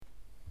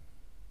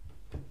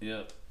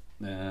Yep.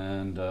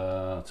 And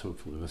so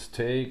hopefully this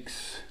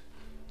takes.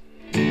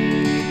 There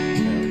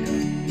we go. A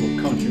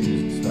little country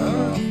music start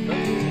off. A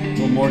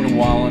little Morgan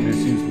Wallen, who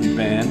seems to be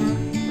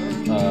banned.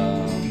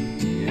 Yeah.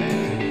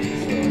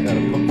 So I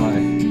gotta put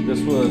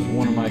this was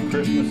one of my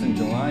Christmas and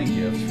July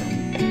gifts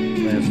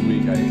from last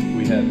week.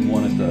 We had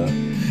one at the.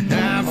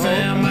 I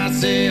found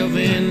myself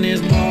in this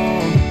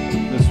bar.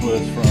 This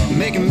was from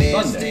making Sunday.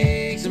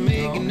 mistakes and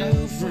making new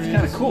friends.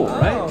 Kind of cool,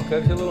 right? Oh,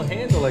 got your little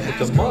handle like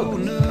it's a mug.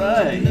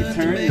 Right, you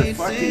turn your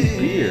fucking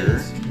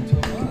beer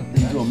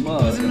into a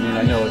mug. I mean,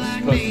 I know it's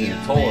supposed to be the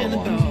taller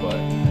ones, but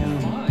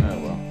oh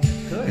well.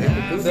 Good. You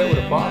could do that with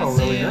a bottle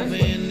really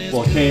nicely.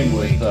 Well, it came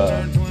with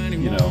a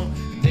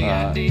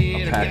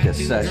pack of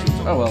sessions.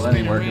 Oh well, that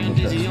ain't working with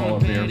the smaller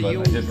beer, but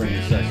I did bring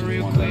the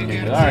sessions one that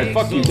came with. All right,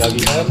 fuck you, Dougie.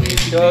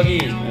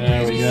 Dougie.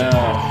 There we go.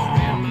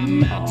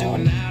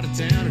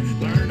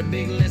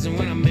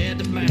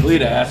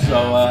 Lead ass.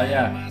 So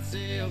yeah.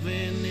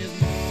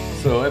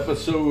 So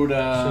episode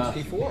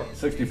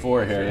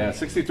 64 here, yeah.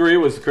 63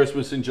 was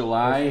Christmas in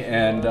July,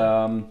 and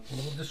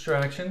little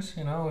distractions,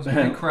 you know. It was a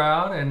big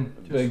crowd and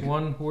just Big-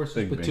 one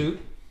horse's patoot.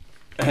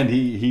 and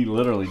he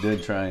literally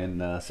did try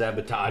and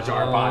sabotage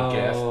our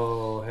podcast.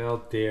 Oh, how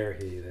dare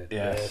he, that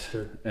Yes,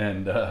 bastard.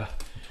 and That's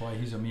why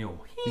he's a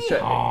mule. he's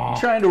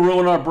trying to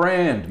ruin our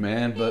brand,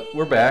 man. But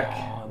we're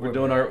back. We're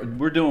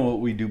doing what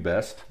we do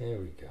best. There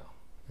we go.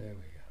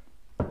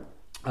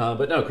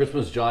 But no,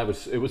 Christmas July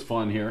was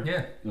fun here.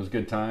 Yeah. It was a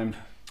good time.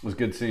 It was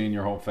good seeing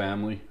your whole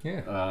family.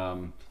 Yeah. A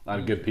lot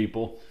of good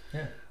people.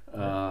 Yeah.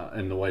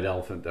 And the white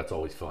elephant, that's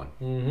always fun.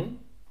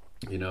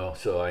 Mm-hmm. You know,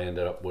 so I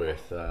ended up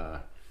with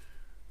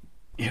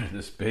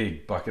this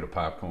big bucket of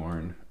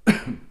popcorn.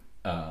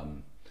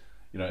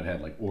 It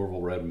had like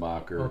Orville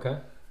Redenbacher. Okay.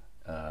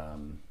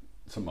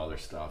 Some other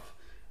stuff.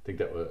 I think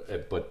that was,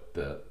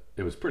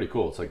 it was pretty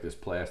cool. It's like this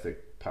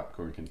plastic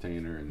popcorn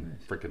container, and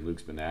frickin'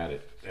 Luke's been at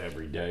it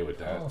every day with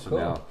that. Oh, so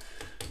cool.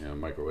 now,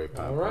 microwave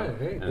popcorn. All right.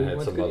 Hey, and I had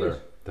what's some good other use?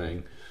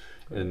 thing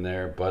in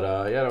there. But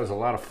that was a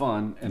lot of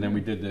fun. And then we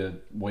did the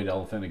white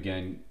elephant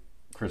again,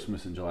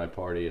 Christmas and July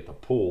party at the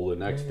pool the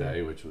next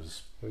day, which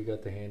was We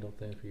got the handle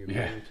thing for your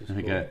yeah. beer, which is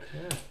I cool. got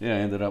I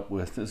ended up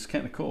with this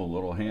kind of cool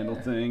little handle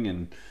thing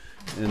and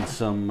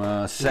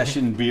some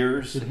session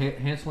beers. Did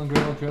Hansel and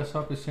Gretel dress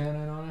up as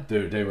Santa on it?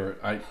 Dude, they were.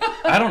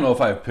 I don't know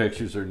if I have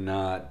pictures or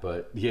not,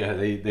 but yeah,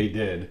 they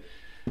did.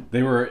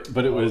 They were,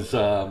 but it was.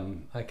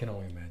 I can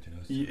only imagine.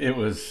 It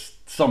was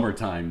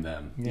summertime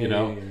then, you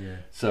know. Yeah.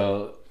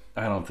 So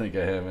I don't think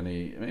I have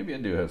any. Maybe I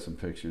do have some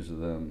pictures of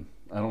them.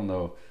 I don't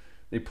know.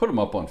 They put them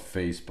up on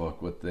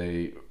Facebook.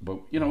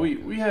 But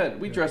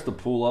we dressed the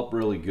pool up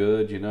really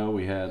good. You know,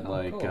 we had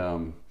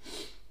cool.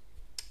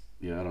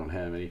 I don't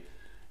have any.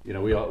 You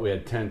know, we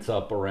had tents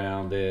up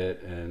around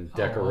it and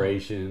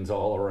decorations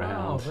all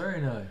around. Oh,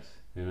 very nice.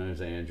 You know, there's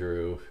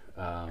Andrew.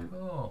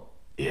 Cool.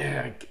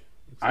 Yeah,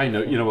 I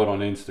know. You know what? On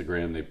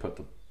Instagram, they put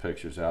the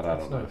pictures out. I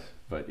don't know. nice.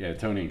 But yeah,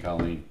 Tony and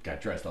Colleen got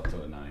dressed up to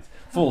the nines.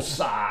 Full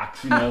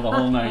socks, the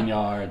whole 9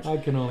 yards. I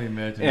can only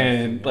imagine.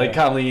 And like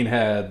Colleen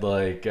had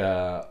like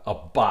a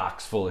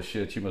box full of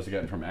shit she must have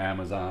gotten from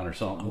Amazon or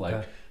something. Okay.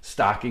 Like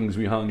stockings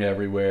we hung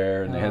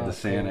everywhere, and they had the cool.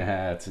 Santa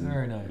hats and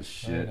Very nice.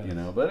 shit, Very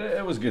nice. But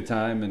it was a good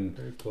time, and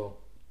Very cool.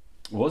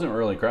 it wasn't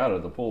really crowded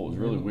at the pool. It was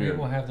really weird.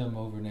 We'll have them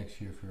over next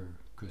year for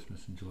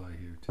Christmas in July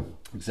here too.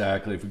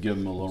 Exactly, if we give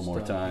them a little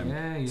more time.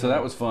 Yeah. So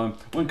that was fun.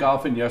 Went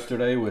golfing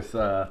yesterday with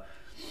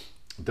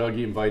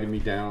Dougie. Invited me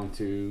down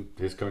to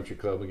his country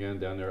club again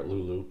down there at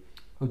Lulu.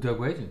 Oh, Doug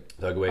Wagen.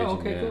 Doug Wagen, Oh,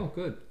 okay, yeah. cool,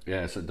 good.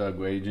 Yeah, so Doug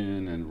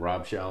Wagen and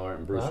Rob Schaller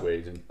and Bruce Rob?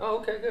 Wagen. Oh,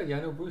 okay, good. Yeah,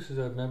 I know Bruce is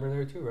a member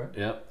there too, right?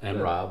 Yep, and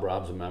Good.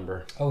 Rob's a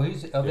member. Oh,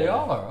 they Yeah.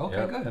 all are. Okay,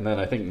 Yep. good. And then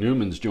I think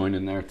Newman's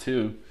joining there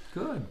too.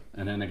 Good.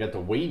 And then I got the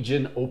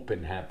Wagen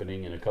Open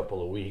happening in a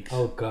couple of weeks.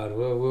 Oh God,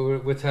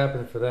 what's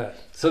happening for that?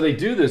 So they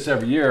do this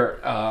every year.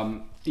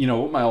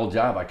 With my old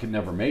job, I could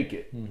never make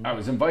it. Mm-hmm. I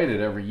was invited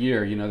every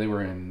year. They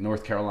were in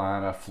North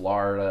Carolina,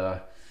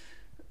 Florida.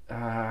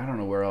 I don't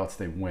know where else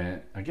they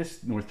went. I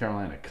guess North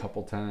Carolina a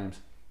couple times.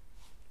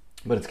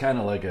 But it's kind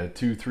of like a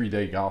 2-3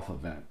 day golf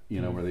event,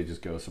 where they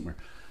just go somewhere.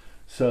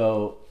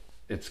 So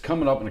it's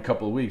coming up in a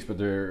couple of weeks, but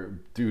they're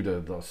due to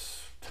the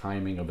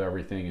timing of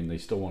everything, and they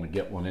still want to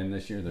get one in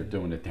this year. They're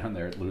doing it down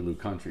there at Lulu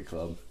Country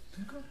Club.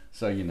 Okay.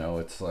 So,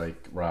 it's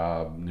like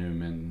Rob,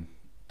 Newman,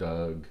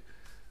 Doug.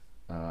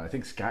 I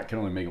think Scott can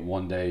only make it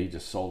one day. He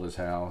just sold his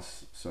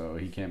house, so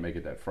he can't make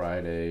it that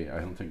Friday. I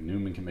don't think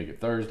Newman can make it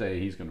Thursday.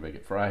 He's going to make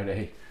it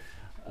Friday.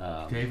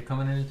 Dave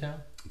coming into town?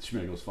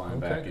 Schmigel's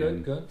flying Okay, back good,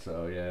 in. good.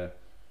 So, yeah.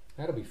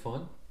 That'll be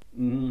fun.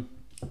 Mm-hmm.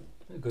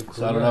 Good.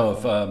 So I don't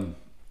know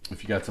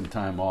if you got some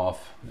time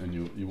off and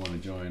you want to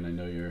join. I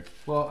know you're.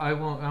 Well, I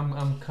won't.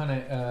 I'm kind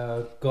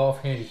of golf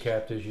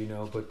handicapped, as you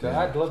know, but Yeah.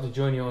 I'd love to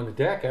join you on the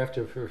deck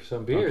for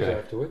some beers Okay.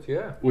 afterwards.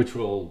 Yeah. Which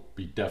will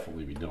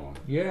definitely be doing.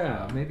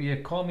 Yeah. Maybe you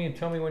call me and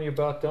tell me when you're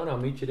about done. I'll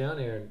meet you down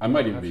there. And I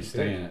might even have be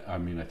some beers. staying. I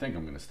mean, I think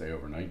I'm going to stay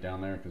overnight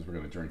down there because we're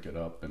going to drink it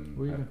up and.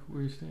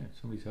 Where you staying?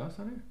 Somebody's house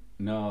down there?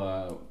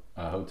 No,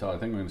 a hotel. I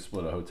think we're going to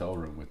split a hotel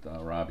room with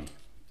Robbie.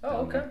 Oh, down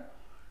okay. there.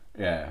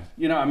 Yeah.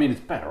 You know, I mean,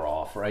 it's better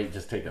off, right?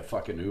 Just take a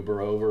fucking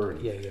Uber over.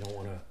 And, Yeah, you don't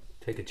want to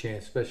take a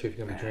chance, especially if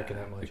you're gonna be drinking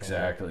that much.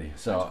 exactly.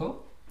 So, That's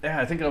cool. yeah,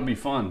 I think it'll be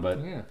fun. But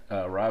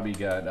Yeah. Robbie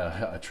got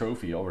a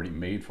trophy already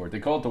made for it. They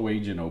call it the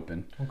Wagen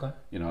Open. Okay.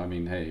 You know, I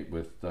mean, hey,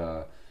 with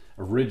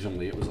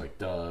originally it was like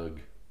Doug,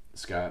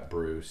 Scott,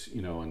 Bruce,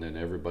 you know, and then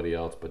everybody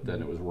else. But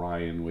then it was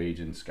Ryan,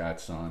 Wagen,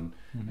 Scott's son,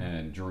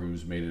 and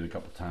Drew's made it a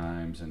couple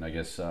times. And I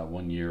guess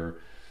 1 year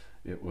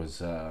it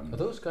was. Well,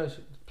 those guys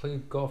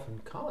played golf in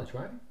college,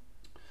 right?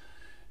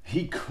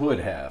 He could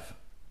have.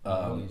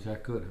 Oh, he's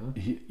that good,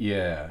 huh?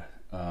 Yeah,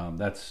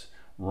 that's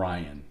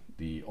Ryan,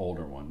 the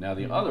older one. Now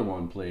the other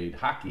one played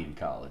hockey in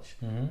college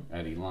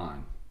at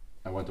Elon.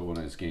 I went to one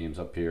of his games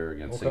up here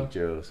against St.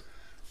 Joe's.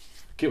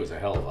 Kid was a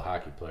hell of a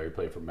hockey player. He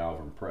played for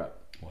Malvern Prep.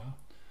 Wow.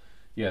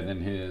 Yeah,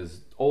 then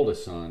his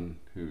oldest son,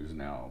 who's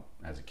now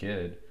has a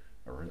kid,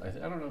 or I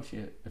don't know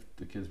if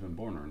the kid's been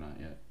born or not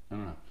yet. I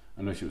don't know.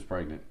 I know she was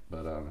pregnant,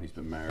 but he's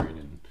been married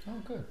and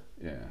Oh, good.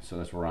 yeah. So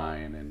that's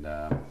Ryan,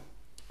 and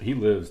he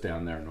lives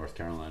down there in North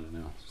Carolina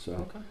now. So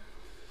Okay.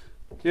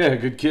 yeah,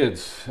 good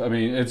kids. I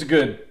mean, it's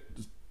good.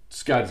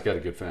 Scott's got a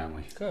good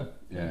family. Good.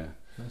 Yeah.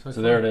 That's what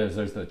So there it is.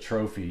 There's the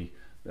trophy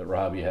that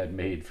Robbie had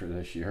made for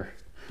this year.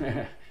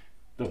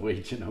 The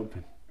Wagen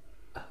Open.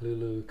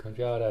 Lulu comes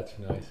out. That's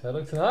nice. That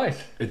looks nice.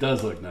 It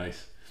does look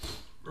nice.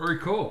 Very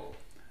cool.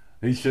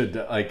 He should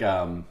like.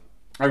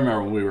 I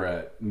remember when we were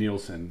at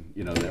Nielsen.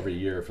 You know, every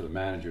year for the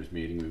managers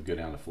meeting, we would go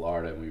down to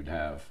Florida and we would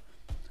have.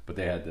 But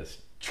they had this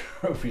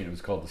trophy and it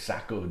was called the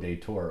Saco de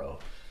Toro,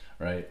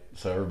 right?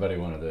 So everybody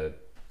wanted to.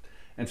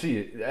 And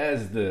see,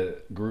 as the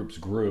groups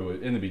grew,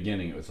 in the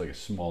beginning it was like a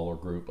smaller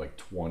group, like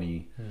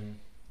 20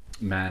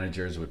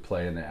 managers would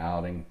play in the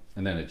outing,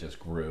 and then it just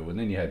grew. And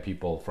then you had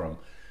people from,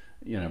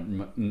 you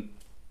know,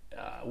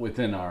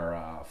 within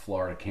our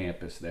Florida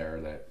campus there,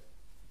 that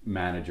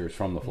managers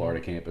from the Florida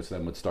campus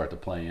then would start to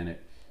play in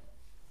it.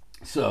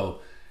 So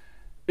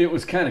it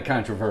was kind of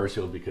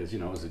controversial because, you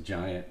know, it was a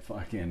giant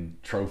fucking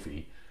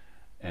trophy.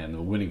 And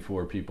the winning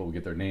four people would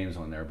get their names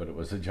on there, but it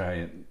was a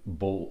giant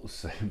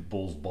bull's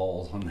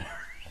balls on there.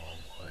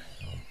 Oh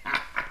boy!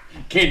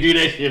 Can't do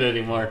that shit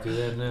anymore. Do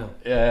that now.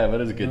 Yeah, but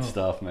it's good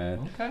stuff,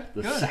 man. Okay.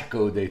 The good.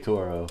 Saco de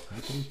Toro.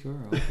 Sure.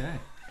 Okay.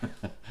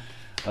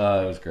 It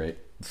was great.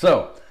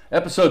 So,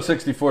 episode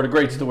 64, the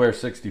greats to wear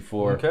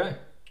 64. Okay.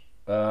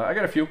 I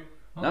got a few,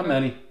 not Okay.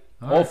 many.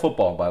 All All right.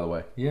 football, by the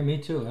way. Yeah, me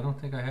too. I don't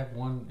think I have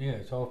one. Yeah,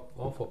 it's all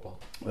football.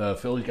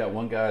 Philly's got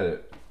one guy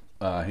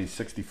that he's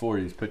 64.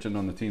 He's pitching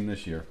on the team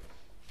this year.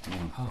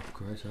 Oh,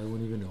 Christ, I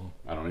wouldn't even know.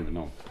 I don't even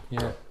know.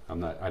 Yeah.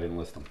 I didn't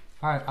list him.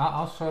 All right,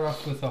 I'll start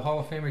off with the Hall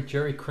of Famer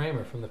Jerry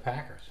Kramer from the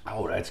Packers.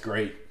 Oh, that's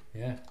great.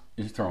 Yeah.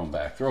 Just throw him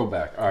back. Throw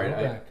back. All right.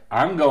 Throw back.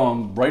 I'm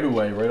going right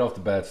away, right off the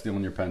bat,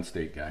 stealing your Penn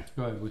State guy.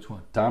 Go ahead, which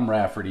one? Tom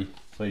Rafferty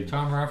played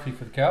Tom Rafferty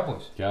for the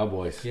Cowboys.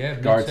 Cowboys. Yeah,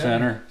 Guard mid-70s.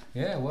 center.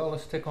 Yeah, well,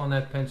 let's stick on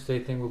that Penn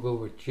State thing. We'll go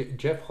with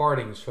Jeff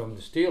Hardings from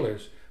the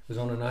Steelers. Was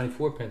on the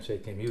 '94 Penn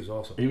State team. He was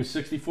awesome. He was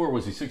 64.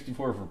 Was he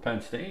 64 for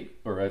Penn State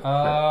or at?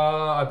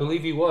 I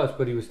believe he was,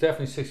 but he was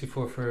definitely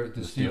 64 for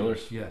the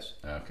Steelers? Yes.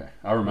 Okay,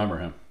 I remember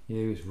him.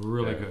 Yeah, he was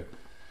really Yeah. good.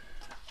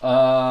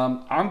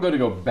 I'm going to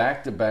go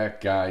back-to-back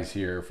guys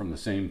here from the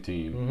same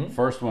team. Mm-hmm.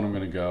 First one I'm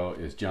going to go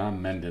is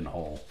John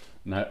Mendenhall,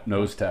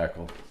 nose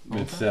tackle,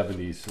 mid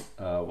 70s,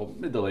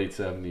 mid to late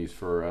 70s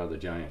for the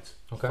Giants.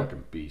 Okay.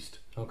 Fucking beast.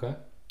 Okay.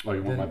 Oh,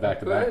 you want my Go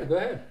back-to-back? ahead. Go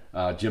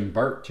ahead. Jim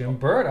Burt. Jim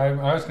Burt.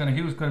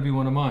 He was gonna be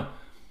one of mine.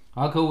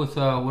 I'll go with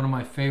one of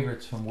my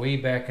favorites from way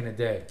back in the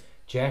day,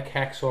 Jack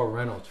Hacksaw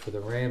Reynolds for the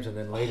Rams, and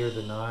then later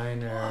the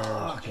Niners.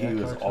 Fuck, Jack he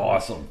was Hacksaw.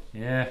 awesome.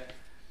 Yeah.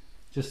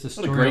 Just the What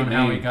a story great on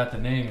how he name. got the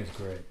name is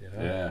great. You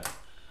know? Yeah.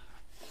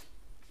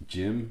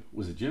 Jim,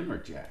 was it Jim or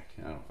Jack?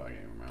 I don't fucking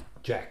remember.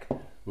 Jack.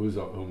 Who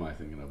am I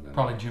thinking of then?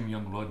 Probably Jim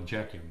Youngblood and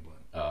Jack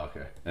Youngblood. Oh,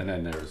 okay. And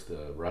then there's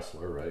the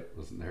wrestler, right?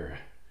 Wasn't there?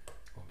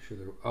 I'm sure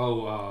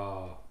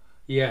there.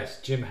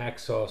 Yes, Jim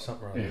Hacksaw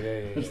something or other.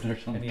 Yeah. Was there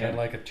some And he guy? had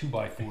like a 2x4.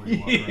 he walked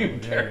around He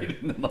with. carried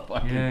it in the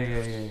fucking.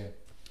 Yeah.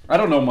 I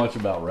don't know much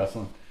about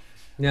wrestling.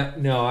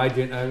 No, I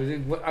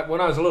didn't. When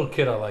I was a little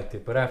kid, I liked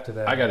it, but after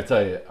that, I got to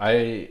tell you,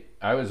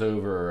 I was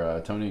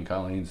over Tony and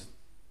Colleen's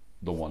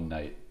the one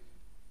night.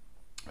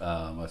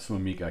 A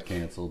swim meet got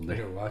canceled.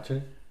 you were watching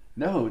it.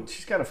 No,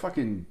 she's got a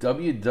fucking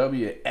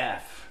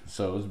WWF.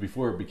 So it was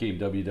before it became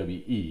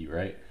WWE,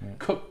 right?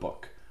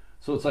 Cookbook.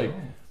 So it's like,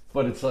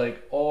 but it's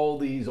like all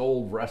these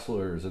old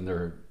wrestlers and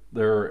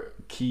their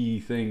key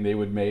thing they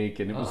would make,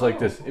 and it was like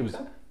this. It was.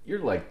 You're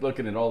like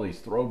looking at all these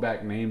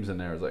throwback names in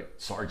there. It's like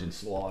Sergeant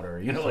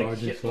Slaughter, you know, like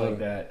Sergeant shit Slaughter. like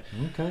that.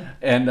 Okay.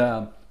 And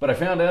but I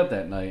found out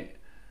that night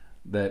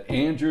that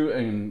Andrew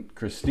and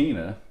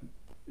Christina,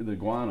 the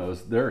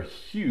Guanos, they're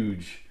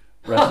huge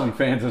wrestling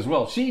fans as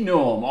well. She knew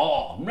them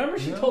all. Remember,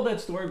 she told that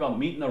story about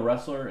meeting a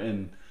wrestler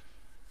and.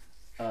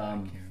 I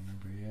can't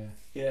remember.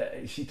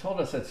 Yeah, she told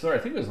us that story. I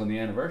think it was on the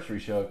anniversary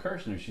show at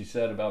Kirshner. She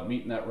said about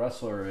meeting that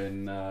wrestler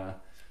in at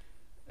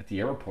the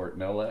airport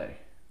in L.A. or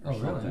Oh,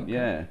 really? something. Okay.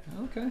 Yeah,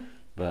 Okay.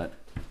 but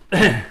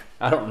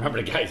I don't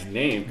remember the guy's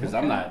name because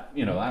I'm not,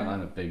 I'm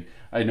not a big.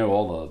 I know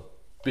all the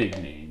big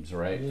names,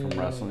 right, from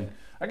wrestling.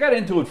 I got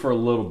into it for a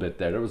little bit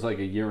there. It was like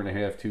a year and a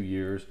half, 2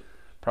 years,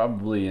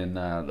 probably in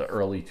the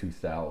early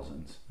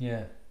 2000s.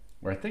 Yeah.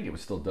 Where I think it was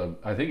still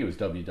I think it was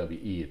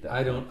WWE at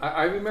that point.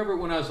 I remember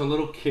when I was a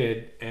little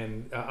kid,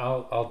 and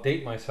I'll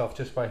date myself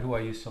just by who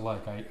I used to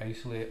like. I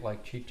used to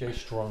like Chief Jay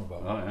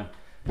Strongbow, Oh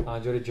yeah.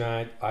 Andre the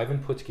Giant, Ivan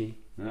Putski.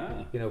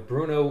 Ah. You know,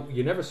 Bruno.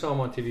 You never saw him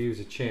on TV. He was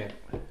a champ.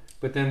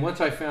 But then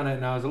once I found out,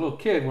 and I was a little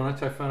kid,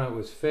 once I found out it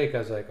was fake, I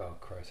was like, oh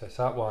Christ! I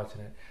stopped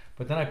watching it.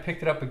 But then I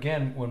picked it up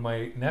again when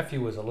my nephew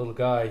was a little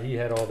guy. He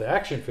had all the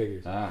action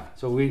figures,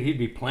 so he'd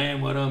be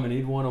playing with them, and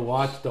he'd want to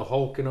watch the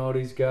Hulk and all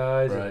these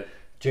guys. Right. And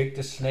Jake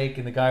the Snake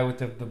and the guy with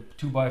the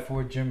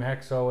 2x4, Jim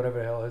Hexaw, whatever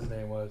the hell his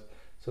name was.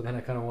 So then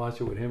I kind of watched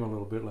it with him a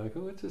little bit, like,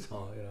 oh, what's this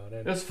all, you know?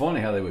 Then, It's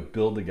funny how they would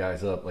build the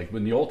guys up. Like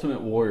when the Ultimate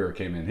Warrior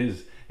came in,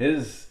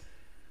 his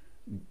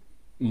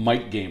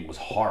mic game was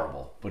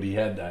horrible, but he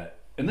had that,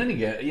 and then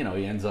he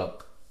ends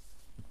up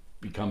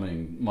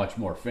becoming much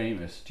more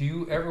famous. do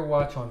you ever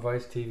watch on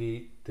Vice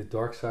TV The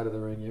Dark Side of the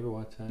Ring? You ever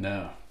watch that?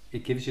 No.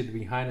 It gives you the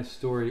behind the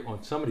story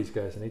on some of these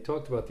guys, and they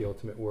talked about the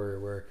Ultimate Warrior,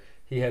 where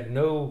he had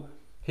no.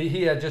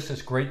 He had just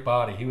this great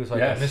body. He was like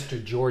Yes. a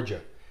Mr.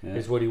 Georgia, Yeah.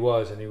 is what he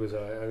was, and he was,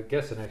 I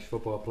guess, an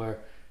ex-football player.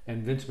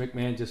 And Vince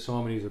McMahon just saw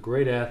him, and he was a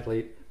great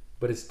athlete,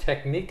 but his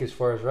technique as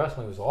far as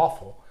wrestling was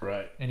awful.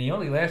 Right. And he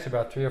only lasted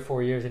about 3 or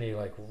 4 years, and he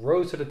like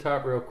rose to the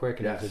top real quick,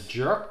 and he was Yes. a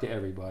jerk to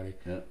everybody.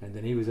 Yeah. And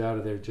then he was out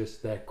of there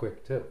just that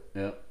quick too.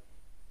 Yeah.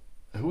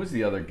 Who was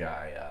the other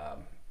guy?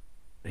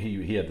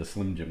 He had the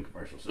Slim Jim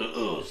commercials.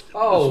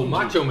 Oh,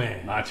 Macho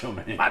Man. Macho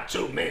Man.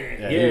 Macho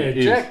Man. Yeah, Yeah,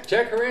 he-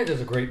 Jack Hernandez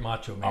is a great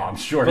Macho Man. Oh, I'm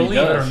sure he Believe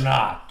does. it or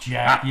not,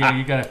 Jack. Yeah,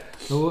 you gotta.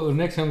 So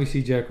next time we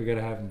see Jack, we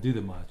gotta have him do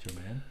the Macho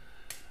Man.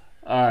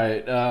 All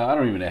right. I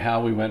don't even know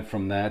how we went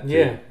from that to,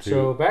 Yeah. to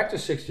So back to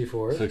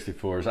 64.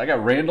 64s. I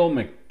got Randall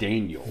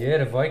McDaniel. Yeah,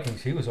 the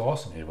Vikings. He was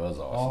awesome. He was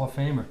awesome. Hall of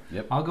Famer.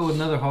 Yep. I'll go with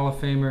another Hall of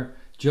Famer,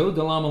 Joe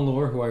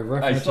DeLamalore, who I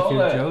referenced saw a few.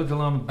 that. Joe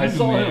DeLamalore. I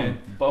saw man. him.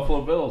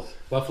 Buffalo Bills.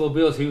 Buffalo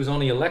Bills. He was on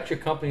the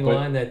electric company But-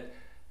 line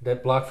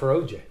that blocked for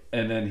OJ.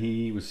 And then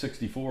he was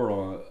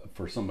 64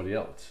 for somebody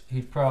else.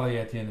 He's probably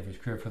at the end of his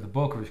career. For the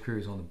bulk of his career,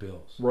 he's on the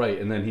Bills. Right,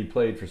 and then he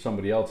played for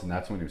somebody else, and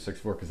that's when he was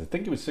 64, because I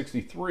think he was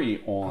 63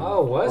 on...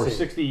 Oh, was or he?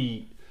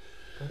 60...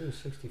 I thought he was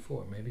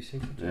 64, maybe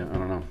 62. Yeah, I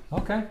don't know.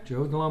 Okay,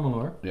 Joe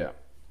DeLamalore. Yeah.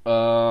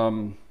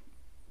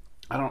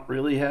 I don't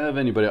really have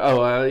anybody.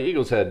 Oh,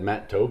 Eagles had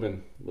Matt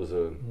Tobin, was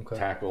a Okay.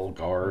 tackle,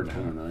 guard. I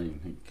don't know.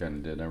 He kind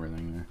of did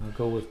everything there. I'll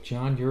go with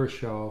John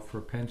Urshaw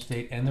for Penn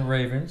State and the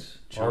Ravens.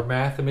 Our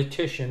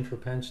mathematician for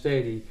Penn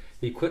State.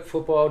 He quit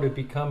football to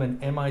become an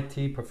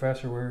MIT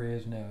professor where he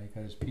is now. He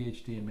got his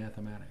PhD in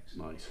mathematics.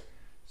 Nice.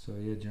 So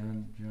yeah,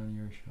 John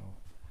Urshaw.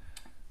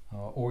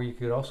 Or you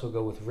could also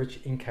go with Rich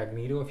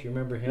Incognito, if you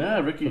remember him. Yeah,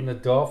 Ricky. From the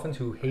Dolphins,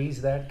 who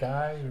hazed that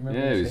guy. Remember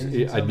Yeah, he was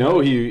hazing I somebody? know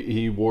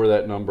he wore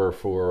that number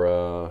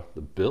for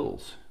the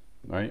Bills,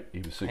 right? He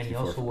was 64. And he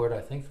also wore it,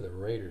 I think, for the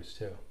Raiders,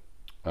 too.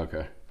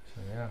 Okay.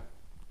 So yeah.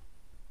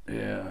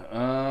 Yeah.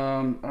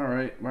 All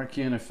right. Why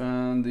can't I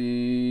find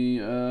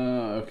the?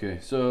 Okay.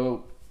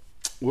 So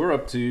we're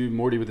up to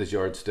Morty with his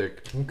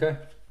yardstick, Okay.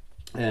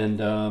 and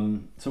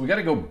so we got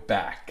to go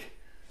back.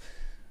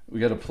 We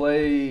got to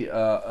play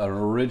an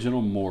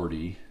original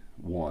Morty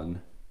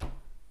one,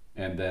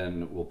 and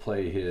then we'll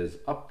play his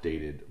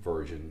updated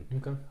version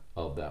Okay.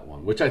 of that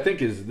one, which I think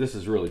this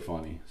is really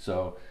funny.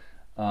 So,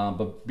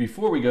 but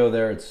before we go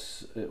there,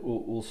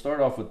 we'll start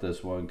off with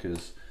this one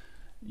because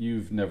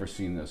you've never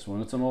seen this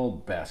one. It's an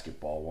old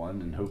basketball one,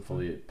 and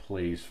hopefully it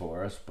plays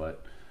for us.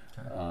 But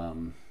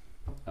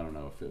I don't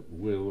know if it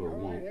will or All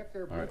won't. right,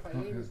 after a All brief right.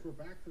 hiatus, we're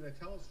back to the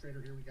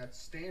telestrator here. We got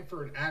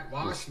Stanford at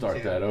We'll Washington.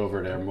 start that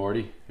over there,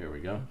 Morty. Here we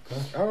go.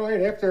 All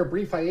right, after a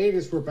brief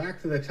hiatus, we're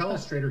back to the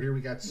telestrator here.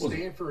 We got Well,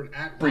 Stanford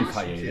at brief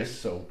Washington. hiatus,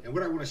 so- And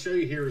what I want to show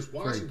you here is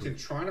Washington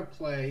trying to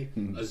play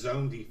a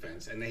zone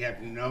defense, and they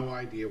have no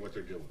idea what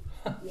they're doing.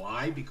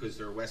 Why? Because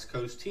they're a West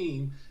Coast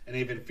team, and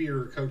they've been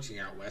inferior coaching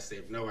out west. They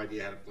have no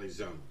idea how to play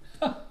zone.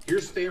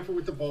 Here's Stanford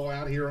with the ball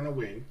out here on the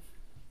wing.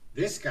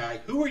 This guy,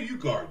 who are you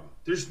guarding?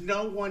 There's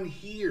no one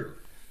here,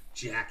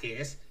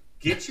 jackass.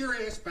 Get your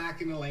ass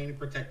back in the lane and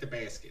protect the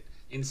basket.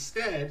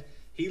 Instead,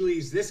 he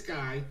leaves this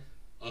guy,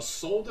 a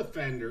sole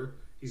defender.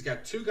 He's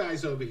got two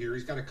guys over here.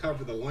 He's got to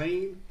cover the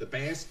lane, the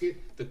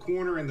basket, the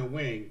corner, and the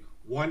wing.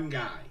 One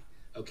guy,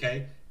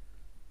 okay?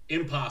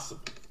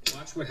 Impossible.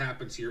 Watch what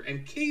happens here.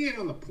 And key in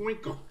on the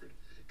point guard.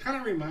 Kind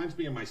of reminds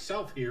me of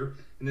myself here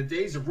in the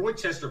days of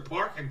Rochester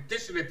Park and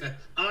dishing it to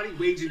Ani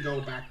Wage and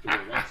go back door.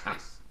 Watch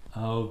this.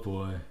 Oh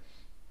boy.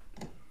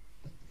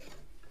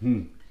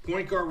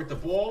 Point guard with the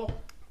ball.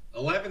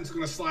 11's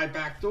going to slide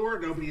back door.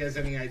 Nobody has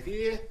any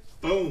idea.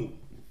 Boom.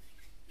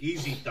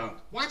 Easy dunk.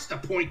 Watch the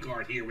point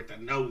guard here with the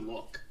no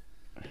look.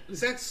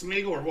 Is that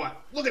Smiggle or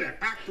what? Look at that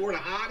back door to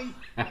Adi.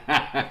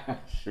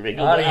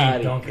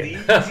 Adi Duncan.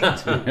 Easy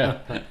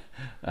two.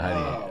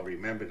 Oh,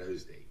 remember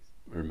those days.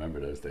 Remember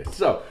those days.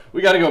 So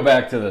we got to go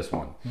back to this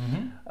one.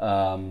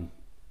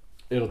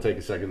 It'll take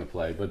a second to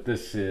play, but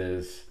this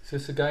is Is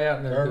this the guy out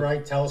in the... All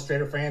right,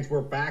 telestrator fans,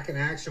 we're back in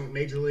action with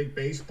Major League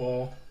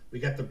Baseball. We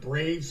got the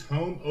Braves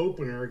home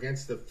opener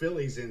against the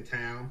Phillies in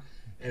town.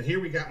 And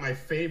here we got my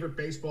favorite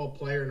baseball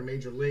player in the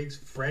major leagues,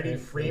 Freddie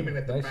Freeman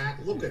at the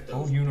bat. Look at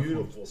those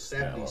beautiful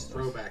 70s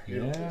throwback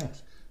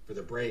uniforms for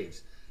the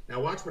Braves. Now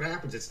watch what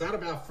happens. It's not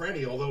about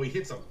Freddie, although he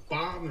hits a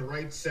bomb to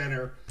right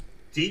center,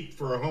 deep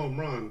for a home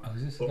run.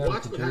 But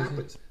watch what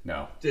happens.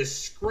 No.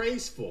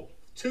 Disgraceful.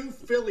 2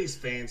 Phillies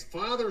fans,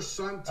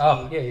 father-son team,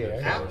 out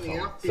in the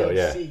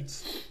outfield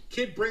seats.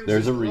 Kid brings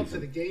his glove to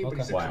the game, but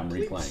he's a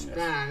complete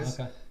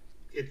spaz.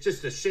 It's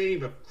just a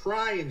shame, a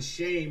crying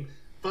shame.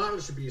 Father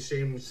should be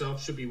ashamed of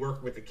himself, should be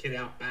working with the kid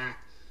out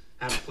back,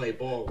 how to play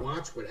ball.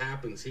 Watch what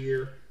happens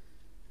here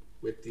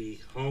with the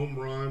home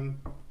run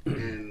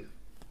and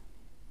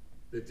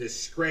the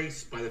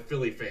disgrace by the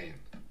Philly fan.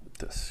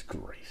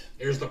 Disgrace.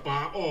 There's the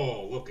bomb.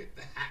 Oh, look at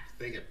that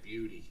thing of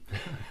beauty.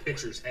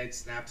 Pitcher's head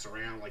snaps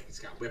around like he's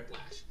got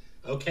whiplash.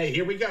 Okay,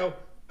 here we go.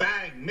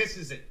 Bang,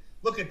 misses it.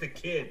 Look at the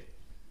kid.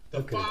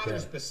 The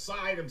father's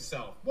beside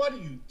himself. What are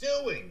you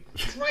doing?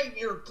 It's right in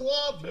your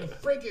glove, you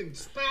friggin'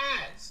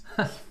 spaz.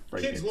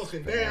 Kid's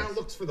looking down,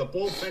 looks for the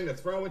bullpen to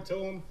throw it to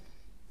him.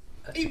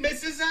 He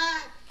misses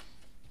that.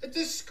 A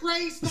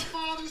disgrace. The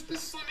father's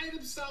beside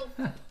himself.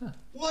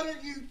 What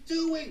are you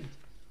doing?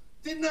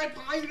 Didn't I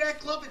buy you that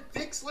glove at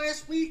Dick's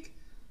last week?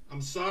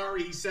 I'm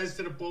sorry, he says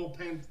to the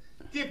bullpen.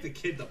 Give the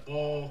kid the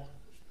ball.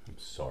 I'm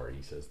sorry,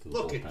 he says to the bullpen.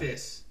 Look at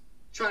this.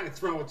 Trying to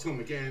throw it to him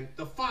again.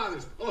 The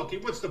father's, look, he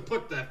wants to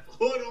put the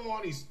hood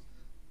on. He's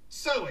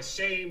so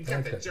ashamed.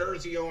 Got the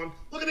jersey on.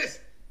 Look at this.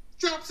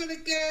 Drops it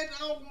again.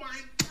 Oh, my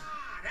God.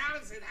 How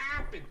does it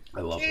happen?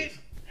 I love Kid, this.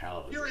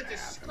 How does you're it a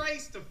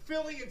disgrace to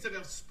Philly and to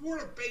the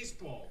sport of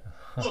baseball.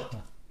 Look,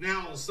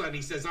 now all of a sudden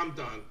he says, I'm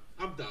done.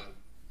 I'm done.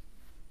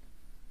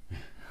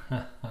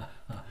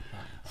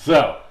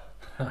 So,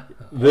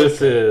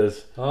 this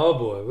is oh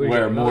boy,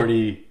 where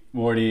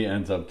Morty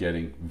ends up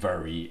getting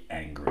very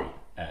angry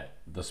at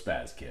the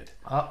spaz kid.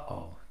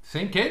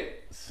 Same kid?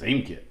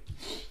 Same kid.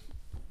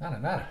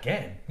 Not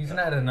again. He's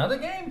not another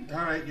game? All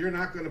right, you're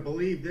not going to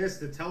believe this.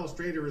 The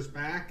telestrator is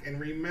back. And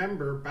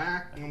remember,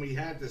 back when we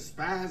had the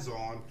spaz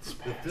on,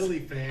 the Philly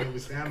fan who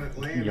was down in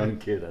Atlanta Young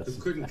kid, who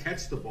couldn't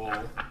catch the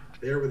ball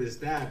there with his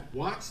dad.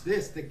 Watch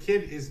this. The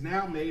kid is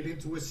now made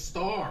into a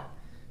star.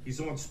 He's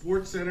on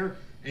SportsCenter,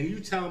 and you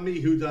tell me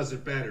who does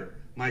it better,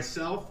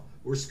 myself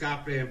or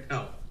Scott Van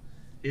Pelt.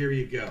 Here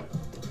you go.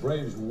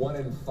 Braves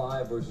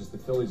 1-5 versus the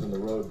Phillies on the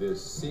road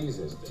this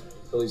season.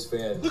 Phillies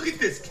fan. Look at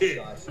this kid.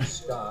 Josh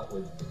Scott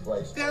with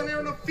Bryce. Down there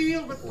on the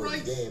field with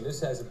Bryce. Game. This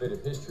has a bit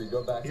of history.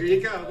 Go back. Here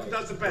you go. Who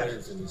does it better?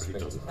 And these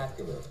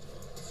spectacular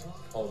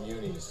home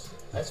unis.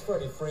 That's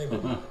Freddie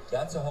Freeman.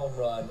 That's a home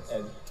run.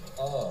 And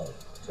oh,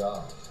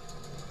 Josh,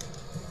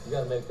 you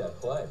got to make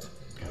that play.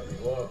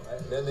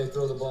 And then they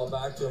throw the ball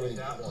back to him and he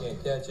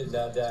can't catch it.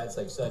 Now Dad's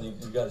like, son, you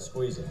got to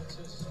squeeze it.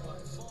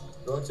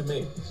 Throw it to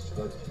me.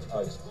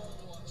 All right,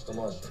 come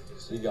on.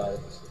 You got it.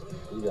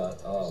 You got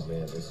it. Oh,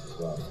 man, this is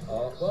rough.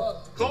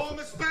 Call him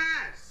a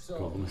spaz.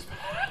 Call him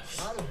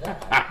a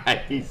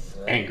spaz. He's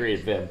angry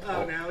at them.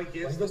 Oh, now he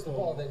gives the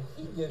ball. Then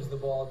he gives the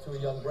ball to a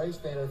young Braves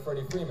fan in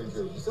Freddie Freeman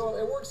jersey. So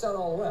it works out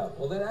all around.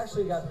 Well, then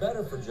actually got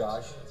better for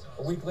Josh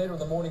a week later in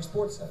the morning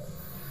Sports Center.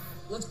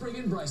 Let's bring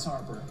in Bryce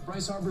Harper.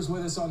 Bryce Harper's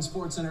with us on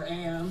SportsCenter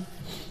AM.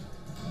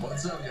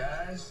 What's up,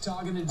 guys?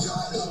 Talking to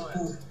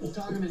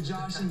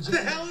Josh and Jay.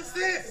 What the hell is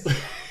this?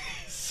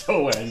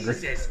 So angry.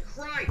 Jesus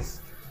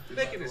Christ. You're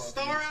making a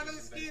star out of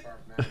this kid?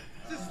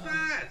 It's a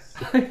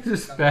spaz. It's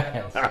a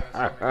spaz.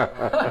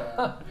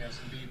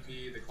 Some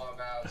BP, the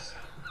clubhouse.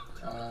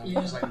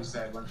 Just like you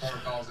said, when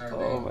protocols and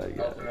everything, Oh, my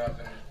God. open it up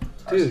and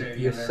Dude,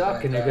 you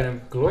suck and you're going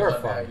to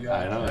glorify you.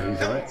 I know, he's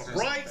right.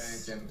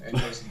 Bryce.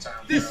 Enjoy some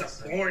time.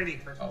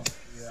 Disappointing.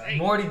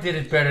 Morty did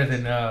it better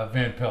than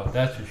Van Pelt,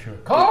 that's for sure.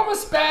 Call him a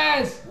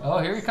spaz! Oh,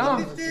 here he Look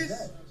comes. at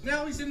this.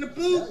 Now he's in the Yeah,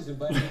 booth. he's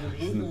invited to the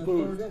booth in the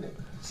third inning.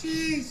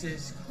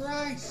 Jesus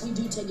Christ. We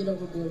do take it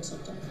overboard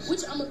sometimes,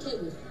 which I'm okay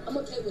with. I'm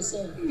okay with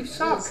saying. You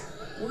suck.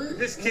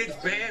 This kid's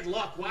bad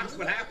luck. Watch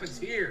what happens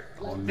here.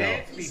 Oh, no.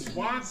 Dansby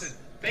Swanson,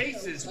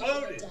 bases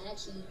loaded.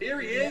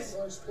 Here he is.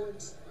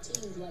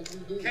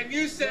 Can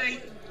you say,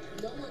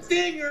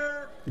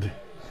 Dinger?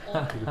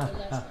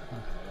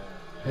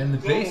 And the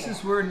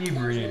bases were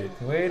inebriated.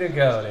 Way to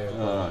go there.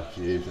 Oh,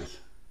 Jesus.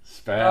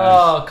 Spaz.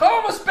 Oh,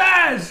 call him a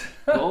spaz!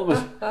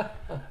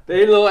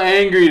 They a little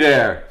angry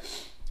there.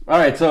 All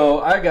right,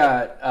 so I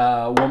got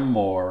one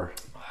more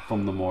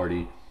from the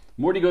Morty.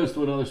 Morty goes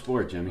to another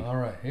sport, Jimmy. All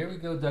right, here we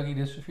go, Dougie.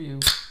 This is for you.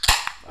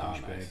 Oh,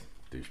 nice.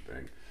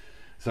 Douchebag.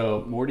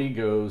 So Morty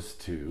goes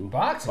to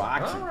Boxing.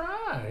 All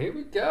right, here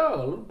we go.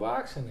 A little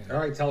boxing there.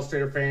 All right,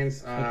 Telestrator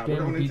fans, we're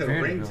going into the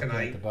ring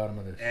tonight. At the bottom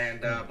of this.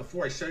 And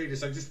before I show you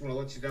this, I just want to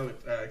let you know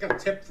that I got a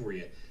tip for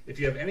you. If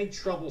you have any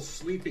trouble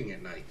sleeping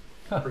at night,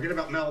 forget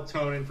about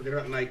melatonin, forget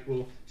about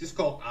NyQuil, just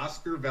call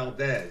Oscar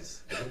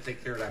Valdez, and he'll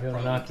take care of that He'll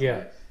problem. knock you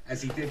out.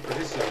 As he did for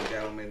this young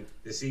gentleman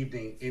this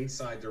evening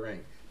inside the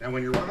ring. Now,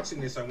 when you're watching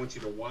this, I want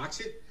you to watch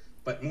it,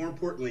 but more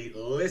importantly,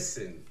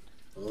 listen.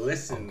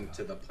 Listen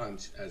to the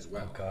punch as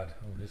well. Oh, God.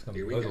 Oh, this is going to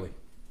Here be we ugly.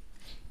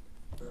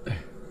 go.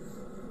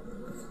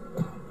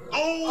 Oh,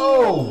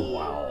 Oh,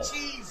 wow.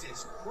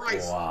 Jesus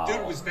Christ. Wow.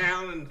 Dude was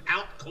down and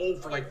out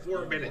cold for like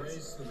 4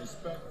 minutes.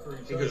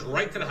 He goes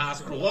right to the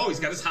hospital. Oh, he's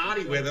got his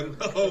hottie with him.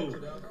 Oh,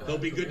 he'll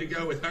be good to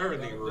go with her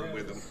in the room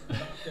with him.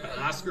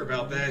 Oscar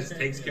Valdez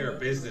takes care of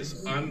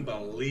business.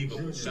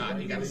 Unbelievable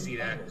shot. You got to see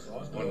that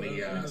on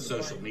the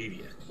social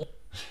media.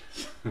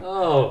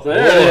 Oh, So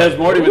there it is,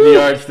 Morty with the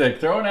yardstick,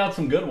 throwing out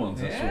some good ones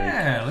this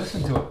yeah,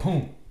 listen to it.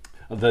 Boom.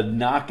 week. The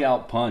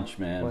knockout punch,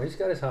 man. Well, he's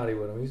got his hottie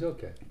with him. He's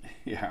okay.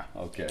 Yeah,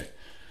 okay.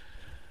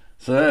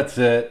 So that's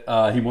it.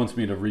 He wants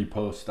me to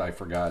repost. I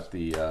forgot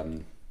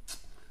the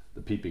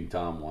Peeping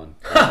Tom one.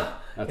 That's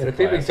And a the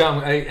peeping classic.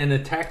 Tom and the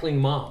tackling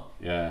mom.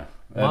 Yeah.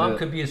 Mom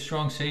could be a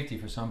strong safety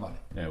for somebody.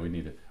 Yeah, we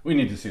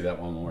need to see that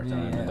one more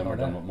time, Yeah, and then we're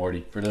done with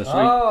Morty for this week.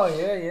 Oh,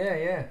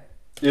 yeah.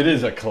 It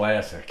is a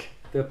classic.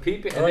 The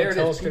peeping. All And right,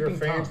 there it is, Telespitter peeping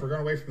fans, Tom. we're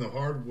going away from the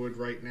hardwood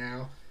right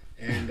now,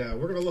 and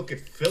we're going to look at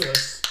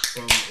Phyllis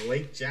from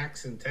Lake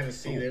Jackson,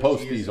 Tennessee. There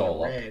Post she is these in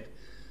all up.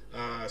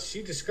 red.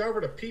 She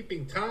discovered a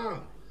peeping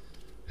Tom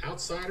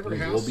outside of her These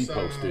will house, be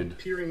posted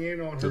peering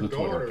in on to her the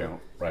Twitter daughter.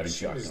 account, Riding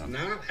She was Shotgun.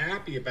 not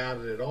happy about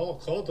it at all.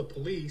 Called the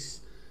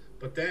police,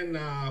 but then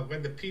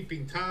when the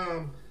peeping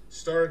Tom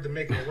started to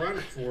make a run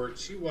for it,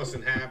 she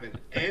wasn't having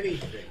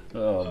anything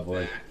of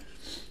boy. that.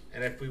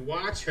 And if we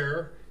watch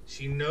her,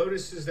 she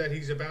notices that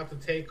he's about to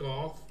take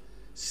off,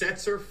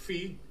 sets her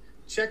feet,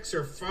 checks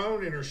her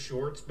phone in her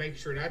shorts, make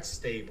sure that's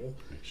stable,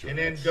 and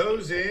then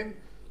goes in,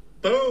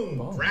 boom,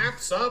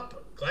 wraps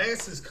up,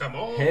 glasses come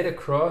off. Head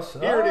across.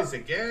 Here it Oh, is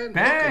again.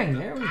 Bang,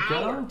 Look at the there we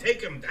power. go.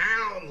 Take him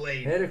down,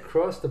 lady. Head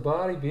across the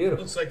body. Beautiful.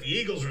 Looks like the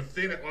Eagles are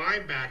thin at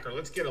linebacker.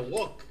 Let's get a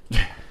look.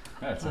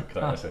 That's a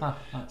classic.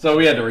 So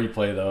we had to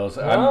replay those,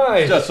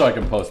 Nice. just so I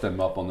can post them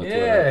up on the Twitter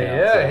Yeah.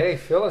 account. So Hey,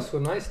 Phyllis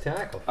with nice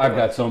tackle. I've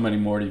got so many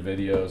Morty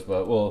videos,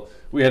 but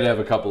we had to have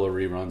a couple of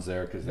reruns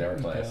there because they are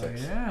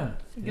classics. Yeah.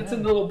 It gets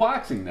into a little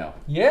boxing now.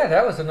 Yeah,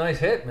 that was a nice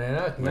hit, man.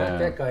 That knocked Yeah.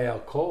 that guy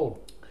out cold.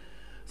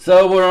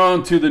 So we're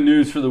on to the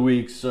news for the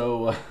week.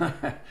 So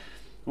what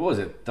was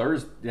it?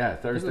 Thursday? Yeah,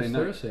 It Thursday was night.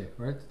 Thursday,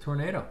 right? The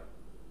tornado.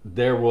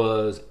 There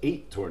was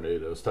 8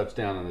 tornadoes touched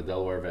down in the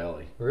Delaware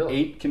Valley. Really?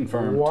 8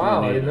 confirmed Wow,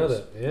 I tornadoes. didn't know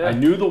that. Yeah. I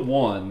knew the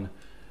one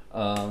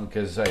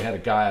because I had a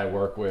guy I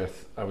work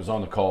with. I was on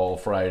the call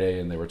Friday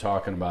and they were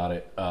talking about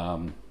it.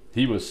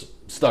 He was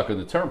stuck in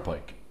the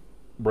turnpike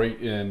right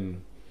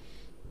in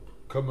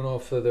Coming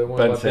off the one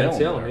Ben about Ben Salem.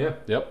 Salem, there. yeah.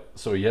 Yep.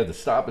 So he had to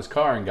stop his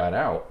car and got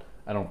out.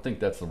 I don't think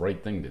that's the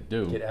right thing to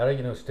do. Get out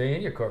of, stay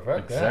in your car.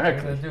 Fuck that.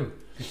 Exactly. What are you gonna do?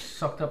 Get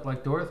sucked up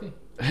like Dorothy?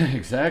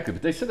 Exactly.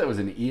 But they said that was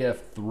an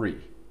EF3.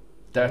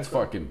 That's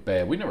fucking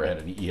bad. We never had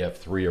an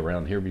EF3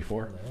 around here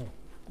before.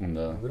 No.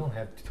 And, We don't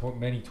have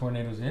many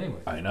tornadoes anyway.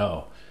 I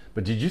know.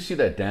 But did you see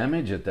that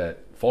damage at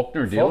that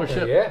Faulkner Faulkner,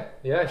 dealership?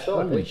 Yeah, I saw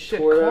it. Holy They shit.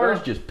 tore that Cars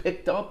up. just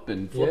picked up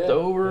and flipped Yeah,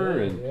 over.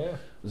 yeah, And yeah. it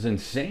was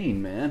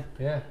insane, man.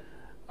 Yeah.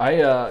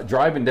 I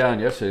driving down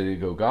yesterday to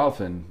go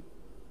golfing,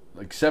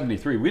 like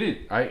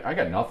 73. I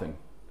got nothing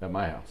at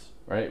my house,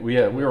 right? We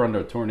were under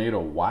a tornado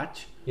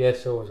watch. Yeah,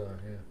 so was I,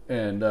 yeah.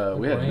 And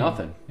we had rain,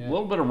 nothing. yeah. A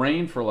little bit of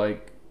rain for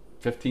like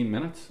 15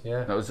 minutes.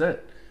 Yeah. That was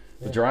it.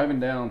 Yeah. But driving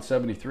down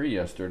 73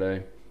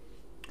 yesterday,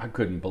 I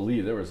couldn't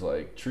believe there was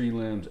like tree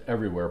limbs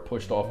everywhere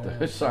pushed off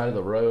the side of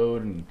the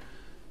road. And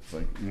it's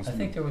like, I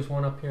think there was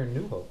one up here in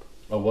New Hope.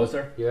 Oh, was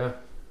there? Yeah.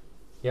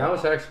 Yeah, I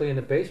was actually in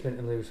the basement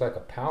and there was like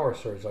a power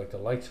surge, like the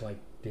lights like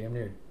damn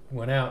near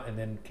went out and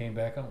then came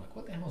back on. I'm like,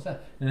 what the hell is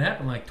that? And it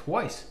happened like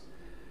twice.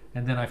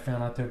 And then I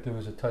found out that there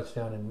was a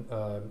touchdown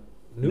in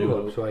New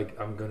Hope, so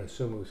I'm going to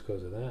assume it was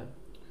because of that.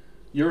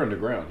 You're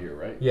underground here,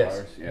 right? Yes.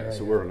 Ours? Yeah, Yeah,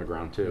 so yeah. we're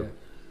underground too.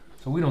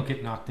 Yeah. So we don't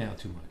get knocked down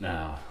too much.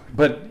 No.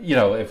 But,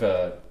 if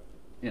a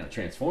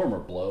transformer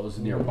blows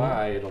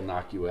nearby, it'll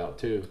knock you out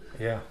too.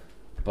 Yeah.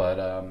 But,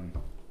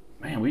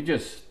 man,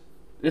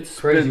 it's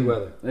Crazy been,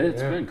 weather.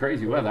 It's Yeah. been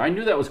crazy weather. I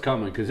knew that was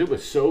coming because it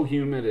was so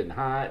humid and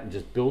hot and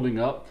just building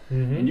up.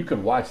 Mm-hmm. And you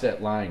could watch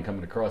that line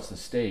coming across the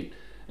state.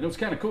 And it was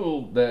kind of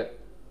cool that,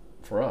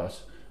 for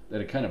us, that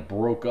it kind of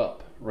broke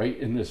up right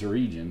in this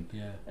region.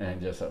 Yeah.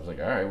 And I was like,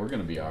 all right, we're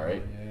going to be all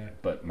right. Yeah.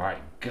 But my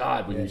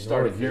God, when Yeah, you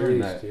started hearing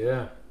northeast, that.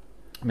 Yeah.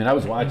 I mean, I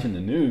was watching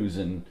the news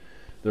and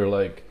they're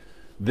like,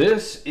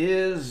 this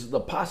is the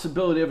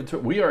possibility of a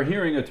tornado. We are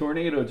hearing a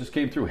tornado just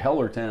came through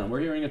Hellertown. We're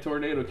hearing a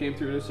tornado came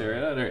through this area,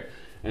 that area.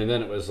 And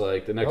then it was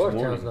like the next Hellertown's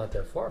morning. not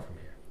that far from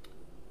here.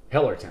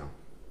 Hellertown.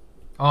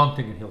 Oh, I'm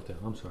thinking Hilltown.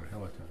 I'm sorry,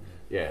 Hellertown.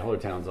 Yeah,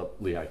 Hellertown's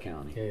up Lehigh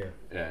County. Yeah.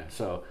 Yeah,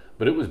 so,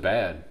 but it was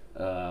bad.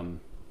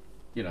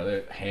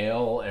 The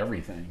hail,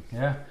 everything.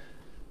 Yeah.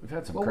 We've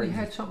had some Well, crazy. we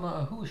had something.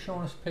 Who was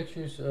showing us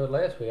pictures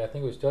last week? I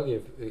think it was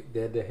Dougie.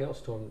 They had the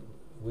hailstorm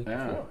the week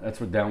Yeah, before. that's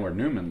what down where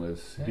Newman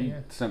lives. Yeah, He yeah.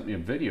 sent me a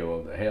video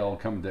of the hail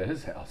coming to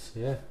his house.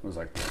 Yeah. It was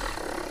like,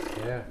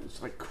 Yeah.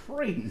 it's like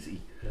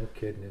crazy. No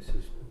kidding. This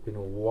has been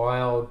a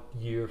wild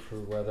year for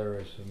weather,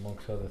 as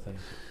amongst other things.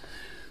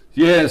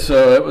 Yeah,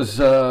 so it was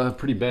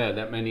pretty bad.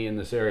 That many in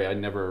this area. I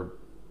don't know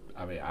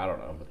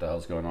what the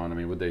hell's going on. I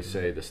mean, would they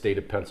say the state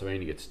of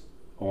Pennsylvania gets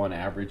on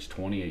average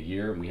 20 a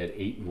year, and we had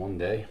 8 in one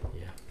day?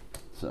 Yeah.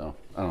 So,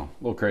 I don't know,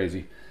 a little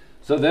crazy.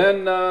 So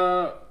then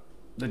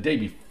the day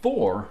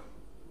before,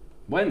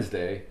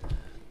 Wednesday,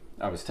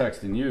 I was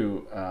texting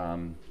you.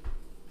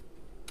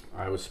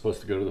 I was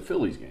supposed to go to the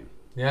Phillies game.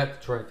 Yeah,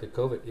 that's right. The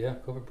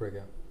COVID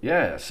breakout.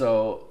 Yeah,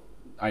 so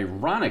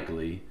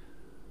ironically,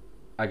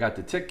 I got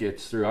the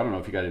tickets through. I don't know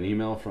if you got an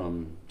email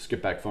from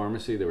Skip Back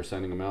Pharmacy. They were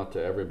sending them out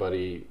to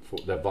everybody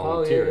that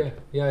volunteered.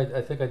 Oh, yeah.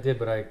 I think I did,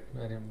 but I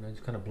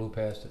just kind of blew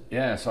past it.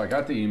 Yeah, so I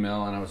got the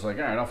email and I was like,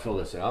 all right, I'll fill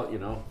this out, you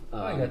know.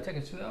 I got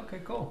tickets to that. Okay,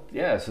 cool.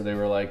 Yeah, so they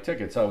were like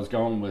tickets. I was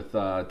going with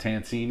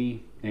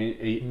Tansini,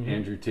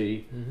 Andrew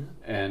T,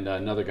 and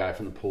another guy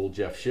from the pool,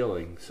 Jeff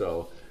Schilling.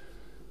 So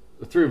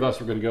the three of us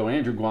were going to go.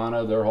 Andrew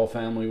Guano, their whole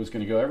family was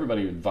going to go.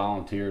 Everybody had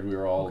volunteered. We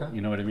were all,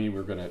 you know what I mean? We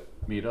were going to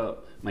meet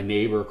up. My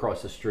neighbor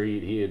across the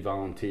street, he had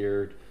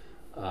volunteered.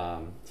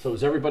 So it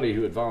was everybody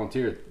who had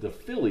volunteered. The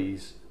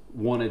Phillies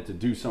wanted to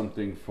do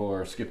something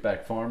for Skip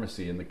Back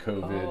Pharmacy and the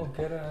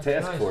COVID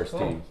task force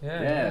team.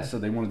 Yeah, so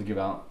they wanted to give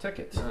out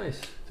tickets.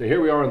 Nice. So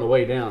here we are on the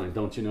way down, and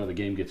don't you know the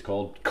game gets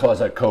called because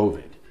of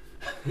COVID.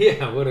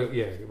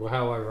 Well,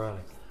 how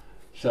ironic.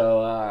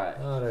 So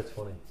that's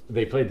funny.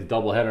 They played the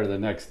doubleheader the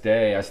next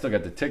day. I still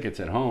got the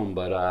tickets at home,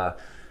 but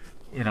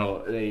you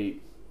know,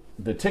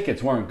 the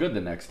tickets weren't good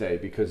the next day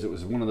because it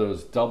was one of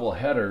those double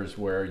headers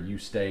where you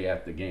stay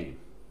at the game.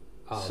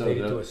 Oh, so they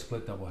didn't do a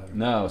split double header.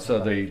 No, so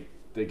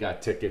they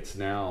got tickets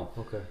now.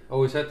 Okay.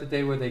 Oh, is that the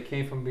day where they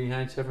came from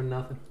behind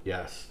 7-0?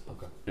 Yes.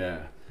 Okay.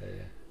 Yeah.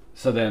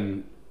 So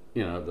then,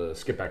 you know, the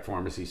Skip Back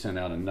Pharmacy sent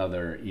out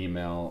another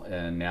email,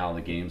 and now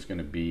the game's going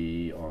to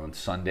be on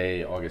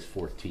Sunday, August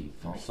 14th,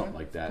 or something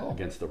like that,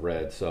 against the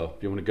Reds. So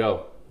if you want to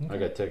go, I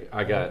got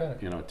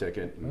a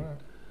ticket. And,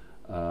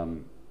 all right.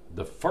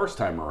 The first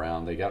time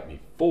around, they got me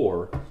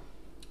 4,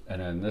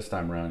 and then this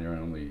time around, you're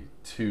only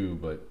 2.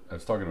 But I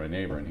was talking to my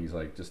neighbor, and he's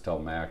like, "Just tell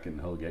Mac,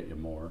 and he'll get you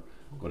more,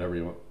 whatever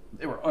you want."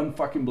 They were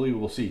unfucking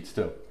believable seats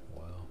too.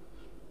 Wow.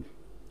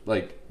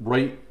 Like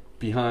right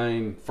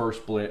behind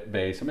first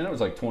base. I mean, it was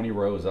like 20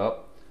 rows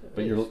up.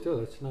 But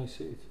that's nice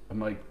seats. I'm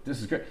like, this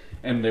is great.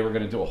 And they were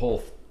going to do a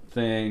whole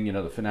thing. You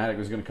know, the Fanatic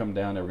was going to come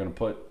down. They were going to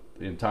put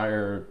the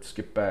entire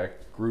Skip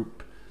Back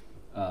group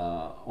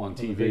on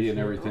TV and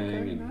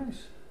everything. Okay, and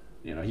nice.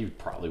 You know, he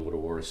probably would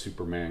have wore a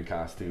Superman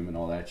costume and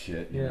all that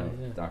shit. You know,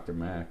 Dr.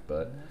 Mac.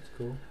 But that's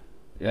cool.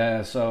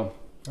 Yeah, so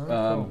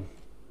cool.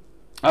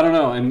 I don't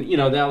know. And you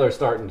know, now they're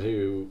starting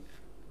to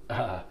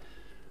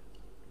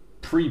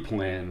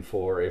pre-plan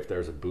for if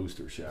there's a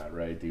booster shot.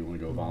 Right? Do you want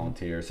to go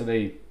volunteer? So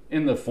they.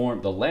 In the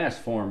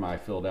last form I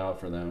filled out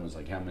for them was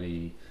like, how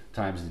many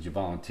times did you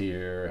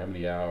volunteer? How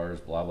many hours?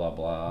 Blah, blah,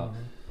 blah.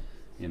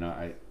 You know,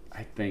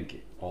 I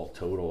think all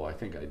total, I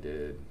think I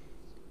did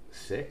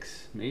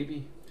 6,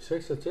 maybe.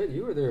 6, that's it?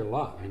 You were there a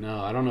lot. I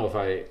know. I don't know if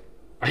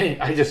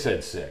I just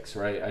said 6,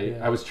 right?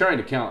 I was trying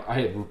to count. I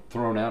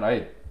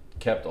had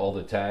kept all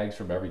the tags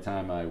from every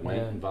time I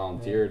went and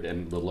volunteered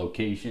and the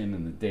location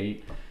and the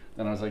date.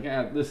 And I was like,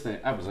 this thing,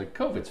 I was like,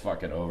 COVID's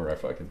fucking over. I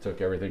fucking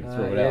took everything and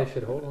threw it out. You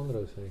should hold on to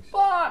those things.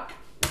 Fuck!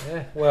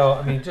 Yeah, well,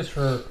 I mean, just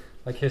for,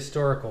 like,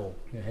 historical.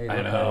 Hey,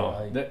 I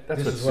know.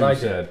 That's this what I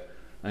said. did.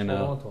 I know.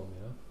 Hold on to them,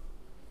 you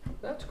know?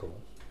 That's cool.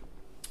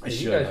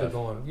 You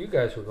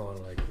guys were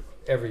going, like,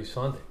 every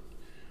Sunday.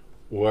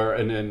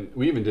 And then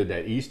we even did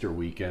that Easter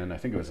weekend. I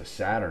think it was a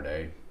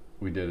Saturday.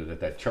 We did it at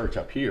that church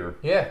up here.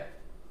 Yeah.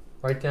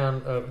 Right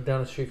down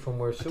the street from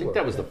where Sue I think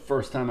that was the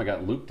first time I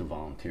got Luke to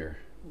volunteer.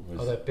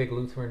 That big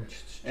Lutheran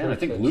church. And I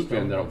think Luke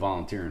ended up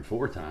volunteering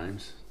 4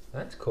 times.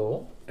 That's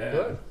cool. Yeah.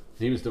 Good.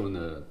 He was doing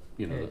the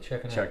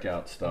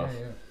checkout stuff.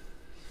 Yeah.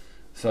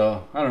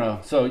 So I don't know.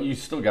 So you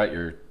still got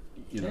your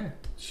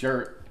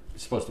shirt. You're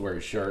supposed to wear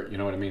your shirt. You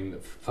know what I mean?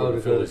 For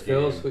the Phillies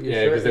game. With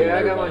your shirt.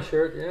 I got my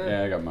shirt.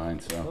 Yeah, I got mine.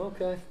 So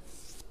okay.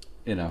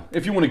 You know,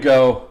 if you want to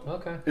go,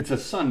 okay. It's a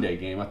Sunday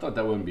game. I thought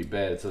that wouldn't be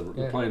bad.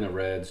 They're playing the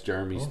Reds,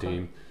 Jeremy's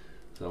team.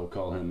 So we'll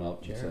call him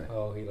up. And say,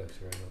 he likes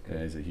the Reds. Okay.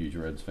 Yeah, he's a huge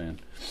Reds fan.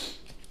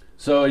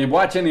 So you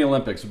watching the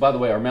Olympics. By the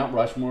way, our Mount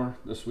Rushmore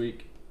this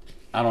week,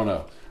 I don't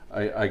know.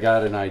 I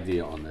got an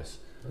idea on this.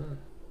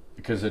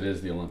 Because it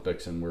is the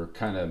Olympics and we're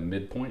kind of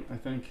midpoint, I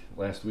think.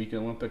 Last week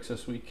Olympics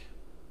this week,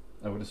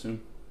 I would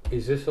assume.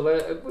 Is this the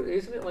last,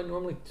 isn't it like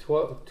normally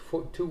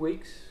 2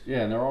 weeks?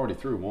 Yeah, and they're already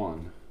through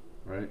 1,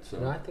 right? So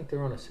no, I think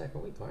they're on a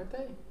second week, aren't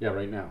they? Yeah,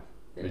 right now.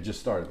 Yeah. They just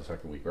started the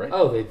second week, right?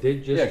 Oh, they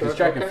did just start? Yeah, because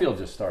track and field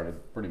just started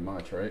pretty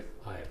much, right?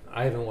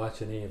 I haven't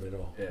watched any of it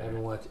all. Yeah. I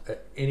haven't watched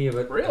any of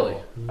it Really?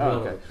 all. No. Oh,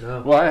 okay.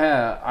 No.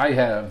 Well, I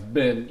have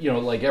been, you know,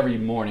 like every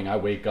morning I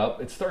wake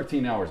up, it's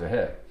 13 hours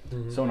ahead.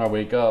 So when I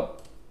wake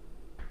up,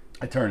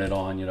 I turn it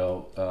on, you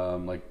know,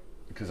 like,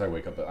 because I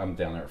wake up, I'm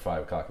down there at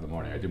 5 o'clock in the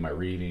morning. I do my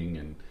reading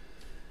and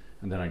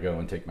then I go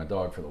and take my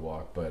dog for the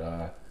walk.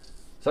 But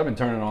so I've been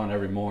turning it on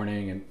every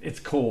morning, and it's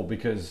cool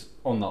because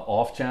on the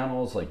off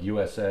channels like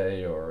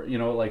USA or, you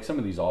know, like some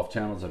of these off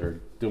channels that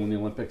are doing the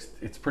Olympics,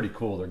 it's pretty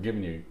cool. They're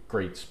giving you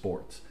great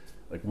sports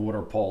like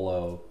water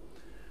polo.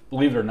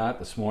 Believe it or not,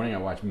 this morning I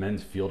watched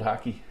men's field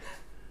hockey.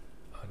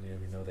 I didn't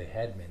even know they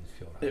had men's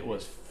field hockey. It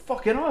was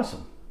fucking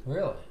awesome.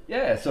 Really?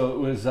 Yeah, so it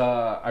was,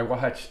 I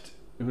watched,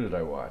 who did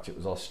I watch? It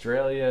was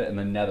Australia and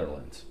the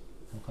Netherlands.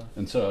 Okay.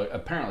 And so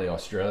apparently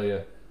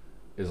Australia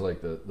is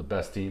like the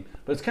best team.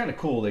 But it's kind of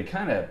cool. They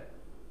kind of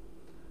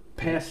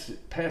pass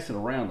it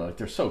around. Like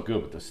they're so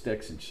good with the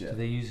sticks and shit. Do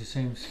they use the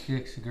same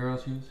sticks the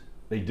girls use?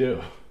 They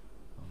do.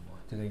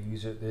 Do they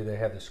use it? Do they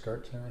have the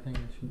skirts and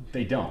everything?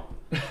 They don't.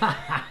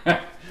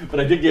 But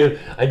I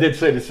did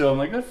say to Sue, I'm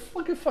like,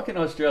 look at fucking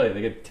Australia.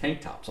 They get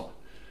tank tops on.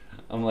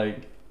 I'm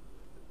like,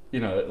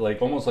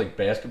 like almost like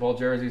basketball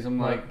jerseys. I'm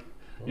like,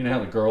 you know how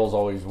the girls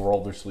always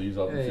roll their sleeves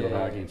up in field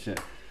hockey and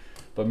shit.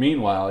 But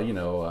meanwhile,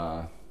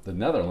 the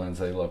Netherlands,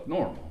 they look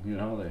normal.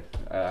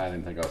 I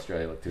didn't think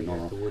Australia looked too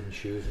normal. The wooden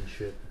shoes and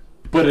shit.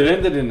 But it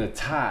ended in a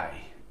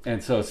tie.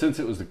 And so since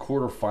it was the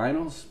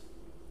quarterfinals,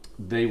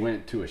 they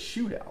went to a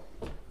shootout.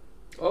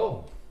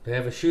 Oh, they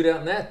have a shootout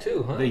in that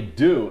too, huh? They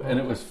do, and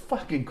it was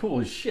fucking cool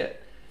as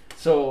shit.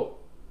 So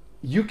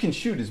you can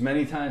shoot as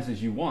many times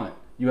as you want.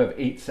 You have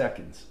 8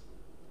 seconds.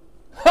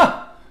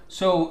 Ha!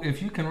 So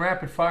if you can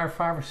rapid fire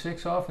 5 or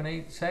 6 off in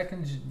 8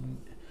 seconds,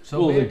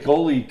 the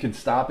goalie can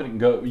stop it and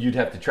go. You'd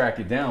have to track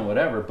it down,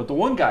 whatever. But the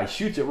one guy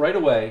shoots it right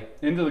away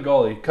into the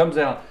goalie, comes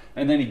out,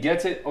 and then he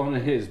gets it on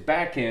his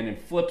backhand and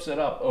flips it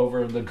up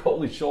over the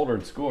goalie's shoulder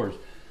and scores.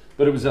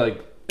 But it was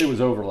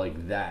over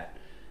like that.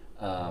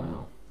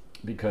 Wow.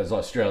 Because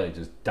Australia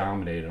just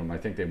dominated them. I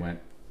think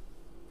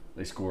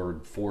they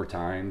scored 4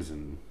 times,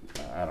 and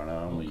I don't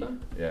know.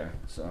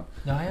 So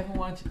no, I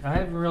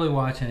haven't really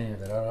watched any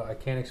of it. I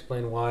can't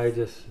explain why.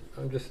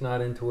 I'm just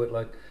not into it.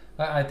 Like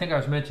I think I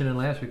was mentioning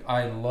last week,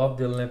 I love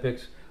the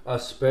Olympics,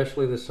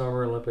 especially the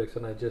Summer Olympics,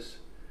 and I just,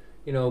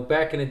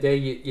 back in the day,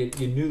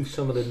 you knew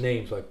some of the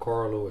names like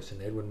Carl Lewis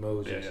and Edwin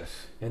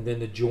Moses, and then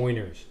the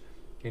joiners,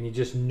 and you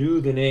just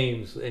knew the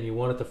names, and you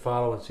wanted to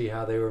follow and see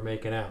how they were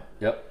making out.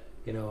 Yep.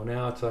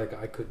 Now it's like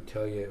I couldn't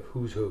tell you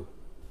who's who.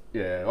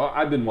 Yeah, well,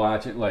 I've been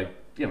watching.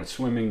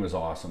 Swimming was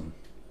awesome.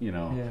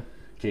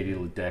 Katie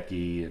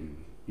Ledecky and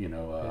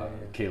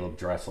Caleb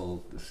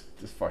Dressel.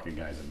 This fucking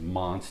guy's a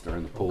monster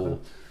in the pool.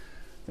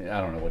 Okay.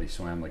 I don't know what he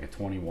swam, like a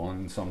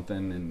 21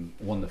 something, and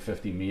won the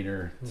 50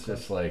 meter. It's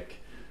just like,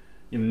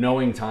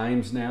 knowing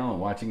times now and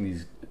watching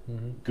these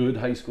good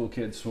high school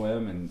kids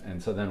swim,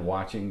 and so then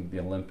watching the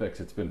Olympics,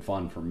 it's been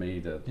fun for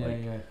me to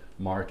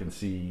mark and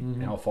see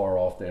how far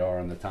off they are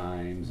in the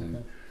times,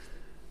 and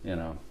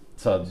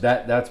so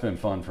that's been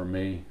fun for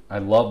me. I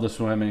love the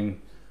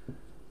swimming.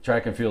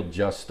 Track and field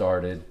just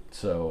started,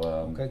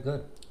 so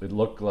good. It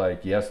looked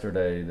like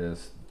yesterday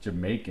this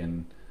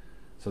Jamaican.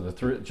 So the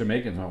 3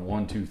 Jamaicans went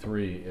 1, 2,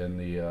 3 in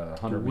the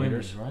 100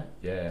 meters, right?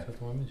 Yeah, the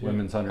women's,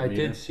 women's 100 meters.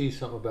 I did see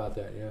something about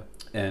that, yeah.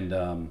 And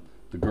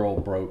the girl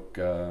broke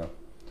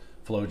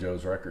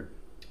FloJo's record.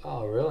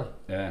 Oh, really?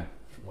 Yeah.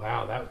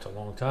 Wow, that was a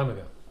long time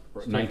ago.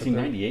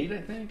 1998,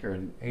 I think, or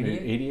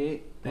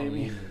 88,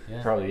 maybe.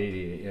 Yeah. Probably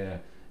 88. Yeah,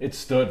 it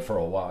stood for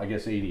a while. I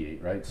guess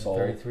 88, right? Sold.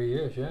 33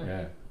 years, yeah.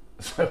 Yeah.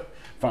 So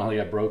finally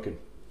got broken.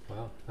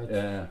 Wow. That's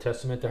a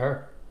testament to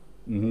her.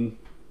 Mm-hmm.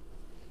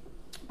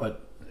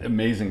 But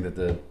amazing that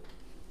the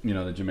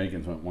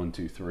Jamaicans went 1,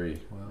 2,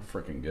 3. Wow.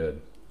 Freaking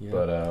good. Yeah.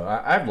 But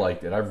I've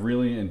liked it. I've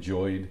really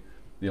enjoyed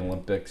the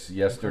Olympics.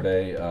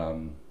 Yesterday,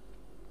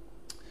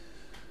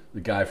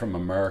 the guy from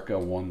America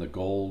won the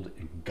gold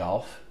in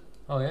golf.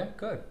 Oh yeah,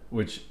 good.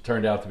 Which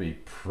turned out to be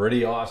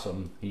pretty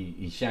awesome.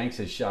 He shanks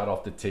his shot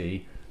off the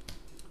tee,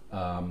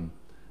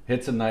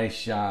 hits a nice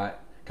shot,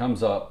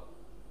 comes up,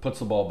 puts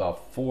the ball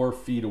about 4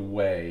 feet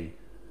away,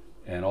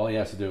 and all he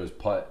has to do is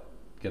putt,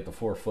 get the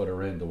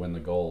 4-footer in to win the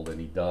gold, and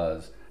he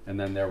does. And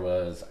then there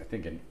was, I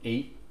think, an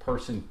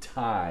 8-person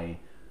tie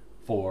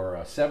for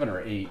a 7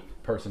 or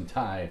 8-person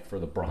tie for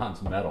the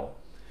bronze medal.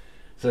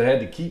 So they had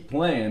to keep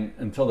playing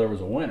until there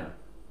was a winner.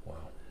 Wow.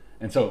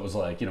 And so it was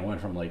like,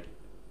 went from like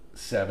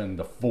 7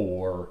 to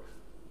 4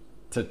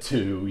 to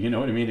 2. You know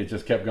what I mean? It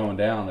just kept going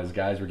down as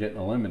guys were getting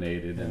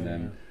eliminated, and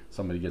then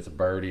somebody gets a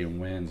birdie and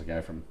wins. A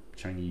guy from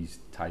Chinese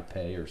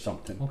Taipei or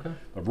something. Okay.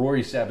 But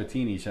Rory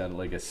Sabatini shot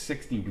like a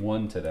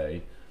 61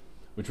 today,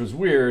 which was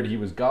weird. He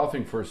was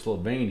golfing for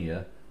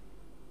Slovenia,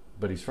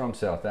 but he's from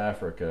South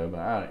Africa. But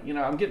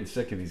I'm getting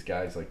sick of these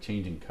guys like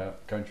changing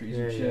countries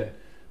and shit. Yeah.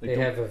 They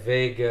have a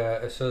vague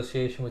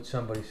association with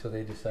somebody, so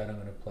they decide I'm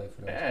going to play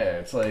for them. Yeah,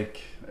 it's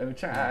like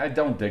I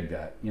don't dig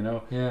that.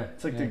 Yeah.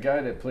 It's like the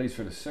guy that plays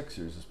for the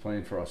Sixers is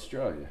playing for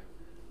Australia,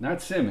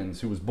 not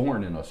Simmons, who was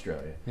born in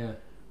Australia. Yeah.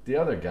 The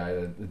other guy,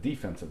 the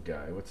defensive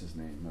guy, what's his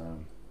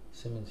name?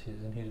 Simmons,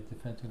 isn't he the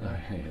defensive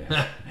guy?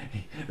 Yeah.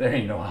 There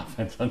ain't no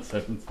offense on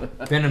Simmons.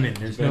 Benjamin,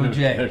 there's no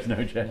J. There's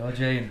no J. No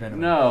J in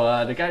Benjamin.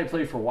 No, the guy who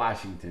played for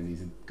Washington.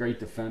 He's a great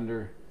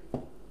defender.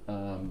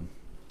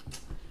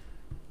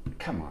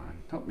 Come on,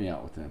 help me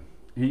out with him.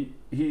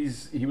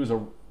 He was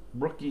a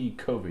rookie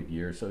COVID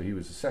year, so he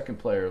was the second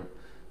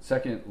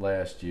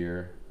last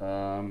year.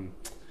 I'm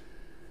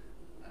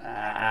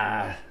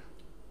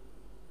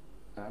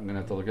gonna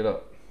have to look it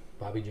up.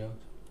 Bobby Jones.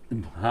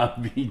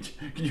 Can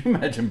you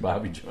imagine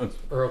Bobby Jones?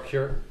 Earl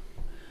Cure.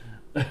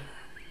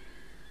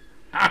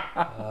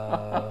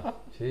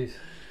 Jeez.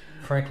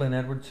 Franklin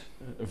Edwards.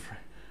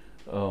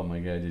 Oh my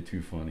God, you're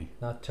too funny.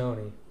 Not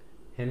Tony.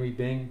 Henry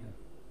Bing.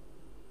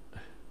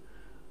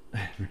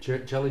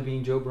 Jelly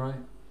Bean Joe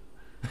Bryant.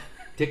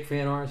 Dick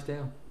Van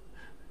Arsdale.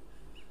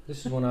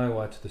 This is when I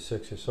watched the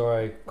Sixers.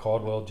 Sorry,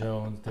 Caldwell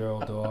Jones,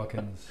 Daryl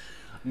Dawkins.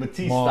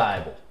 Matisse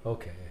Mark. Thybulle.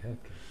 Okay.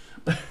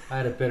 I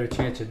had a better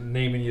chance of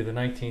naming you the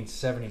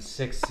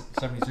 1976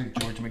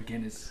 George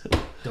McGinnis,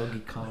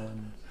 Dougie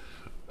Collins.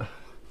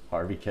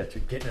 Harvey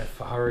Ketchum. Getting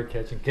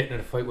in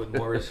a fight with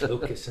Maurice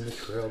Lucas in the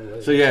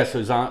Trailblazers. So yeah,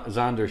 so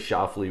Xander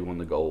Schauffele won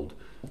the gold.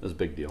 That was a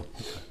big deal.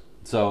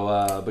 So,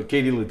 but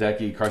Katie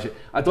Ledecky,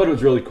 I thought it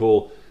was really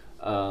cool.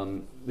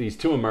 These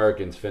two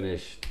Americans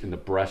finished in the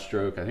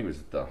breaststroke. I think it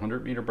was the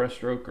 100-meter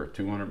breaststroke or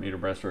 200-meter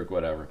breaststroke,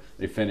 whatever.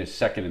 They finished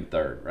second and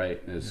third,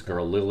 right? And this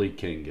girl, Lily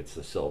King, gets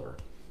the silver.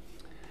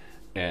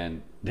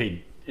 And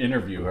they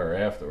interview her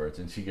afterwards,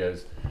 and she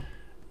goes,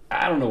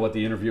 I don't know what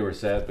the interviewer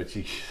said, but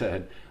she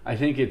said, I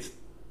think it's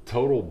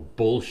total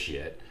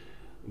bullshit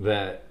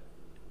that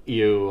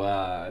you're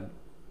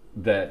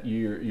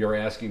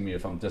asking me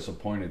if I'm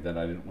disappointed that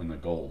I didn't win the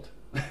gold.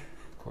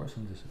 Of course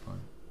I'm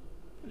disappointed.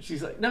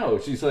 She's like, no.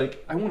 She's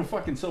like, I won a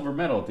fucking silver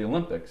medal at the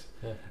Olympics.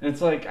 Yeah. And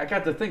it's like, I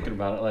got to thinking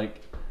about it.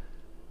 Like,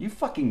 you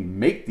fucking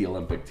make the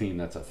Olympic team.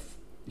 That's a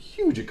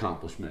huge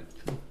accomplishment.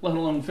 Let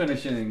alone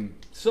finishing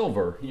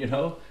silver, you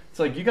know? It's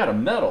like, you got a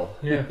medal.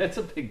 Yeah. That's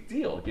a big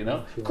deal, you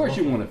know? Of course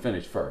you want to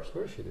finish first. Of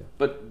course you do.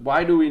 But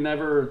why do we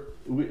never...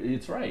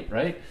 It's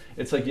right?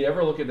 It's like you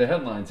ever look at the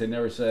headlines, they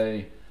never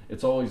say...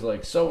 It's always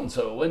like,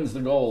 so-and-so wins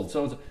the gold.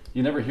 So-and-so.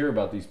 You never hear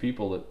about these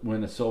people that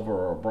win a silver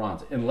or a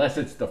bronze, unless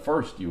it's the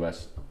first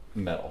U.S.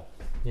 medal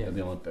at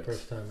the Olympics.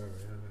 First time ever.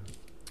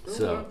 Yeah.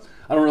 So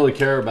I don't really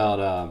care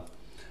about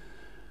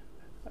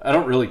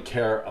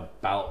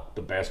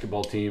the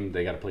basketball team.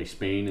 They got to play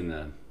Spain in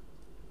the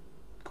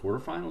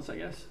quarterfinals, I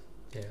guess.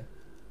 Yeah.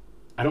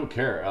 I don't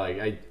care.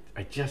 Like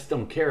I just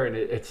don't care. And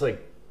it's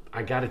like,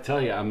 I got to tell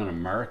you, I'm an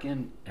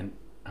American, and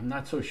I'm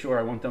not so sure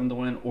I want them to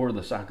win or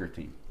the soccer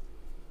team.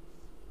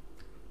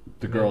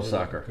 The girls'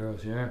 soccer.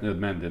 Girls, yeah. The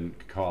men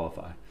didn't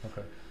qualify.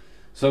 Okay.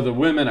 So the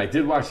women, I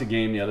did watch the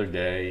game the other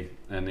day,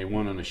 and they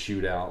won in a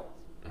shootout.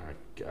 I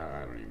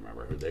don't even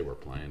remember who they were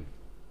playing.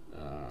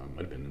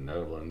 Might have been the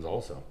Netherlands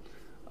also.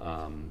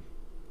 And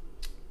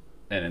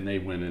then they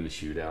went in a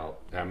shootout.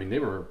 I mean, they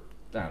were,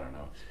 I don't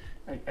know.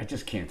 I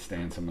just can't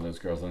stand some of those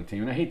girls on the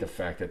team. And I hate the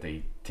fact that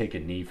they take a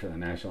knee for the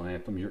national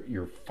anthem.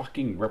 You're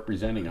fucking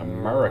representing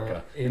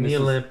America. In the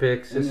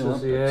Olympics. In the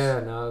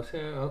Olympics.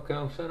 Okay,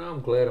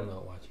 I'm glad I'm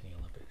not watching the Olympics.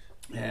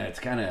 Yeah, it's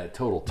kind of a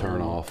total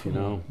turn off, you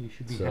know. You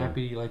should be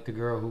happy like the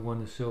girl who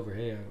won the silver.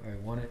 Hey, I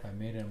won it. I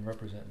made it. I'm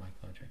representing my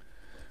country.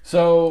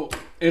 So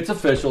it's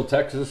official.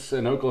 Texas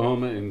and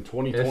Oklahoma in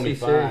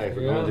 2025 are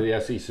going to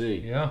the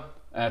SEC. Yeah.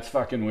 That's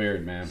fucking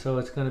weird, man. So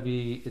it's gonna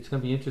be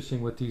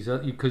interesting with these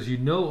other, because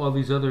all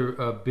these other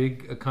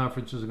big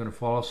conferences are gonna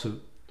follow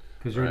suit,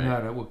 because they're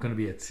not going to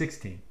be at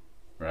 16.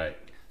 Right.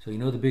 So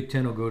the Big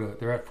Ten will go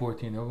they're at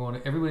 14.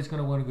 Everybody's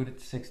gonna want to go to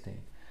 16.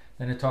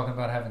 Then they're talking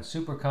about having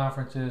super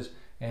conferences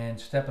and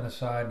stepping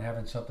aside and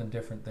having something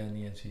different than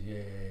the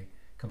NCAA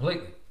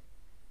completely.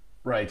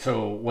 Right.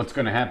 So what's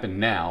going to happen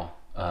now?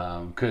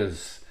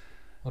 Because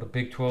the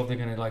Big 12, they're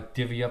going to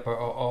divvy up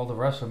all the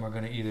rest of them are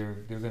going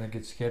to they're going to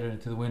get scattered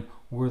into the wind,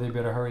 or they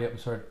better hurry up and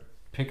start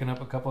picking up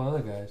a couple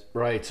other guys.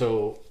 Right.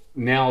 So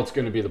now it's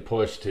going to be the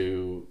push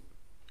to,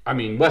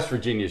 West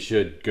Virginia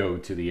should go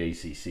to the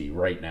ACC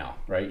right now,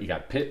 right? You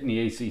got Pitt in the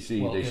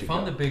ACC. Well, if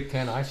I'm the Big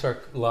Ten, I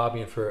start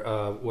lobbying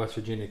for West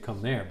Virginia to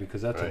come there,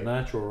 because that's a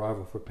natural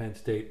rival for Penn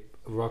State,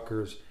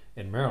 Rutgers,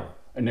 and Maryland.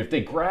 And if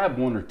they grab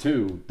one or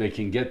two, they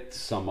can get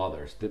some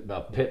others.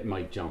 Pitt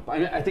might jump.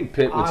 I think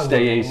Pitt would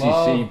stay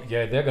ACC.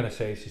 Yeah, they're going to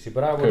say ACC.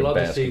 But I would love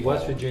to see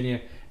West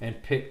Virginia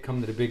and Pitt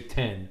come to the Big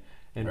Ten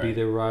and be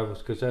their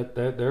rivals, because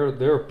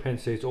they're Penn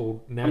State's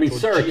old natural.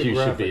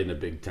 Syracuse should be in the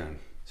Big Ten.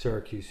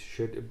 Syracuse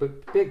should,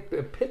 but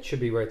Pitt should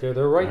be right there.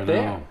 They're right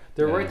there.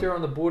 They're right there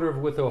on the border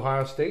with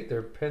Ohio State.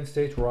 They're Penn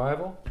State's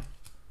rival.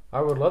 I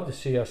would love to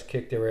see us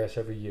kick their ass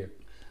every year.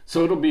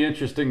 So it'll be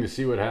interesting to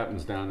see what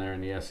happens down there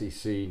in the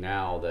SEC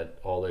now that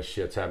all this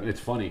shit's happening.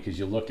 It's funny because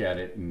you look at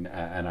it, and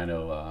I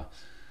know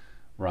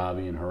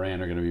Robbie and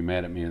Haran are going to be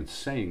mad at me in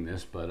saying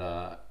this,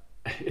 but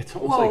it's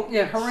almost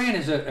Haran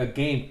is a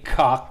game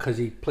cock because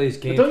he plays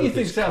games. But don't you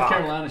think South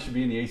Carolina should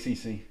be in the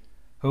ACC?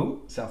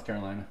 Who? South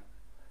Carolina.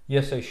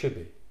 Yes, they should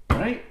be.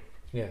 Right?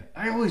 Yeah.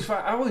 I always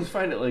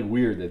find it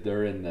weird that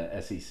they're in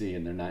the SEC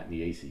and they're not in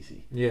the ACC.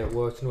 Yeah,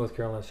 well, it's North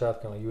Carolina,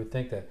 South Carolina. You would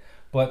think that.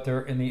 But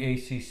they're in the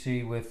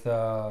ACC with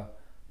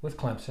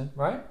Clemson,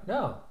 right?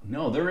 No,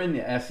 they're in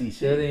the SEC.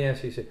 They're in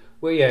the SEC.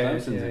 Well, yeah,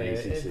 Clemson's in the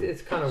ACC.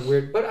 It's kind of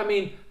weird. But,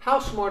 how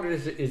smart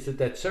is it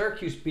that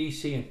Syracuse,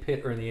 BC, and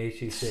Pitt are in the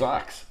ACC?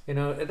 Sucks.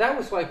 That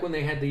was like when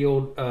they had the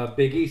old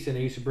Big East, and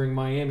they used to bring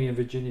Miami and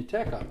Virginia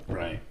Tech up.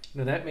 Right.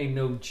 That made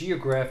no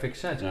geographic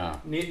sense. No.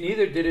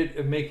 Neither did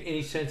it make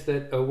any sense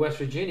that West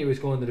Virginia was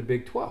going to the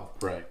Big 12.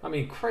 Right.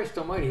 Christ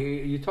almighty,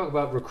 you talk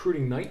about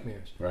recruiting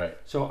nightmares. Right.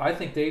 So I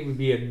think they would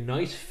be a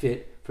nice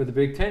fit for the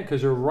Big Ten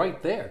because they're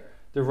right there.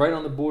 They're right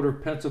on the border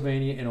of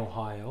Pennsylvania and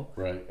Ohio.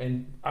 Right.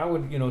 And I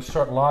would,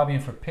 start lobbying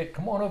for Pitt.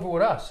 Come on over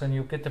with us, and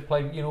you'll get to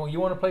play. You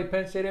want to play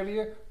Penn State every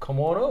year? Come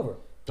on over.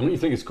 Don't you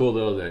think it's cool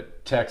though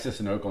that Texas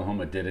and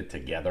Oklahoma did it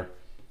together?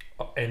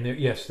 And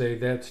yes,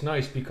 that's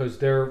nice because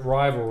their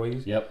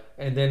rivalries. Yep.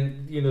 And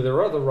then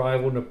their other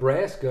rival,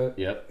 Nebraska,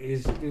 Yep.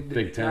 is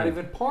Big Ten. not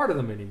even part of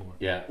them anymore.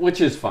 Yeah,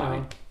 which is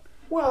fine.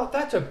 Well,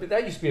 that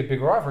used to be a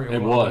big rivalry.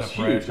 It was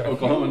huge.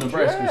 Oklahoma and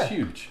Nebraska was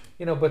huge.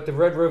 But the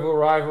Red River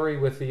rivalry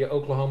with the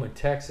Oklahoma and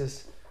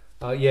Texas,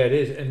 yeah, it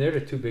is, and they're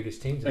the two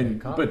biggest teams in the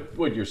conference. But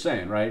what you're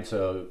saying, right?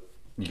 So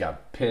you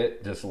got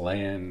Pitt just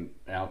laying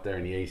out there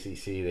in the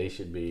ACC. They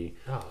should be.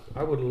 Oh,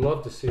 I would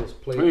love to see us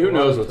play. I mean, who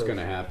knows what's going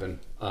to happen?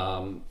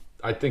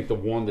 I think the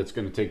one that's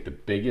going to take the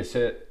biggest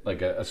hit,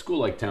 like a school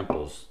like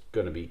Temple's,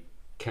 going to be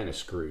kind of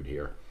screwed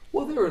here.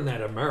 Well, they're in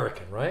that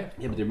American, right?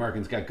 Yeah, but the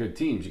Americans got good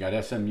teams. You got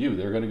SMU.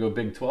 They're going to go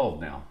Big 12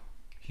 now.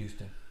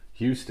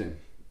 Houston.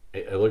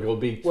 It'll go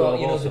Big 12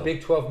 Well, also. the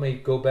Big 12 may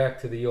go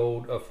back to the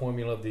old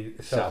formula of the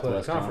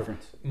Southwest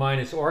Conference,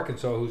 minus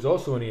Arkansas, who's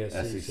also in the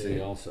SEC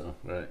also,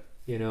 right.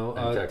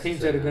 Teams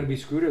that are going to be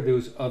screwed are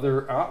those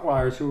other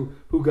outliers who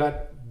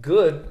got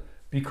good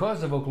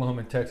because of Oklahoma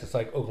and Texas,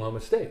 like Oklahoma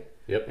State.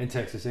 Yep. And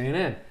Texas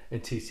A&M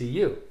and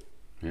TCU.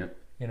 Yep.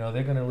 They're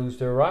going to lose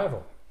their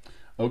rival.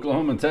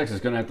 Oklahoma and Texas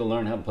are going to have to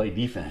learn how to play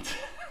defense.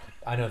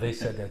 I know they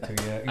said that too.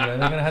 Yeah, they're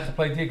going to have to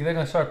play defense. They're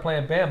going to start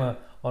playing Bama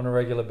on a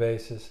regular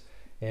basis,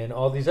 and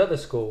all these other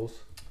schools.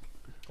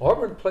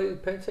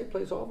 Penn State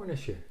plays Auburn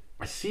this year.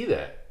 I see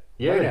that.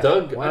 Yeah, Why not?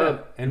 Doug. Why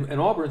not?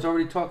 And Auburn's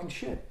already talking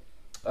shit.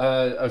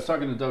 I was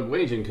talking to Doug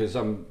Wagen because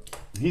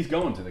he's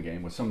going to the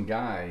game with some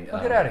guy.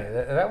 Oh, get out of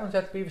here. That one's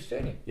at the Beaver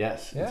Stadium.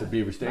 Yes, Yeah? it's at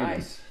Beaver Stadium.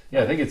 Nice.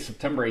 Yeah, I think it's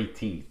September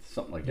 18th,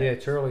 something like that. Yeah,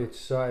 it's early.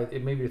 It's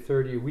it may be the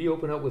third year. We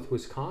open up with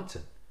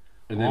Wisconsin.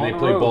 And then On they the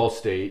play road. Ball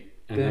State,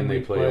 and then they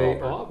we play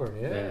Auburn.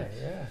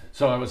 Yeah.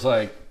 So I was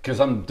like, because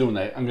I'm doing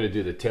that, I'm going to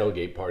do the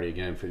tailgate party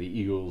again for the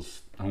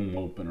Eagles home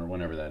open or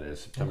whenever that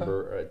is.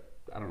 September,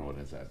 I don't know what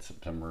is that,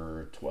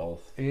 September 12th?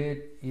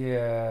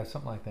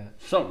 Something like that.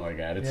 Something like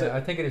that.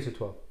 I think it is the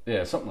 12th.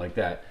 Yeah, something like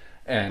that.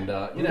 And, Who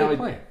are they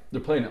playing?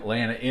 They're playing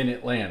in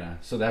Atlanta.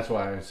 So that's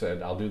why I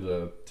said I'll do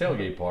the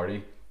tailgate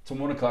party. It's a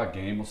 1 o'clock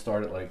game. We'll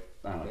start at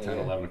 10,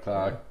 11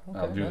 o'clock.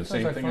 Yeah. I'll do That the sounds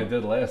same like thing fun. I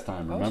did last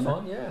time, remember?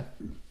 That was fun,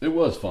 yeah. It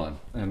was fun.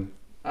 And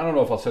I don't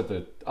know if I'll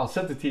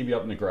set the TV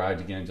up in the garage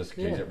again just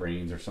in case it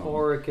rains or something.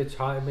 Or it gets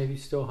hot, maybe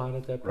still hot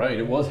at that point. Right,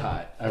 it was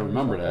hot. I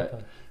remember hot that. that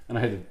time. And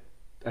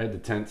I had the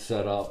tent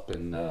set up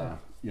and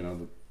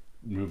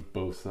moved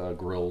both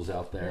grills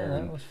out there. Yeah,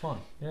 and that was fun.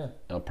 Yeah.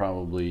 I'll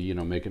probably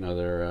make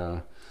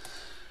another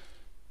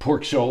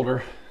pork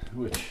shoulder,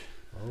 which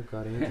Oh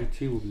God, Andrew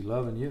T will be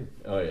loving you.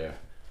 oh yeah.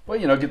 Well,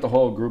 get the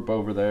whole group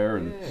over there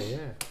and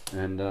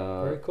and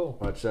Very cool.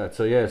 watch that.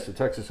 So yeah, so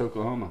Texas,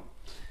 Oklahoma.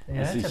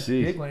 Yeah, that's SEC.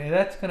 a big one. And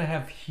that's going to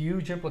have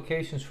huge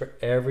implications for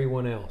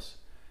everyone else.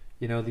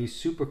 These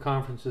super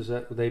conferences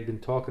that they've been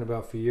talking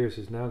about for years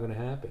is now going to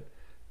happen.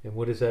 And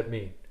what does that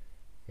mean?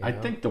 I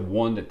think the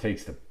one that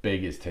takes the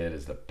biggest hit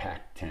is the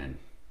Pac-10.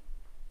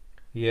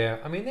 Yeah,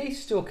 I mean they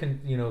still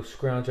can,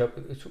 scrounge up.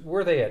 Where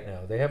are they at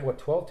now? They have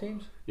 12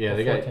 teams? Yeah,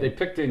 Or 14? they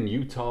picked in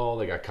Utah.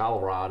 They got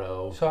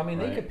Colorado. So I mean,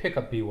 they right? could pick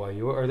up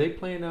BYU. Are they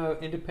playing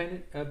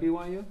independent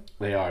BYU?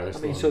 They are. I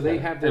mean, so they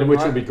have their which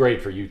would be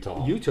great for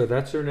Utah. Utah,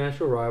 that's their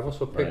national rival.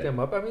 So pick Right. them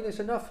up. I mean, there's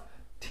enough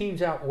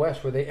teams out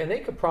west where they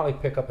could probably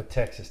pick up a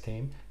Texas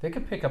team. They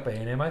could pick up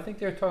A&M. I think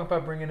they were talking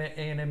about bringing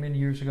A&M in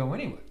years ago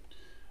anyway.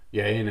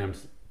 Yeah,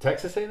 A&M's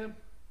Texas A&M.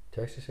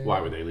 Texas A&M. Why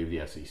would they leave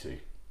the SEC?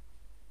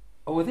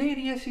 Oh, were they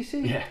in the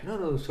SEC? Yeah.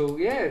 No. So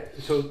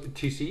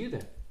TCU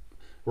then.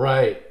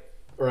 Right.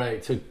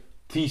 So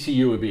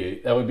TCU would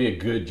be a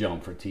good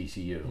jump for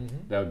TCU.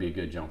 That would be a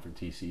good jump for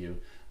TCU.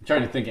 I'm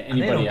trying to think of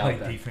anybody and they don't out play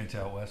there. defense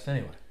out west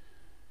anyway.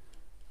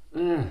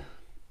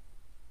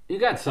 You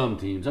got some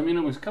teams. I mean,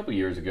 it was a couple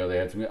years ago they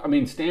had some. I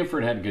mean,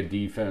 Stanford had a good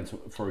defense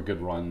for a good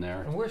run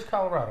there. And where's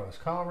Colorado? Is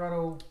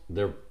Colorado?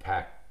 They're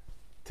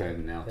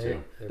Pac-10 now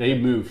too. they're They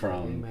Pac- moved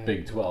from they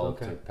Big 12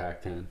 okay. to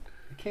Pac-10.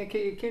 You can't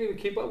even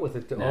keep up with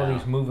it. All No.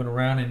 these moving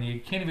around, and you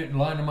can't even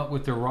line them up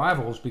with their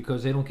rivals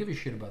because they don't give a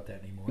shit about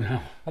that anymore. No.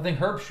 I think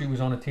Herb Street was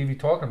on the TV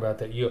talking about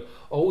that. You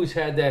always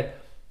had that,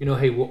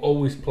 hey, we'll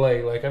always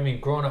play. Like, I mean,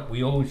 growing up,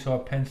 we always saw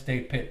Penn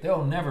State, Pitt.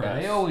 They'll never.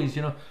 Yes. They always,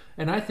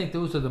 And I think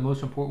those are the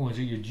most important ones.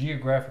 Are your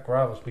geographic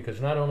rivals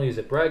because not only is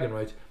it bragging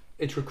rights,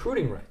 it's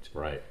recruiting rights.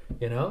 Right.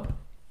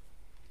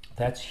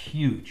 That's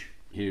huge.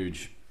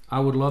 Huge. I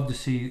would love to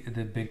see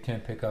the Big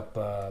Ten pick up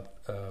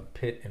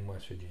Pitt in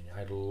West Virginia.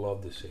 I'd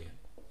love to see it.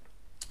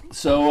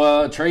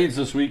 So trades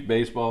this week: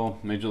 baseball,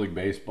 Major League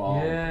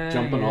Baseball,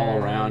 jumping all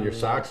around. Your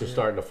socks are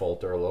starting to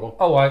falter a little.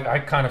 Oh, I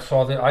kind of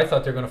saw that. I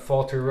thought they were going to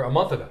falter a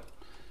month ago.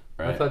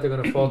 Right. I thought they were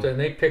going to falter, and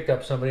they picked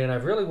up somebody, and I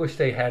really wish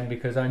they hadn't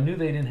because I knew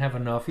they didn't have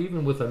enough,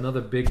 even with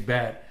another big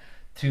bat,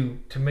 to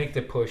make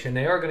the push. And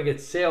they are going to get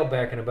Sale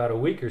back in about a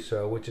week or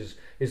so, which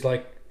is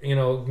like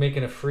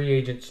making a free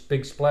agent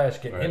big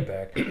splash, getting him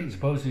back.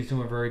 Supposedly he's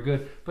doing very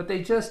good, but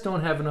they just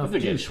don't have enough.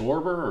 Did they get juice.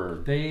 Schwarber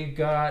or? They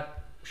got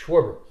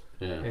Schwarber.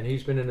 Yeah. And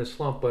he's been in a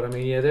slump, but I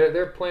mean,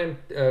 they're playing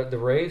the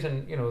Rays,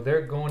 and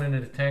they're going into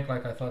the tank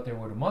like I thought they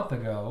would a month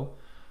ago.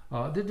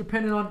 They're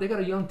depending on they got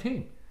a young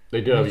team. They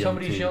do have a some young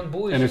of these team. young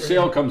boys. And if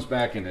Sale comes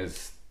back and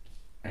is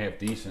half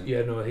decent,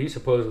 Yeah, no, he's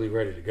supposedly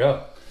ready to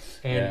go.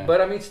 And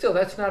but I mean, still,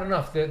 that's not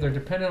enough. They're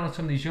dependent on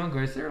some of these young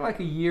guys. They're like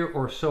a year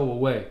or so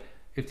away.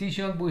 If these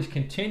young boys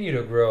continue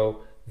to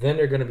grow, then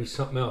they're going to be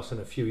something else in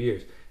a few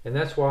years. And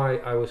that's why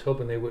I was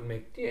hoping they wouldn't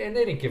make. Yeah, and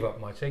they didn't give up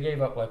much. They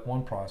gave up like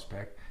one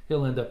prospect.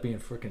 He'll end up being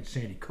freaking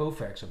Sandy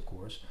Koufax, of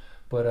course.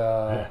 But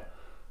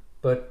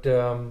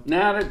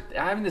now,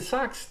 I mean, the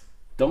Sox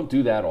don't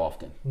do that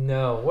often.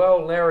 no.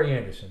 Well, Larry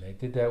Anderson. They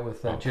did that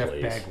with Jeff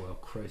please. Bagwell.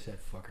 Christ, that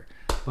fucker.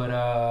 But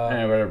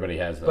Everybody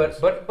has those.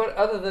 But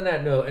other than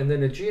that, no. And then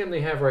the GM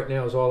they have right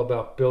now is all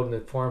about building the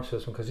farm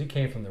system because he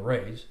came from the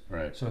Rays.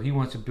 Right. So he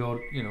wants to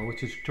build,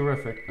 which is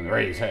terrific. And the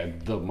Rays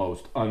had the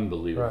most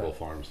unbelievable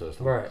farm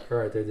system. Right,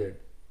 they did.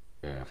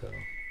 Yeah. So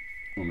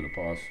Want me to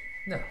pause?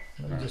 no,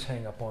 let me just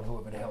hang up on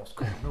whoever the hell's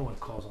calling. No one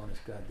calls on this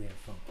goddamn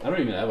phone. I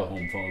don't even have a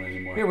home phone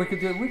anymore. Here we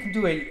can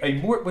do a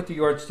Mort with the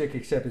yardstick,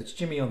 except it's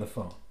Jimmy on the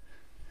phone.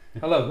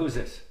 Hello, who's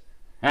this?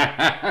 What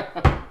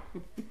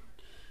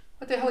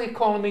the hell are you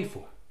calling me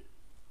for?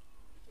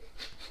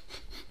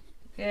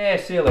 Yeah,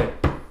 see you later.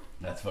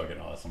 That's fucking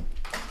awesome.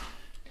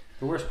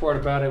 The worst part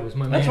about it was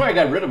my man. That's why I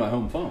got rid of my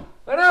home phone.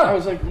 I know. I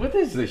was like, what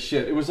is this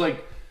shit? It was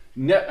like,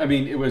 I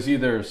mean, it was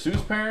either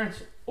Sue's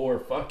parents or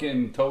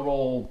fucking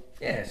total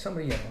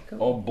somebody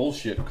all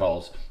bullshit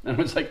calls. And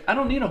I was like, I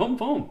don't need a home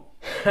phone.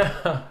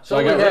 So I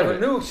we got rid have of a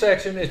it. new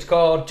section. It's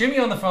called Jimmy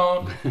on the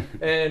phone,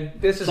 and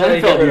this is how you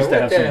get Seinfeld rid used of to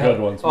it. have What some the hell?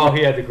 good ones. Oh,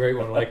 he had the great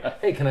one.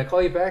 Like, hey, can I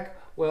call you back?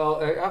 Well,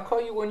 I'll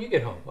call you when you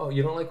get home. Oh,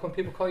 you don't like when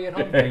people call you at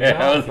home? Yeah,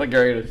 that was the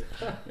greatest.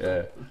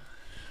 Yeah.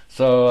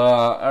 So,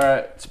 all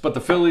right. But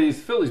the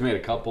Phillies made a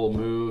couple of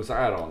moves.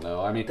 I don't know.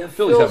 I mean, the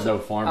Phillies have no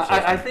farm system.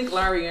 I think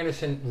Larry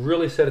Anderson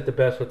really said it the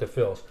best with the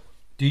Phils.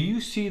 Do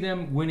you see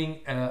them winning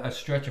a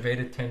stretch of 8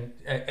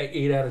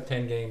 out of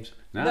 10 games?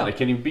 No, they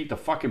can't even beat the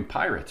fucking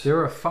Pirates.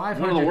 They're a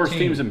 500 one of the worst team.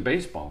 teams in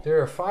baseball.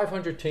 They're a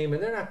 500 team,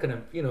 and they're not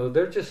going to,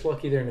 they're just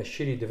lucky they're in a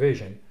shitty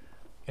division.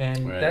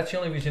 And that's the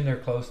only reason they're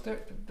close.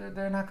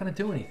 They're not going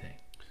to do anything.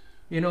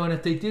 And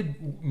if they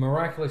did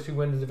miraculously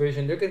win the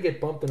division, they're going to get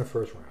bumped in the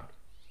first round.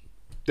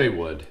 They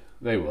would.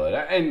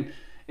 And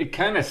it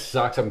kind of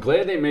sucks. I'm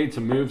glad they made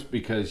some moves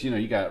because,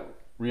 you got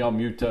Real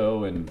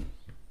Muto and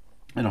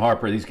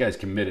Harper. These guys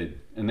committed,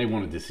 and they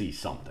wanted to see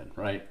something,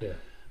 right? Yeah.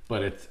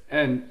 But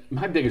and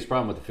my biggest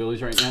problem with the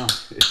Phillies right now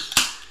is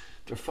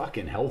they're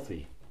fucking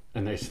healthy,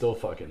 and they're still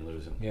fucking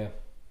losing. Yeah.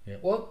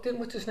 Well,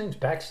 what's his name's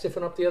back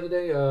stiffen up the other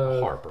day?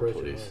 Harper,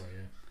 please.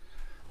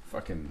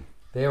 Fucking.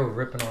 They were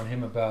ripping on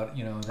him about,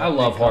 I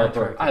love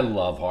Harper. I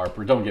love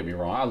Harper. Don't get me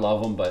wrong. I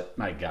love him, but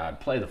my God,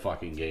 play the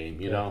fucking game,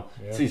 you know?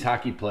 Yeah. It's these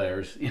hockey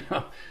players,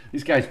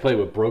 these guys play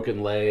with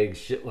broken legs,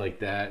 shit like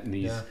that, and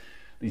these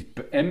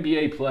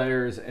NBA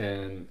players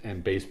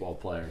and baseball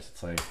players,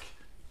 it's like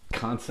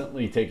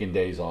constantly taking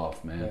days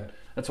off, man. Yeah.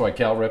 That's why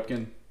Cal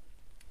Ripken,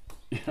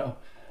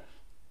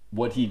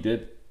 what he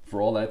did for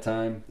all that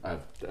time,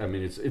 I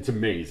mean, it's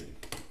amazing,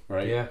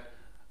 right? Yeah.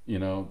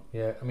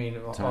 Yeah, I mean,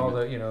 all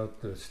the,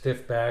 the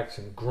stiff backs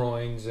and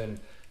groins and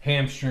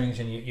hamstrings,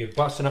 and you're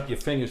busting up your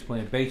fingers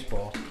playing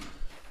baseball.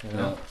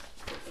 Yeah. All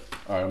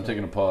right, I'm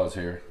taking a pause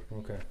here.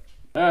 Okay.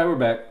 All right, we're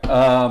back.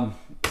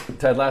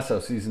 Ted Lasso,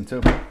 season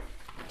 2.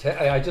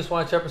 I just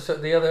watched the other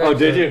episode. Oh,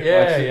 did you?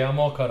 Yeah, I'm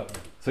all caught up.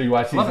 So you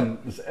watched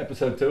this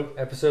episode 2?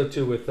 Episode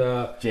 2 with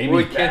Jamie's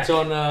Roy back. Kent's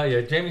on.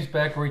 Jamie's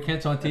back. Roy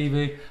Kent's on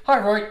TV. Hi,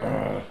 Roy.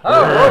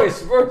 Roy,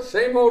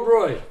 same old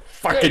Roy.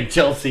 Fucking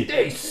Chelsea.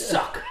 They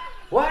suck.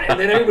 What? And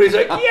then everybody's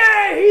like,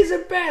 yeah, he's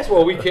the best.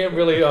 Well, we can't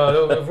really,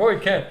 Roy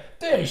Kent,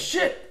 they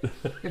shit.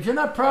 If you're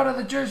not proud of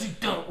the jersey,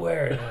 don't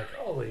wear it. I'm like,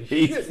 holy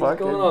shit, He's what's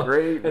going on?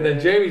 great, and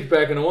then Jamie's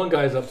back, and the one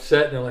guy's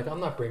upset, and they're like,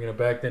 I'm not bringing him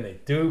back. Then they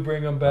do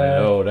bring him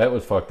back. Oh, that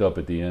was fucked up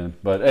at the end.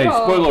 But hey,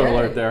 spoiler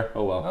alert there.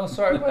 Oh well. Oh,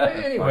 sorry. But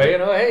anyway,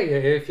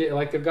 hey, if you,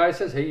 like the guy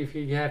says, hey, if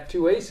you have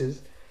 2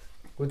 aces,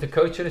 what the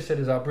coach should have said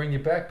is, I'll bring you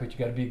back, but you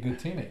got to be a good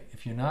teammate.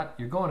 If you're not,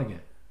 you're going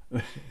again.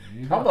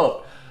 How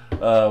about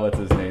what's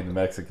his name, the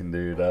Mexican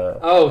dude?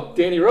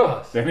 Danny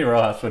Rojas. Danny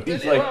Rojas. When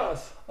he's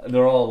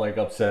they're all like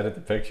upset at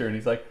the picture, and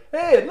he's like,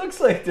 "Hey, it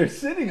looks like they're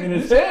sitting in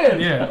his hand."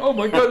 Yeah. Oh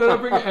my God! Then I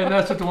bring it, and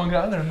that's what the one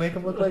guy. I'm gonna make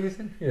him look like he's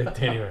in. Yeah,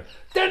 Danny Rojas.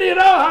 Danny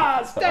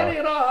Rojas. Danny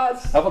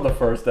Rojas. How about the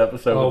first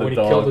episode Oh, with when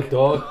the he dog? killed the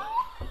dog.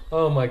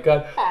 Oh my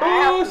God.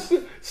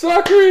 Oh,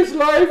 soccer is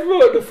life.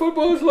 The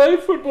football is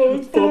life. Football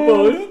is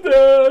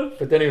dead.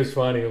 But then he was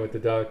finding it with the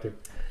doctor.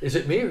 Is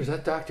it me or is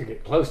that doctor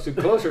getting closer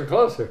and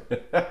closer?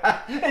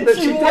 And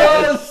she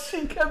was.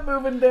 She kept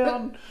moving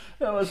down.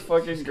 That was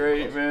fucking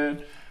great,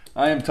 man.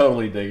 I am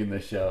totally digging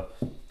this show.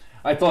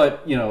 I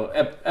thought,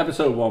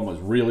 episode 1 was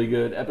really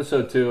good.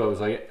 Episode 2, I was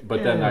like,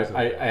 but then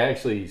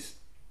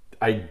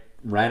I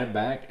ran it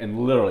back, and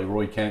literally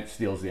Roy Kent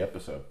steals the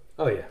episode.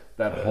 Oh yeah.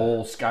 That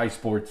whole Sky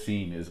Sports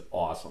scene is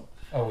awesome.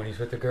 Oh, when he's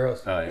with the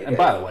girls. And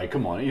by the way,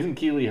 come on, isn't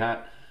Keely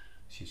hot?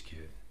 She's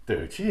cute.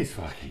 Dude, she's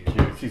fucking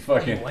cute. She's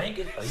fucking. Are you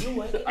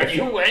wanking? Are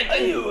you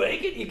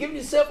wanking? You giving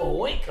yourself a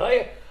wink, are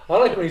you? I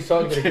like when he's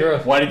talking to the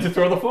girls. Why did you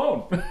throw the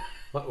phone?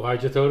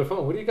 Why'd you throw the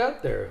phone? What do you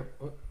got there?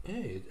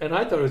 Hey. And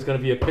I thought it was going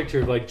to be a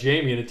picture of like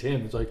Jamie and it's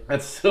him. It's like,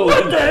 that's so.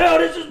 What the hell?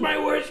 This is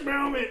my worst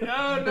moment.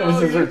 Oh no!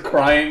 This is her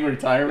crying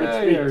retirement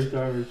speech. Yeah,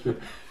 retirement speech.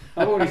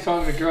 I'm always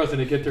talking to girls and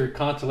they get their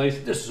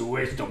consolation. This is a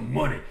waste of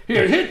money.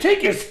 Here,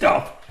 take your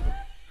stuff.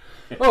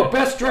 Oh,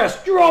 best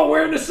dressed. You're all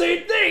wearing the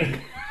same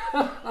thing.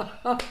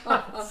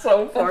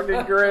 So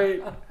fucking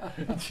great.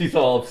 She's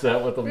all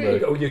upset with them. There you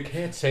go. You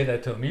can't say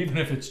that to them, even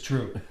if it's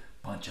true.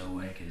 Bunch of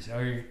wankers.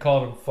 Or you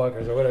call them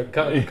fuckers or whatever.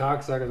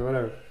 Cocksuckers or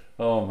whatever.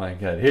 Oh my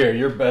god. Here,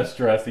 you're best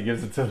dressed. He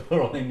gives it to the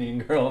little Indian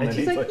girl. And then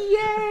she's he's like,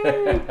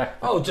 yay.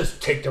 Oh,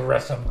 just take the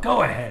rest of them.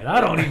 Go ahead. I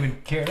don't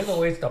even care. It's a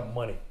waste of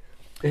money.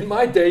 In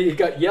my day, you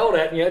got yelled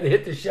at and you had to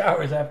hit the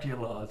showers after you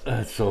lost.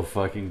 That's so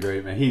fucking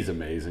great, man. He's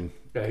amazing.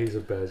 Yeah, he's the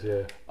best,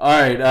 yeah.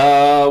 All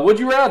right. Would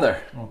you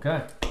rather?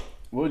 Okay.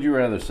 Would you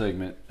rather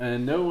segment.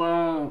 And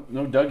no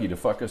Dougie to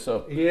fuck us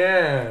up.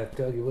 Yeah,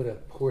 Dougie, what a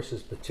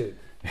horse's patoot.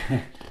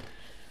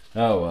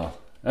 Oh, well.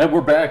 And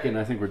we're back, and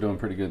I think we're doing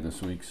pretty good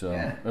this week. So,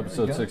 Yeah,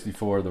 episode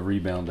 64, the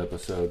rebound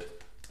episode.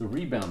 The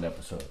rebound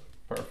episode.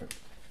 Perfect.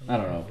 I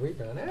don't know.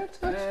 Rebound. That's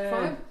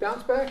fine.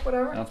 Bounce back,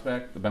 whatever. Bounce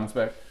back. The bounce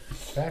back.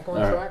 Back on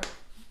All track. right.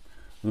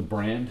 The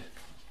brand.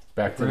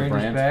 Back to Brand the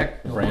brand. is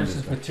back. The The brand horse's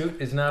is back.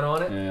 patoot is not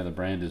on it. Yeah, the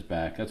brand is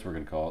back. That's what we're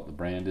going to call it. The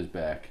brand is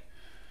back.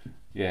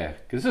 Yeah,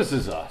 because this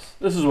is us.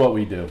 This is what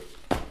we do.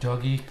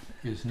 Dougie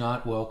is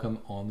not welcome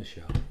on the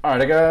show. All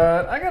right, I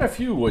got a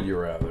few would you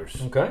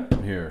rathers Okay.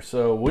 here.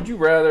 So, would you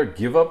rather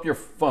give up your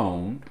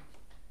phone,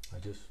 I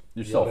just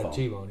your yelled cell at phone,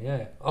 T-Bone,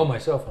 yeah. Oh, my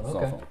cell phone. cell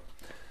Okay. phone,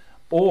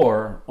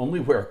 or only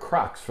wear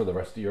Crocs for the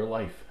rest of your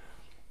life?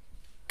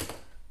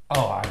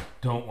 Oh, I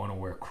don't want to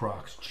wear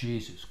Crocs.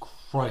 Jesus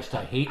Christ,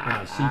 I hate when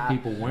I see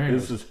people wearing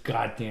This those is-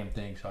 goddamn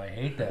things. I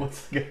hate that.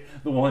 What's the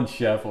one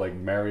chef like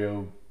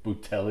Mario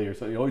Butelli or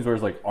something? He always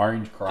wears like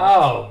orange Crocs.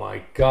 Oh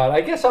my God! I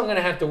guess I'm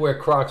gonna have to wear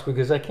Crocs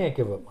because I can't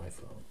give up my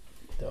phone.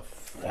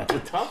 That's a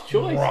tough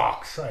choice.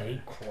 Crocs, I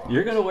hate Crocs.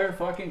 You're gonna wear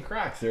fucking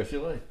Crocs the rest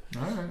of your life.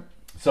 All right.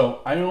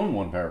 So I own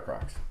one pair of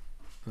Crocs.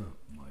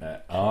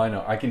 Oh, I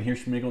know. I can hear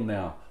Schmigel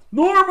now.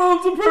 Norm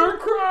owns a pair of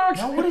Crocs.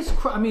 Now, what is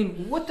I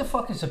mean, what the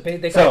fuck is a bait?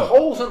 They got So-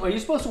 holes in them. Are you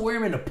supposed to wear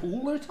them in a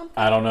pool or something?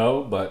 I don't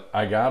know, but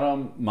I got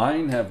them.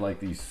 Mine have like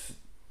these.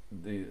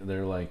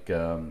 They're like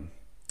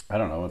I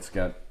don't know. It's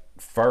got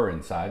fur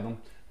inside them.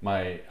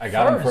 I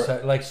got them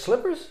for like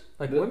slippers,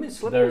 like women's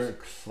slippers. they're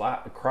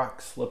Croc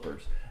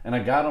slippers, and I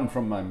got them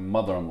from my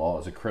mother-in-law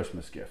as a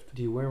Christmas gift.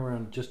 Do you wear them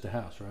around just the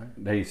house, right?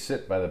 They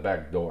sit by the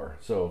back door,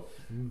 so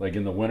like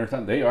in the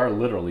wintertime, they are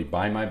literally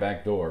by my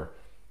back door.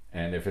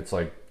 And if it's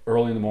like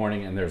early in the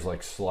morning and there's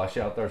like slush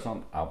out there or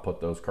something, I'll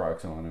put those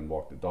Crocs on and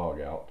walk the dog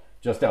out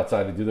just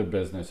outside to do their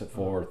business at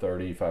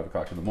 4:30, 5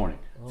 o'clock in the morning.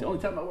 It's the only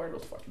time I wear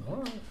those fucking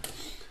things.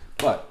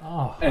 But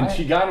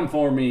she got them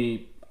for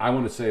me, I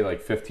want to say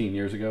like 15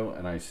 years ago,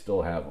 and I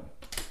still have them.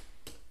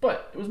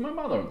 But it was my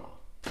mother-in-law.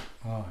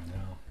 Oh, I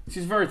know.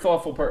 She's a very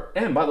thoughtful person.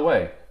 And by the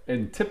way,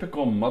 in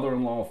typical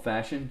mother-in-law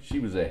fashion, she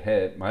was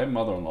ahead. My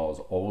mother-in-law is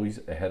always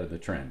ahead of the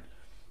trend.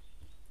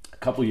 A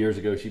couple years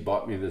ago, she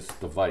bought me this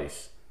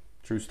device.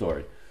 True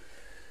story.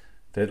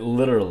 That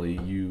literally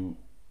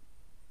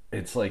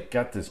it's like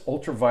got this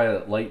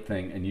ultraviolet light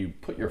thing, and you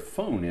put your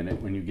phone in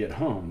it when you get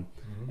home,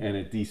 and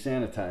it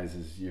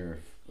desanitizes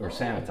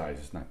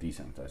sanitizes, not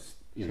desanitizes.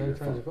 Your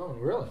Sanitize the phone,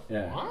 really?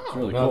 Yeah, Wow. it's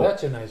really Well, cool.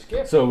 that's a nice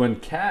gift. So when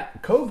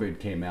COVID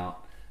came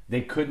out,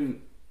 you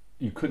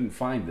couldn't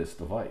find this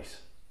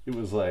device. It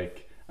was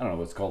like, I don't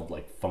know, it's called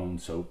like phone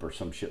soap or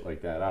some shit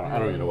like that. I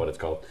don't even know what it's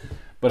called.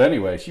 But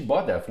anyway, she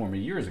bought that for me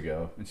years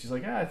ago, and she's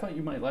like, I thought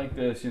you might like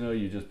this. You know,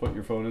 you just put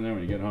your phone in there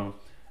when you get home.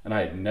 And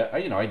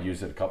I'd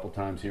use it a couple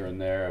times here and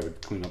there. I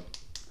would clean up.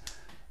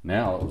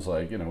 Now it was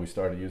like, we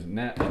started using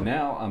that, and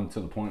now I'm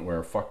to the point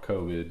where fuck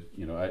COVID.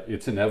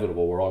 It's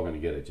inevitable. We're all going to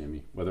get it,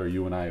 Jimmy. Whether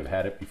you and I have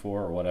had it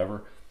before or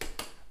whatever.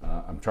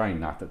 I'm trying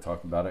not to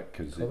talk about it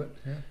because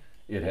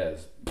it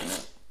has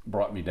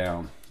brought me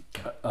down.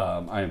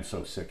 I am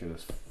so sick of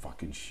this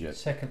fucking shit.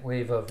 Second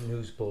wave of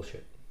news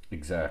bullshit.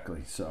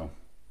 Exactly. So,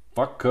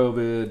 fuck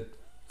COVID.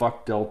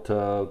 Fuck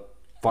Delta.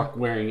 Fuck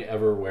wearing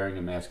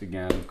a mask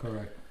again.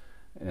 Correct.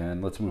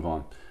 And let's move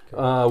on.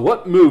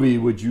 What movie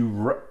would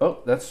you... Oh,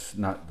 that's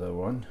not the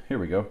one. Here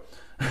we go.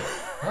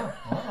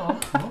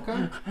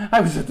 Okay. I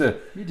was at the...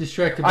 You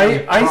distracted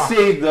by I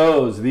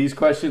saved these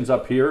questions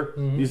up here.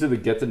 These are the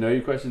get to know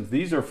you questions.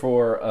 These are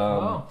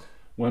for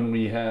when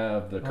we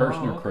have the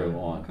Kirshner crew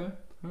on. Okay.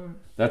 All right.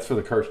 That's for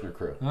the Kirshner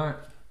crew. All right.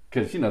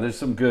 Because, there's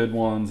some good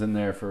ones in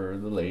there for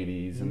the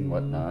ladies and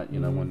whatnot.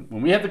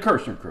 When we have the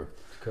Kirshner crew.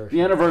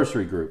 The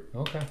anniversary group.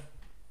 Okay.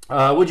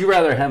 Would you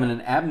rather have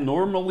an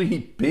abnormally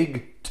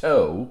big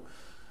toe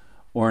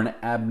or an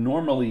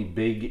abnormally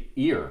big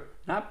ear?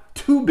 Not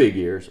two big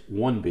ears,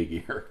 one big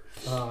ear.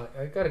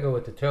 I gotta go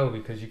with the toe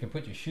because you can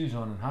put your shoes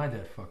on and hide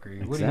that fucker. What are you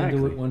gonna Exactly.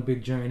 do with one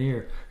big giant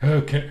ear?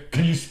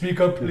 Can you speak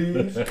up,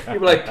 please? You're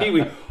like Pee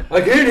Wee.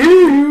 I can't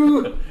hear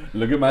you.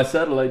 Look at my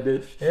satellite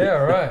dish. Yeah,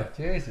 right.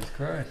 Jesus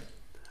Christ.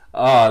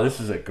 This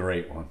is a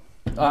great one.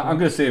 I'm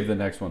going to save the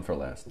next one for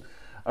last.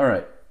 All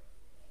right.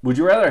 Would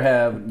you rather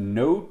have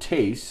no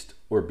taste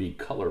or be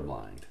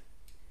colorblind?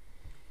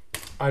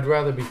 I'd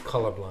rather be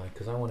colorblind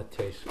because I want to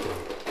taste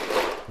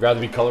food. Rather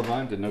be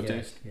colorblind than no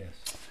taste?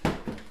 Yes.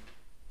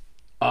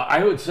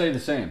 I would say the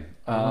same.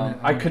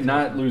 I could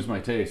not lose my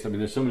taste. I mean,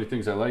 there's so many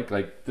things I like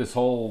this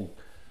whole,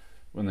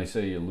 when they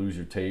say you lose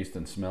your taste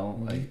and smell,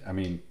 like, I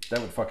mean, that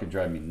would fucking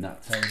drive me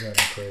nuts. That would drive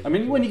me crazy. I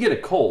mean, when you get a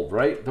cold,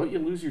 right? Don't you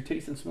lose your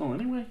taste and smell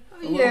anyway?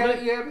 Yeah,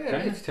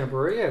 it's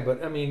temporary, yeah.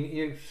 But I mean,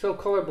 you're so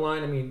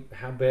colorblind. I mean,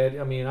 how bad?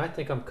 I mean, I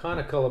think I'm kind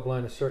of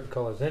colorblind to certain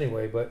colors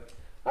anyway, but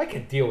I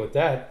can deal with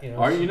that. You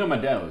know. You know, my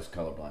dad was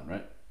colorblind,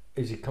 right?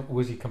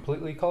 Was he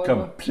completely colorblind?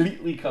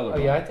 Completely colorblind.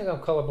 Oh yeah, I think I'm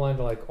colorblind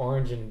to like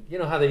orange and you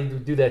know how they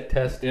do that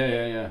test.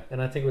 Yeah. And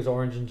I think it was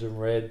oranges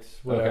and reds,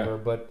 whatever.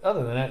 Okay. But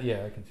other than that,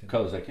 yeah, I can see.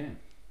 Colors I can.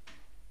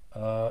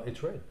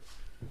 It's red.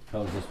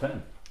 Colors this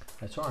pen.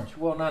 That's orange.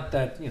 Well, not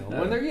that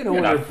when they're You're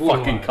when not they're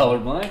fucking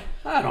colorblind.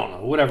 I don't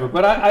know, whatever.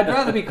 But I'd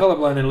rather be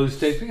colorblind than lose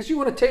taste because you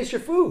want to taste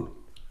your food.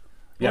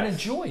 You want to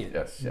enjoy it.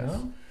 Yes. You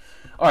know?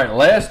 All right,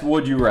 last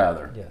would you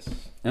rather. Yes.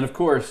 And of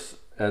course,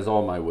 as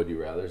all my would you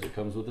rathers, it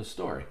comes with a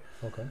story.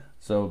 Okay.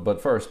 So,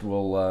 but first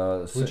we'll.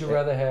 Would you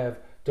rather have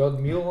Doug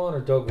Mulon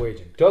or Doug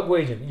Wagen? Doug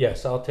Wagen,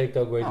 yes, I'll take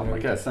Doug Wagen. Oh my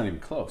God, it's not even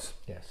close.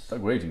 Yes.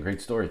 Doug Wagen,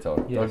 great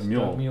storyteller. Yes, Doug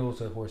Mule. Doug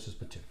Mule's a horse's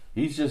platoon.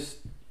 He's just,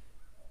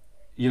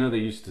 you know, they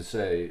used to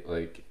say,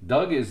 like,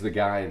 Doug is the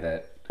guy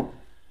that,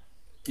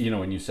 you know,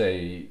 when you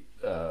say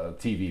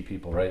TV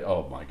people, right?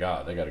 Oh my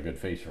God, they got a good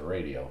face for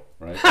radio,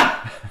 right?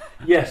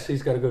 Yes,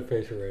 he's got a good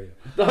face for radio.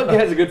 Doug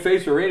has a good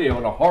face for radio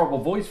and a horrible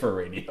voice for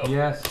radio.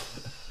 Yes.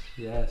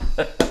 Yes.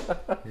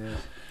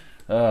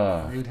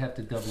 You'd have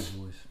to dub his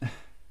voice.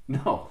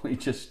 No,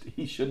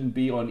 he shouldn't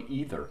be on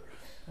either.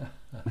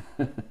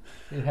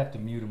 You'd have to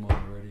mute him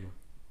on the radio.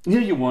 Yeah,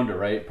 you wonder,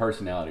 right?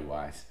 Personality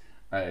wise,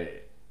 I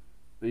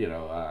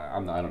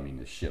don't mean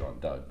to shit on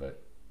Doug,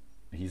 but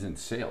he's in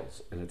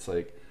sales, and it's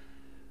like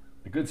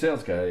a good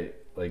sales guy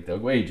like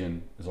Doug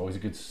Wagen is always a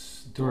good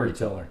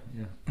storyteller.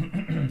 Yeah.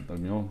 Doug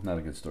Mule, not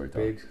a good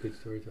storyteller. Biggs, good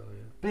storyteller.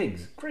 Yeah.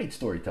 Biggs, great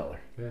storyteller.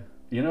 Yeah.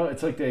 You know,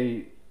 it's like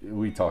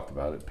we talked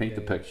about it. Paint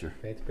the picture.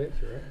 Paint the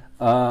picture,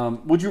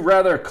 right? Would you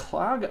rather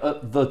clog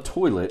the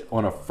toilet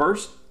on a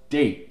first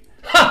date,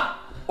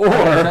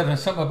 or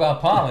something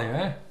about Polly,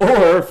 right?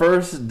 Or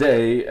first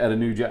day at a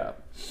new job?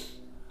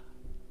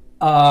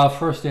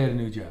 First day at a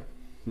new job.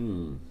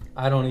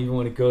 I don't even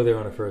want to go there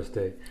on a first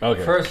date.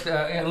 Okay. First,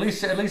 at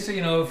least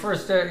you know,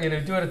 first doing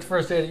it the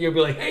first day, you'll be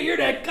like, hey, you're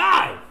that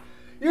guy.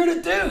 You're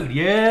the dude.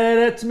 Yeah,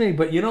 that's me.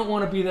 But you don't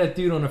want to be that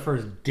dude on the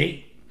first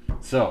date.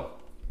 So,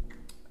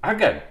 I've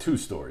got two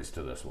stories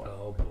to this one.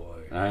 Oh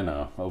boy. I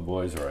know. Oh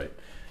boy's right.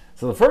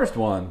 So the first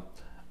one,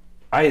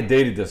 I had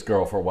dated this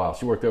girl for a while.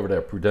 She worked over there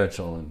at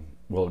Prudential in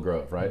Willow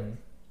Grove, right? Mm-hmm.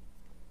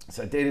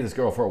 So I dated this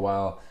girl for a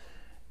while,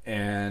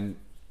 and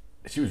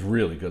she was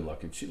really good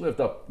looking. She lived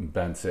up in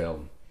Ben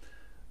Salem,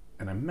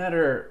 and I met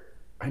her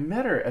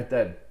at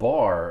that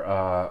bar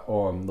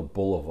on the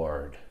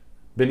Boulevard,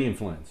 Benny and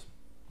Flynn's.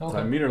 Okay. So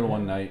I meet her the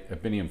one night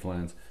at Benny and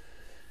Flynn's,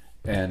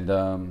 and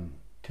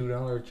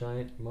 $2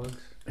 giant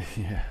mugs.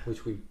 Yeah.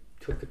 Which we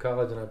took to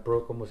college, and I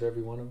broke almost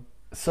every one of them.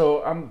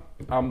 So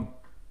I'm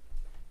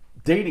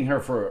dating her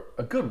for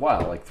a good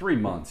while, like 3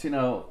 months. You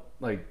know,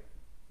 like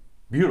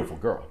beautiful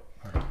girl,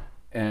 right.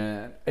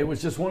 And it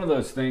was just one of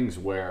those things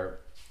where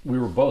we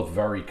were both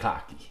very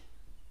cocky.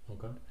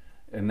 Okay.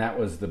 And that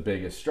was the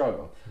biggest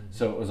struggle. Mm-hmm.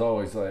 So it was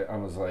always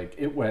like,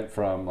 it went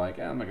from like,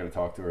 I'm not going to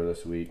talk to her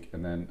this week.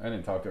 And then I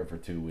didn't talk to her for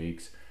 2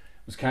 weeks. It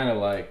was kind of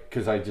like,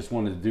 because I just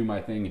wanted to do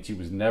my thing, and she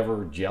was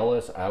never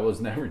jealous. I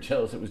was never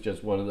jealous. It was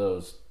just one of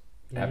those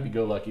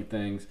happy-go-lucky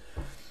things.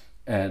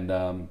 And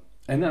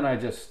then I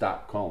just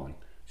stopped calling.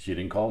 She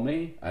didn't call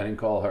me. I didn't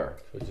call her.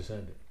 So it just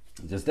ended.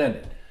 It just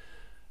ended.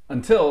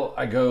 Until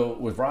I go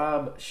with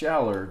Rob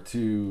Schaller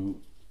to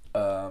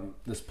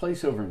this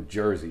place over in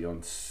Jersey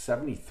on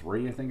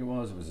 73, I think it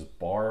was. It was this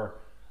bar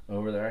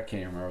over there. I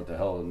can't remember what the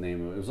hell the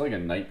name of it. It was like a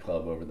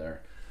nightclub over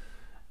there.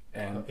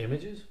 And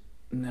Images?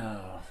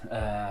 No.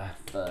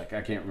 Fuck,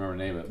 I can't remember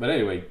the name of it. But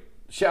anyway,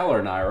 Schaller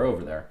and I are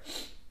over there.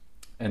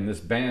 And this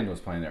band was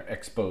playing there,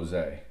 Expose,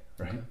 right?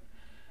 Okay.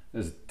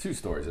 There's two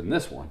stories in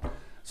this one.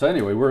 So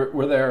anyway,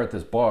 we're there at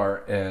this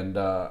bar, and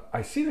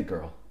I see the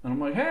girl. And I'm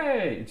like,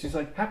 hey. And she's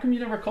like, how come you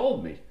never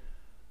called me?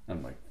 And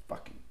I'm like,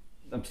 fucking.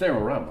 I'm staring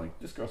around. I'm like,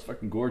 this girl's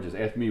fucking gorgeous.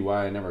 Ask me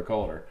why I never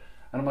called her.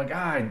 And I'm like,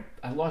 I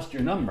lost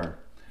your number.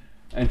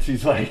 And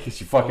she's like,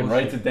 she fucking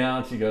writes it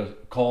down. She goes,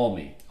 call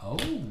me. Oh,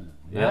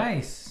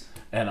 nice.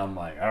 And I'm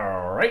like,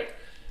 all right.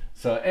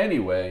 So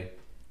anyway,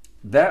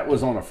 that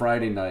was on a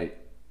Friday night.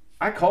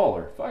 I call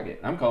her. Fuck it.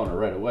 I'm calling her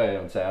right away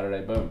on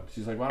Saturday. Boom.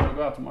 She's like, why don't we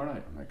go out tomorrow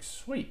night? I'm like,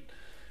 sweet.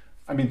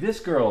 I mean, this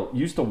girl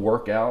used to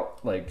work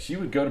out. Like, she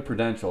would go to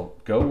Prudential,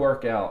 go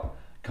work out,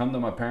 come to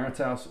my parents'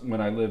 house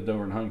when I lived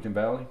over in Huntington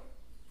Valley.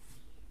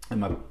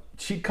 And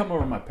she'd come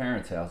over to my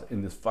parents' house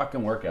in this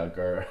fucking workout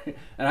girl.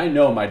 And I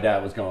know my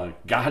dad was going,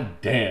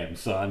 God damn,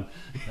 son.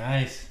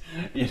 Nice.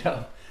 You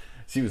know,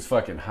 she was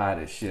fucking hot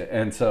as shit.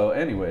 And so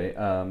anyway,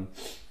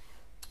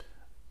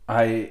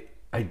 I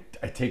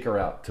take her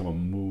out to a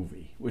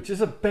movie, which is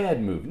a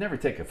bad move. Never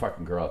take a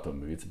fucking girl out to a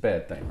movie. It's a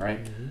bad thing,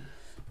 right? Mm-hmm.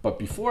 But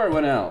before I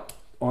went out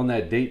on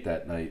that date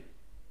that night,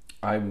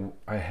 I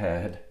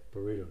had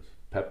burritos,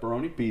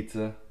 pepperoni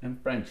pizza, and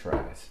French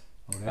fries.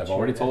 I've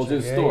already told you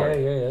the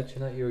story. Yeah. That's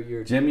not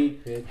your Jimmy,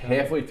 bad time.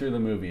 halfway through the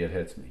movie, it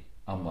hits me.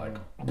 I'm like,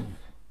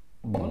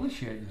 Well, at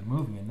least you're at the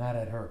movie and not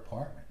at her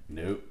apartment.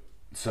 nope.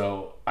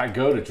 So I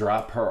go to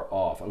drop her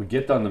off. We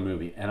get done the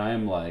movie, and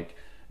I'm like,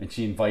 and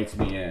she invites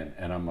me in,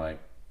 and I'm like,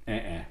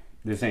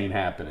 this ain't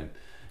happening,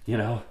 you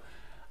know?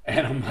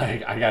 And I'm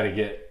like, I gotta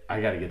get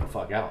the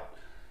fuck out.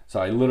 So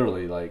I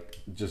literally like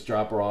just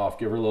drop her off,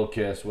 give her a little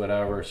kiss,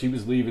 whatever. She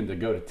was leaving to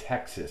go to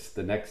Texas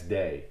the next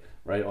day,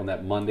 right? On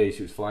that Monday,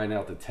 she was flying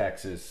out to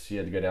Texas. She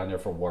had to go down there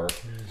for work.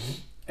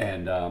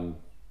 And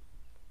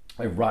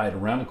I ride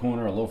around the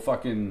corner, a little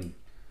fucking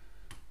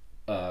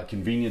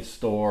convenience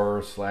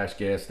store /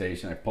 gas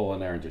station. I pull in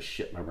there and just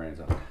shit my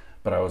brains out.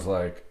 But I was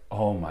like,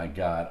 oh my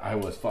God, I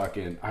was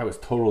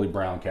totally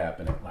brown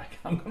capping it. Like,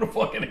 I'm gonna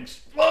fucking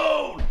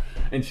explode.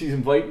 And she's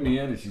inviting me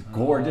in, and she's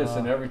gorgeous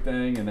and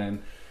everything. And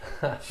then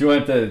she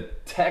went to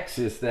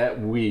Texas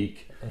that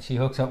week. And she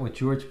hooks up with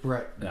George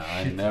Brett. No,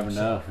 I never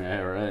know.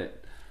 Yeah, right.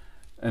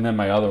 And then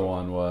my other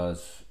one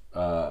was,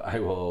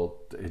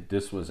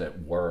 this was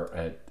at work.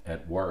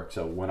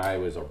 So when I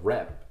was a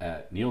rep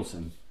at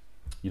Nielsen,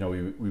 you know,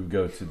 we would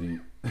go to the,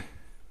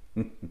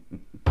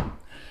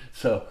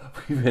 so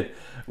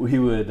we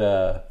would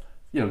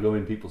you know, go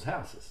in people's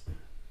houses.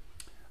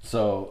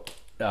 So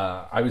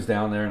I was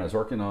down there and I was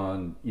working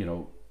on, you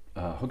know,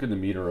 hooking the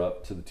meter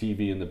up to the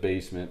TV in the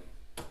basement.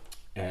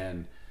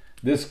 And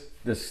this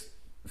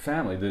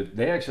family,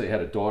 they actually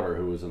had a daughter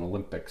who was an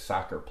Olympic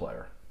soccer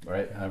player,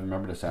 right? I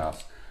remember this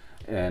house.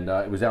 And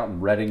it was out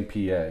in Reading,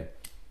 PA.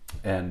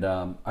 And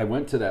I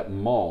went to that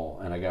mall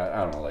and I got,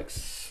 I don't know, like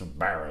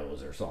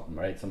Sbarro's or something,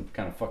 right? Some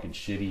kind of fucking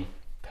shitty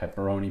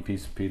pepperoni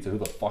piece of pizza. Who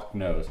the fuck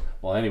knows?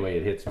 Well, anyway,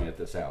 it hits me at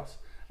this house.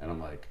 And I'm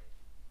like,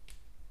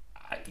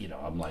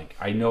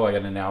 I know I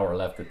got an hour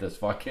left at this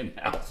fucking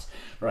house,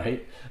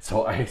 right?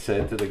 So I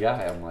said to the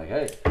guy, I'm like,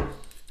 hey,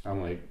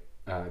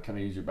 can I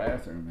use your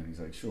bathroom? And he's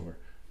like, sure.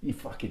 You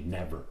fucking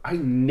never. I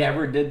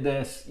never did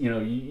this. You know,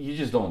 you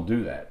just don't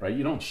do that, right?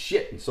 You don't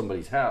shit in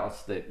somebody's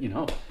house that, you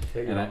know.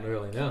 You don't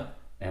really know.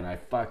 And I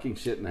fucking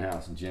shit in the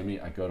house. And Jimmy,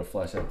 I go to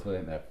flush that toilet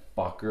and that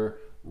fucker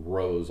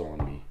rose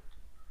on me.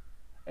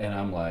 And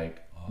I'm like,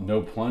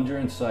 no plunger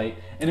in sight.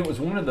 And it was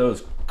one of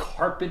those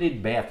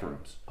carpeted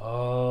bathrooms.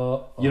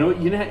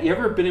 You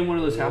ever been in one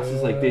of those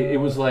houses like it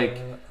was like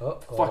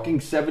fucking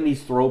 70s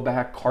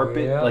throwback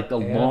carpet, like the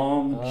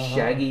long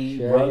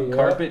shaggy rug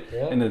carpet,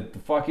 and the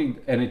fucking,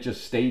 and it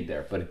just stayed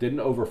there, but it didn't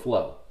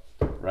overflow,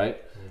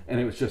 right? And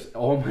it was just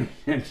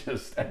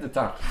just at the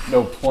top,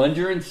 no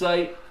plunger in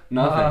sight,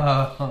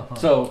 nothing.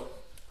 So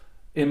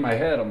in my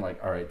head, I'm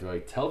like, all right, do I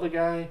tell the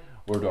guy?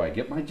 Or do I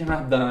get my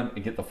job done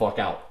and get the fuck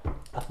out?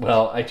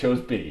 Well, I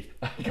chose B.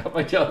 I got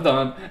my job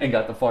done and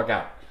got the fuck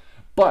out.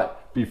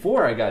 But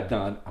before I got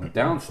done, I'm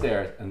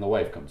downstairs and the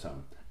wife comes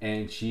home.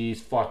 And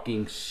she's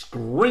fucking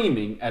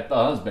screaming at the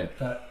husband.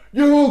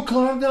 You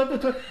climbed up the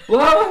toilet.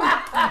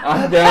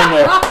 I'm down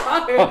there.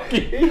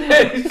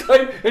 and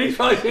he's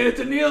probably saying, it's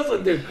a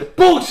Nielsen, dude.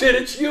 Bullshit,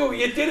 it's you.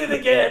 You did it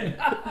again.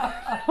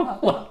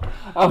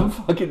 I'm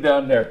fucking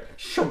down there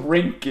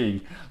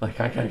shrinking. Like,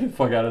 I gotta get the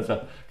fuck out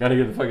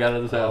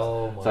of this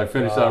house. So I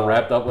finished up,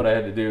 wrapped up what I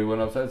had to do, went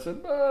upstairs,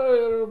 said,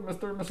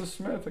 Mr. and Mrs.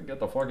 Smith, and get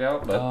the fuck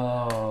out. But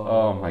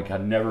oh my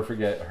God, never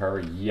forget her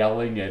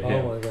yelling at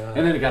him. Oh my God.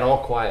 And then it got all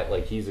quiet,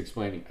 like he's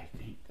explaining, I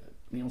think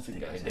the Nielsen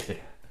guy did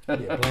it.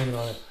 Yeah, blame it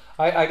on it.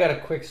 I got a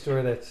quick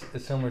story that's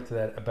similar to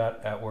that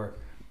about at work.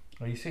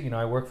 Well, you see,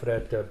 I worked for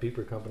that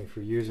beeper company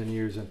for years and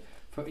years, and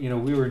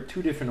we were in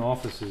two different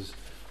offices,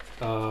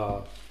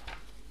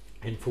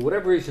 and for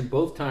whatever reason,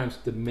 both times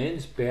the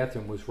men's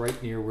bathroom was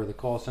right near where the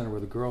call center where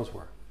the girls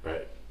were.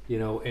 Right.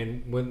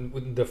 And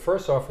when the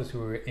first office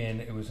we were in,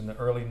 it was in the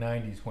early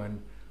 '90s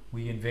when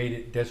we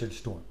invaded Desert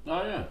Storm.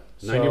 Oh yeah,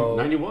 So,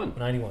 91.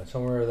 91,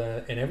 somewhere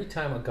there. And every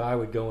time a guy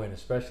would go in,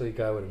 especially a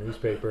guy with a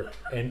newspaper,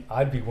 and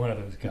I'd be one of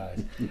those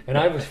guys. And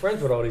I was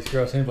friends with all these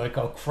girls, and they'd be like,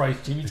 oh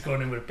Christ, Jimmy's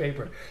going in with a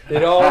paper.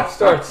 They'd all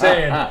start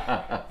saying,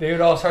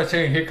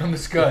 here come the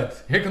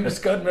Scuds. Here come the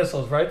Scud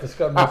missiles, right? The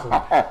Scud missiles.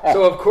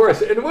 So of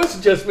course, and it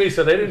wasn't just me,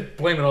 so they didn't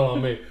blame it all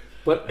on me.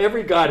 But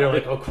every guy, they're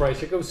like, oh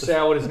Christ, here goes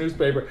Sal with his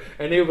newspaper.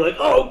 And they would be like,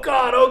 oh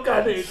God.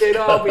 They'd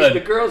all be,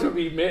 the girls would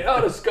be,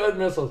 the Scud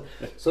missiles.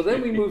 So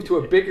then we moved to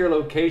a bigger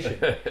location.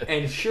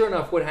 And sure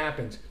enough, what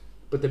happens?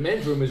 But the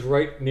men's room is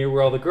right near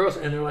where all the girls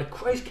are. And they're like,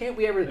 Christ, can't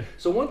we ever?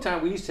 So one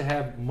time we used to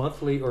have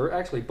monthly, or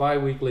actually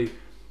bi-weekly,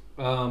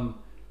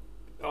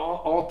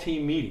 all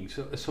team meetings.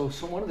 So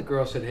one of the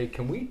girls said, hey,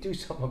 can we do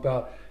something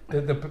about,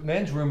 the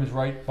men's room is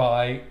right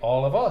by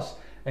all of us.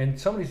 And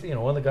somebody's,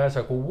 one of the guys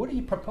like, well, what do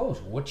you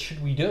propose? What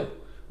should we do?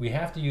 We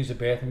have to use a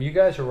bathroom. You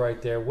guys are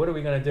right there. What are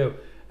we going to do?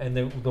 And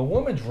the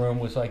woman's room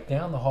was like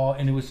down the hall,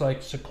 and it was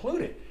like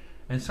secluded.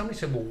 And somebody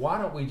said, well,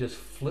 why don't we just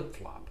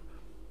flip-flop?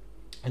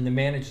 And the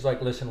manager's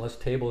like, listen, let's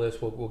table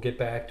this. We'll get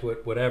back to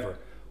it, whatever.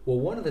 Well,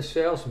 one of the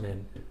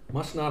salesmen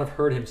must not have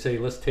heard him say,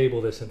 let's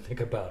table this and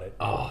think about it.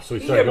 Oh, so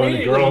he started going to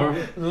the girl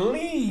room?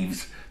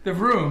 Leaves the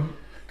room.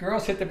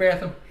 Girls hit the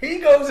bathroom. He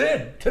goes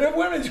in to the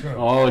women's room.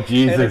 Oh,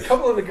 Jesus. And a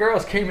couple of the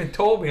girls came and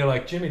told me,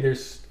 like, Jimmy,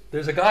 there's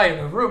There's a guy in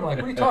the room. Like,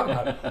 what are you talking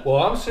about? Well,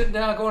 I'm sitting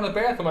down going to the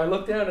bathroom. I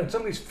look down and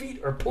somebody's feet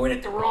are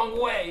pointed the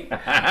wrong way. So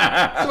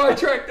I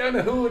track down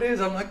to who it is.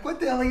 I'm like, what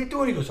the hell are you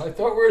doing? He goes, I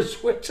thought we were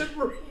switching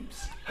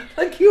rooms.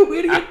 Like, you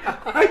idiot.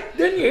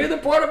 Didn't you hear the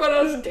part about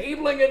us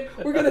tabling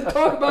and we're going to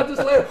talk about this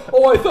later?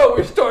 Oh, I thought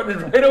we were starting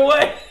right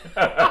away.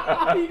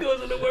 He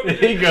goes in the women's.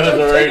 He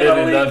goes right in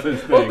and does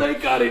his thing. Well,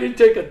 thank God he didn't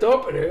take a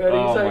dump in it. And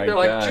Oh, he's like, my they're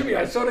like, God. Jimmy,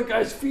 I saw the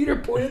guy's feet are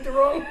pointed the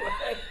wrong way.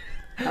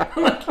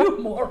 I'm like, you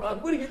moron.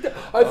 What are you doing?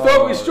 I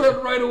thought we started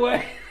right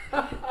away.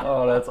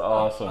 Oh, that's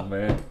awesome,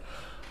 man.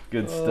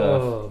 Good stuff.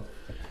 Oh.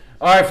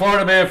 All right,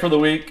 Florida man for the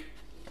week.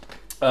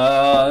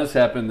 This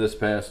happened this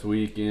past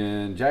week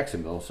in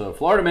Jacksonville. So,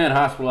 Florida man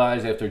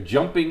hospitalized after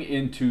jumping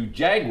into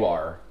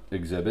jaguar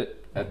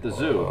exhibit at the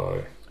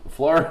zoo.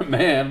 Florida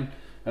man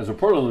has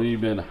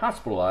reportedly been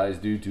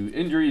hospitalized due to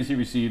injuries he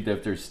received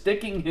after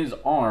sticking his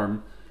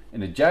arm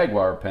in a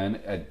jaguar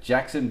pen at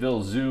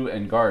Jacksonville Zoo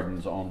and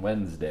Gardens on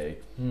Wednesday.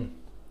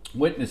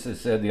 Witnesses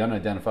said the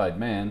unidentified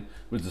man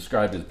was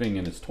described as being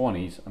in his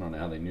 20s. I don't know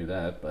how they knew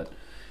that, but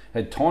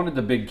had taunted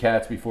the big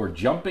cats before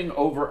jumping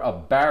over a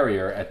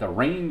barrier at the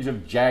Range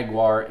of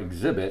Jaguar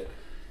exhibit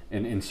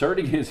and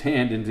inserting his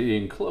hand into the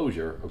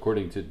enclosure,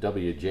 according to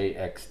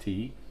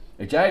WJXT.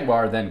 A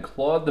jaguar then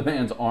clawed the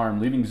man's arm,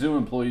 leaving zoo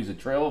employees a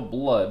trail of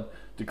blood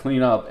to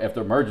clean up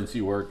after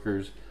emergency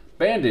workers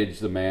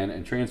bandaged the man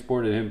and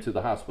transported him to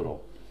the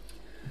hospital.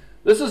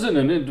 This isn't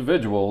an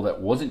individual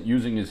that wasn't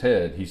using his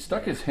head. He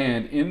stuck his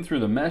hand in through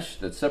the mesh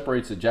that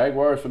separates the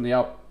jaguars from the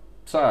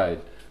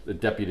outside, the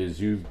deputy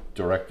zoo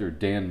director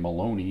Dan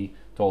Maloney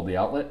told the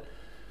outlet,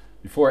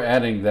 before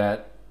adding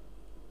that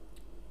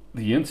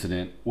the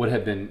incident would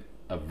have been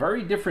a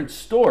very different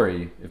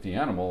story if the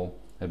animal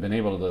had been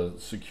able to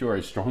secure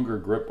a stronger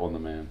grip on the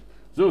man.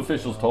 Zoo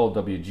officials told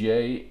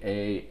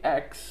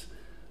WGAX,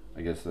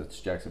 I guess that's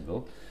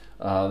Jacksonville,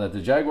 that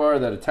the jaguar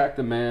that attacked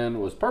the man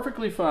was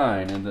perfectly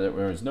fine and that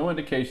there was no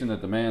indication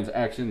that the man's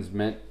actions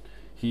meant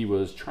he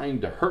was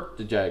trying to hurt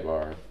the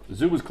jaguar. The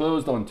zoo was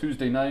closed on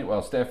Tuesday night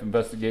while staff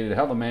investigated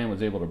how the man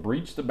was able to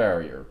breach the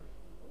barrier.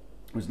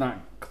 It was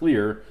not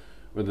clear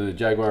whether the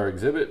jaguar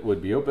exhibit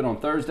would be open on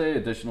Thursday.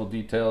 Additional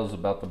details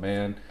about the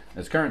man and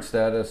his current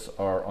status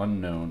are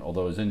unknown,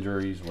 although his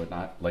injuries were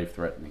not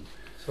life-threatening.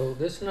 So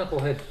this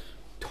knucklehead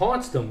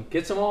taunts them,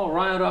 gets them all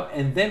riled up,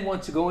 and then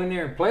wants to go in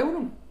there and play with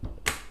them?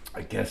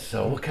 I guess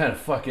so. What kind of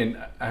fucking...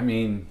 I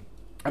mean,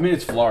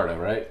 it's Florida,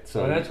 right?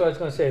 So Well, that's what I was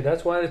going to say.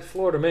 That's why it's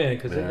Florida man,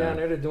 because they're Yeah. down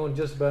there, they're doing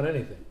just about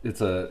anything. it's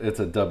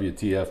a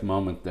WTF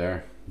moment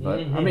there. But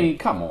I Mhm. mean,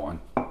 come on.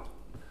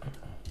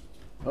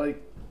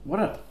 Like, what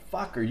the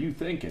fuck are you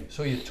thinking?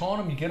 So you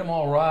taunt them, you get them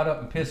all riled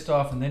up and pissed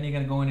off, and then you're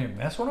going to go in there and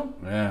mess with them?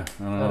 Yeah,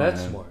 I don't know. Oh,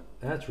 that's man. smart.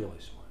 That's really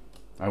smart.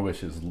 I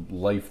wish it's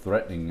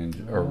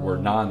life-threatening or were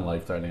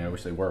non-life-threatening. I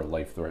wish they were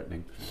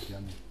life-threatening.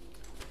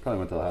 Probably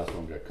went to the hospital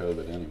and got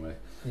COVID anyway.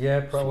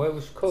 Yeah, probably. It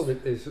was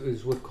COVID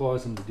is what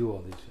caused him to do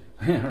all these things.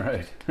 Yeah,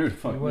 right. Who the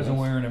fuck He wasn't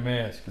knows? wearing a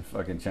mask.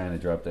 Fucking China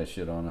dropped that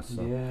shit on us.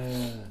 So.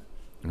 Yeah.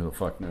 Who the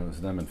fuck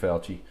knows? Them and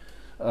Fauci.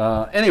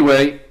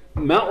 Anyway,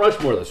 Mount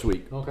Rushmore this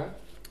week. Okay.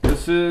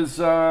 This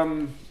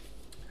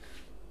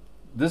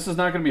is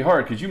not going to be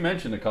hard because you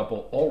mentioned a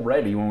couple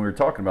already when we were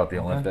talking about the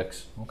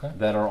Olympics Okay.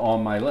 that are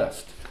on my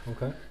list.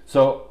 Okay.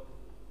 So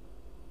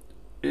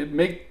it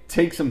may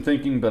take some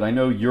thinking, but I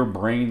know your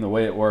brain, the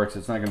way it works,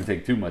 it's not going to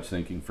take too much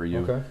thinking for you.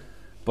 Okay.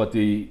 But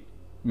the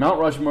Mount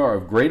Rushmore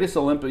of greatest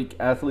Olympic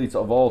athletes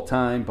of all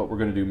time, but we're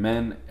going to do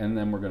men and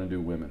then we're going to do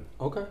women.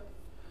 Okay.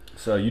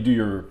 So you do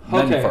your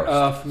men Okay.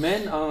 first. For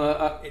men,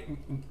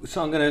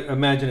 so I'm going to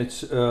imagine it's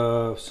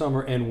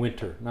summer and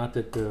winter. Not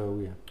that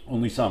we have.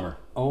 Only summer.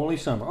 Only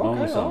summer. Okay.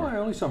 Only summer. All right.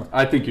 Only summer.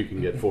 I think you can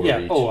get 4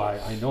 Yeah. each. Oh,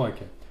 I know I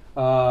can.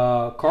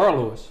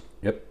 Carl Lewis.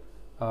 Yep.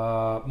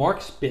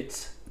 Mark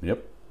Spitz.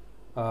 Yep.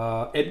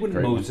 Edwin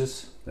Great one.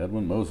 Moses.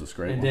 Edwin Moses,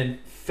 great And one. then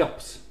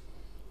Phelps.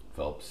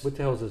 Phelps. What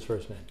the hell is his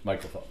first name?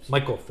 Michael Phelps.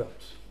 Michael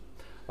Phelps.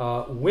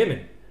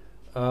 Women.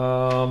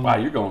 Wow,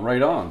 you're going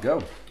right on.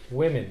 Go.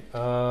 Women.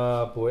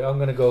 Boy, I'm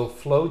going to go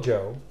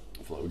FloJo.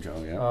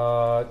 FloJo,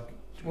 yeah.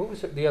 What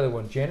was the other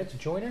one? Janet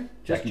Joyner?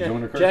 Jackie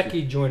Joyner Kersee.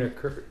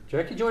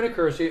 Jackie Joyner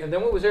Kersee. And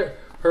then what was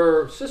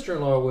her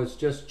sister-in-law was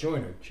just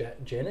Joyner.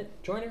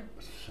 Janet Joyner?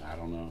 I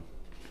don't know.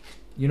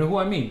 You know who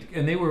I mean?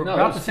 And they were No,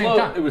 about it the was same Flo-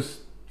 time. It was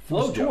There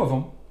was FloJo. two of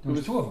them. There It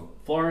was two of them.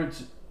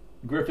 Florence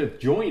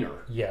Griffith Joyner.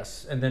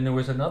 Yes. And then there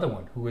was another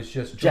one who was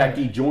just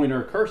Jackie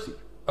Joyner Kersee.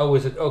 Oh,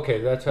 is it? Okay,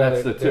 that's how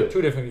That's the they're two.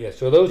 two different. Yes.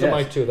 So those are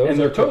my two. Those and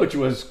are their two. coach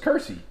was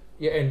Kersee.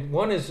 Yeah, and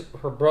one is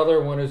her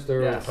brother, one is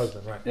their Yes.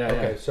 husband, right? Yeah,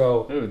 okay, yeah.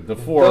 so Dude, the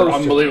four those two.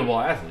 unbelievable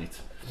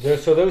athletes.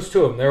 So those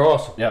two of them, they're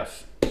awesome.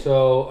 Yes.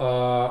 So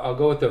I'll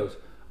go with those.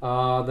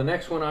 The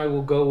next one I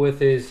will go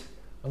with is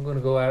I'm going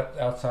to go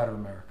outside of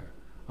America.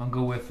 I'll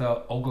go with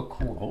Olga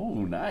Kurylenko. Oh,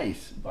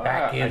 nice.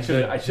 Back in I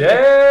should the have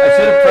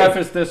day.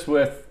 prefaced this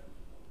with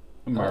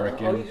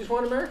American. Oh, you just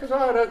want Americans? All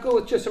right, I'll go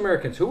with just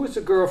Americans. Who was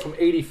the girl from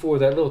 '84?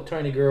 That little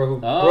tiny girl who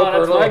Oh, broke her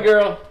that's my leg?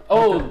 girl.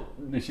 Oh,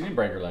 she didn't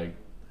break her leg.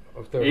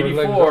 Her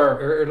 84.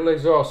 Her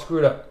legs are all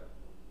screwed up.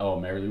 Oh,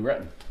 Mary Lou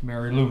Retton.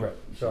 Mary Lou Retton.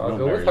 So I'll No,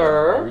 go Mary with Lou.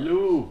 her. Mary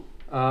Lou.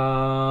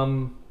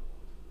 Oh,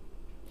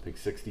 I think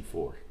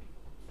 64.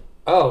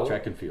 oh,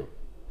 Track and field.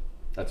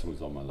 That's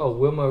who's on my list.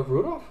 Wilma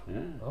Rudolph.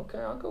 Yeah. Okay,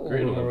 I'll go with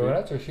Great Wilma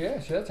Olympic.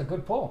 Rudolph. That's a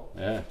good pull.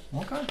 Yeah.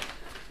 Okay.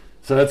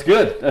 So that's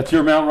good. That's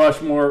your Mount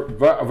Rushmore.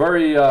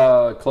 Very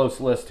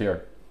close list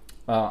here.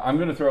 I'm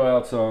going to throw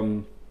out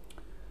some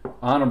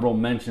honorable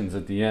mentions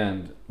at the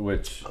end,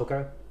 which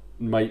Okay.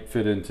 might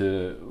fit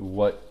into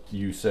what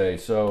you say.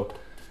 So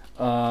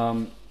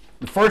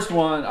the first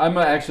one, I'm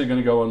actually going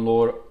to go in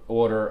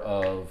order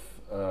of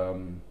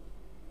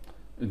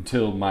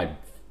until my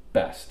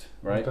best,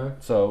 right? Okay.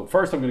 So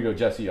first I'm going to go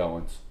Jesse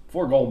Owens.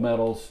 4 gold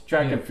medals,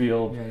 track and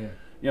field. Yeah, yeah.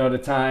 You know, at a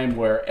time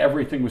where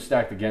everything was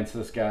stacked against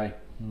this guy.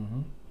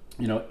 Mm-hmm.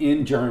 You know,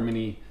 in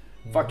Germany,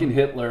 fucking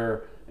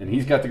Hitler, and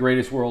he's got the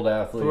greatest world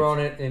athletes. Throwing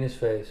it in his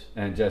face.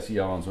 And Jesse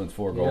Owens wins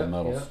 4 gold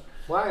medals.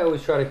 Well, I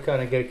always try to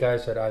kind of get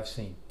guys that I've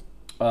seen.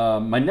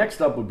 My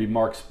next up would be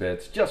Mark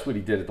Spitz, just what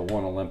he did at the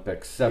one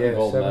Olympics, 7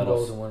 gold seven medals.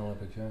 goals in one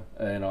Olympics,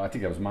 yeah. You know, I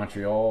think that was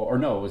Montreal, or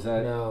no, was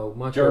that No,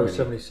 Montreal was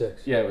Germany?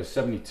 76. Yeah, it was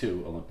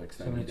 72 Olympics.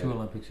 Then he 72 did it.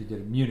 Olympics he did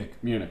in Munich.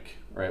 Munich,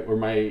 right, where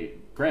my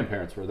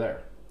grandparents were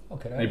there.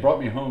 Okay. They brought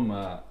me home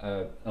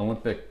an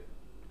Olympic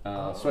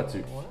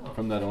sweatsuit wow.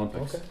 from that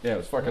Olympics. Okay. Yeah, it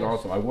was fucking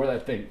awesome. I wore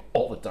that thing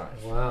all the time.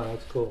 Wow,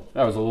 that's cool.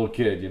 I was a little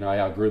kid, you know, I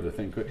outgrew the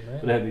thing quick. Yeah.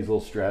 But it had these little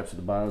straps at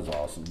the bottom. It was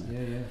awesome, man.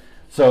 Yeah, yeah.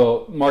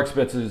 So Mark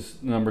Spitz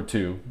is number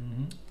 2.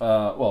 Mm-hmm.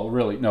 Well,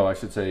 really, no, I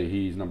should say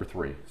he's number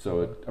 3.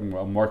 So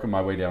I'm working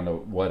my way down to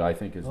what I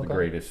think is the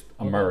greatest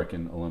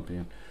American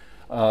Olympian.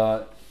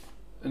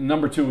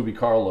 Number 2 would be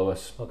Carl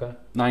Lewis. Okay.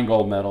 9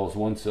 gold medals,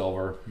 1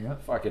 silver. Yeah.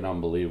 Fucking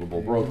unbelievable.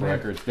 Yeah, Broke man.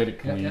 records, did it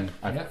clean.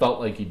 I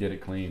felt like he did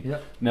it clean. Yeah.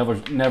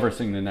 Never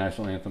sing the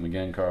national anthem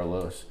again, Carl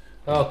Lewis.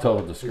 Oh,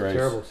 Total disgrace.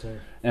 Terrible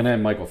singer. And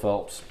then Michael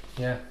Phelps.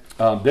 Yeah.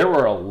 There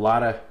were a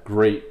lot of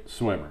great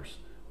swimmers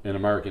in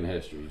American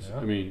histories. Yeah.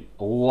 I mean,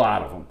 a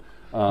lot of them.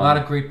 A lot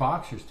of great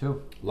boxers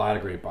too. A lot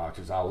of great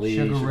boxers. Ali,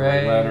 Sugar Sugar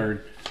Ray,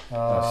 Leonard,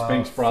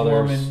 Spinks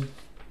Brothers. Foreman,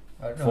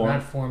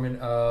 not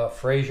Foreman.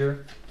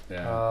 Frazier.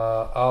 Yeah.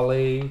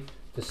 Ali,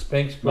 the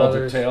Spinks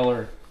Mildred brothers.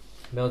 Taylor.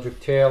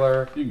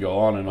 Taylor. You can go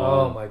on and Oh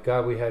on. my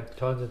God, we had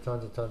tons and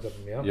tons and tons of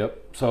them. Yeah.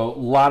 Yep. So a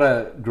lot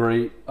of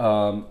great.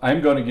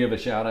 I'm going to give a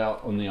shout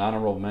out on the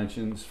honorable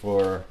mentions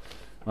for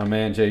my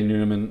man Jay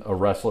Newman, a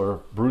wrestler,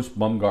 Bruce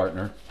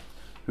Baumgartner,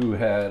 who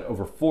had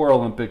over 4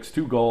 Olympics,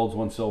 2 golds,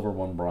 1 silver,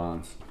 1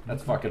 bronze.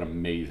 That's fucking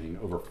amazing.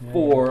 Over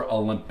 4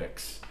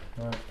 Olympics.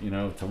 Right. You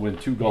know, to win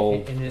 2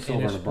 gold, in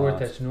silver, a and a sport bronze.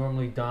 that's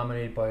normally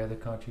dominated by other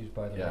countries,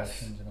 by the Yes.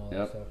 Russians and all Yep.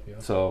 that stuff. Yeah.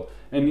 So,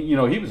 and you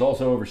know, he was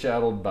also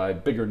overshadowed by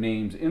bigger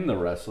names in the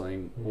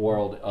wrestling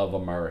world of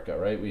America,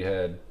 right? We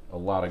had a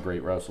lot of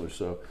great wrestlers.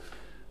 So,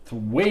 it's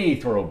way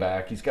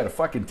throwback. He's got a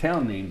fucking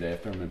town named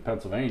after him in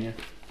Pennsylvania.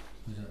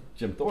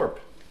 Jim Thorpe.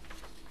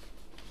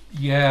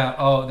 Yeah.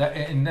 Oh,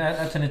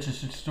 that's an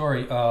interesting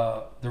story.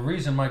 The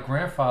reason my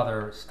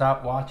grandfather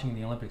stopped watching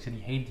the Olympics, and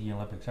he hated the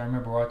Olympics. I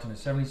remember watching the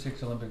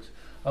 '76 Olympics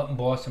up in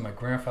Boston. My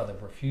grandfather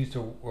refused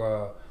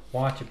to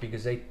watch it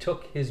because they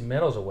took his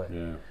medals away.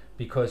 Yeah.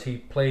 Because he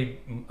played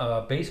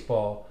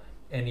baseball,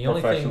 and the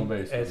only Professional thing,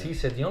 baseball, as yeah. he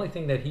said, the only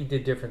thing that he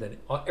did different than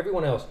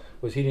everyone else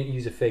was he didn't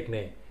use a fake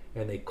name.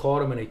 And they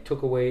caught him and they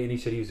took away, and he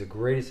said he was the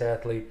greatest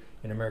athlete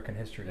in American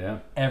history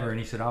ever. And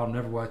he said, I'll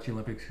never watch the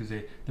Olympics because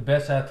the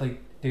best athlete,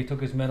 they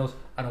took his medals.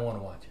 I don't want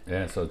to watch it.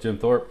 Yeah, so Jim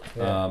Thorpe.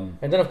 Yeah.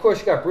 And then, of course,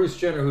 you got Bruce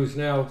Jenner, who's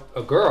now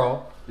a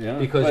girl. Yeah,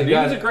 because but he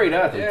was a great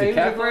athlete. Yeah, he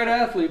was a great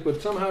athlete,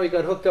 but somehow he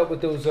got hooked up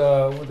with those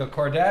with the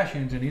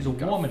Kardashians, and he's a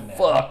woman now.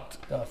 Fucked.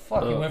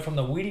 He went from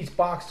the Wheaties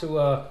box to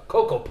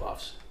Cocoa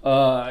Puffs.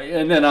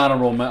 And then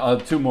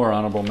 2 more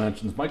honorable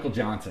mentions. Michael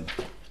Johnson.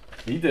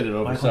 He did it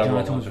over Michael several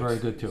Johnson was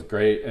Olympics. very good, too. He was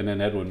great. And then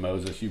Edwin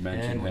Moses, you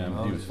mentioned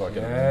him. He was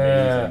fucking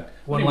yeah. amazing.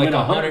 Won He like win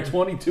 100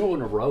 122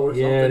 in a row or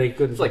something. Yeah, they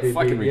couldn't. It's like be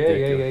fucking beat.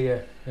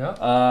 ridiculous.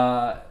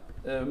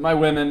 Yeah. My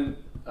women,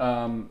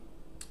 you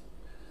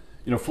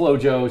know,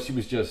 FloJo,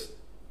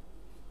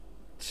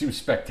 she was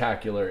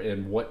spectacular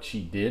in what she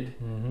did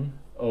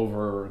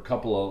over a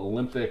couple of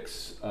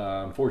Olympics.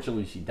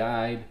 Unfortunately, she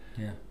died.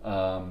 Yeah.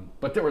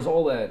 But there was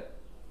all that,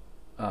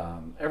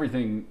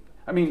 everything.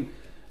 I mean,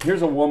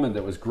 here's a woman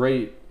that was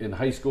great in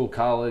high school,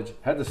 college,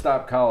 had to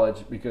stop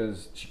college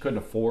because she couldn't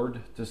afford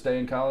to stay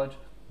in college.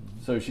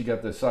 So she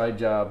got the side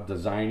job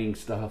designing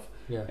stuff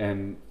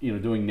and, you know,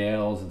 doing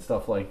nails and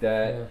stuff like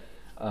that.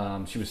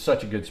 Yeah. She was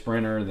such a good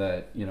sprinter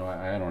that, you know,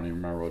 I don't even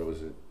remember what it was,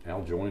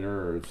 Al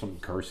Joyner or some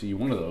Kersey,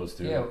 one of those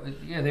two.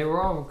 Yeah, they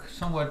were all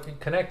somewhat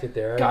connected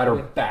there. Got her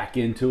back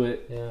into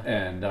it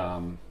and,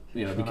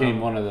 you know, Wow. became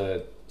one of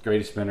the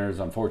greatest spinners.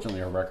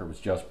 Unfortunately, her record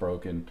was just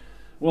broken.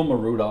 Wilma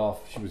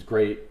Rudolph, she was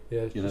great.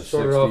 Yeah, you know, she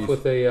started 60s. off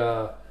with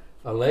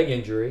a leg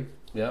injury.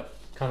 Yep.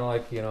 Kind of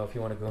like, you know, if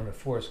you want to go into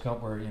Forrest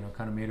Gump, where, you know,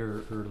 kind of made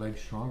her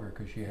legs stronger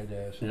because she had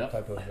some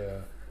type of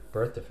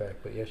birth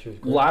defect. But yeah, she was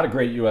great. A lot of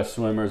great U.S.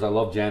 swimmers. I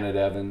love Janet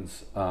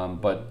Evans,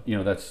 but you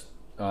know that's.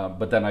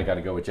 But then I got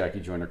to go with Jackie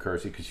Joyner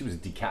Kersey because she was a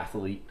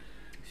decathlete,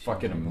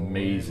 fucking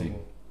amazing.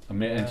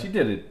 And she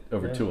did it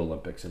over 2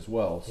 Olympics as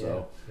well.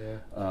 So,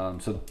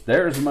 so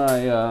there's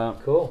my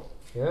cool.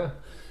 Yeah.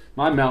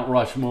 my Mount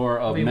Rushmore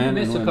of I mean, men we and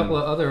missed a women. couple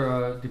of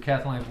other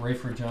decathlon.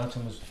 Rayford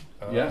Johnson was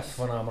Yes.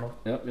 phenomenal.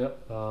 Yep.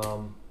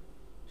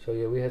 So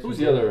yeah, we had. Who's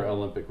some the good- other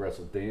Olympic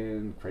wrestler?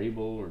 Dan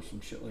Crable or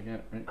some shit like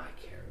that, right? I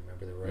can't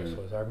remember the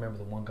wrestlers. I remember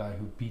the one guy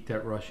who beat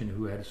that Russian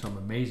who had some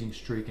amazing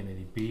streak, and then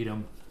he beat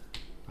him.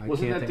 I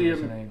Wasn't can't that think of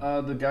his name.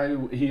 the guy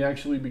who he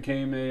actually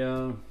became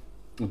a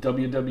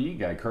WWE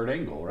guy, Kurt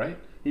Angle, right?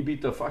 He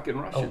beat the fucking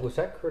Oh, Russian. was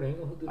that Kurt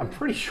Angle who did I'm that?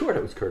 pretty sure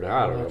it was Kurt.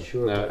 I don't I'm know. not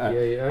sure. No, but I-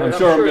 yeah, I'm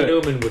sure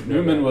Newman would know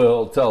Newman that.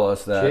 will tell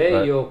us that. Jay,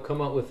 but- you'll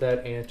come up with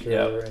that answer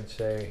Yep. and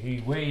say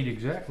he weighed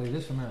exactly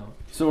this amount.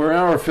 So we're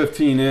hour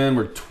 15 in.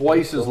 We're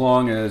twice as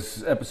long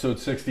as episode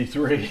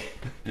 63,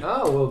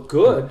 Oh well,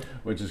 good.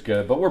 which is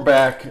good. But we're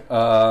back.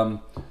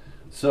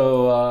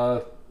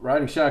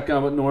 Riding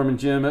Shotgun with Norm and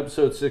Jim,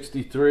 episode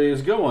 63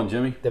 is a good one,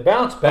 Jimmy. The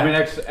bounce back. I mean,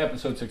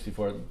 episode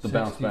 64, the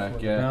bounce 64, back.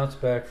 the Yeah, bounce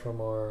back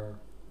from our.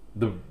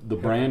 the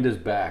brand is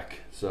back.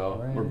 So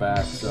Brand. we're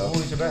back. So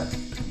Boys are back.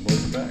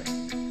 boys are back.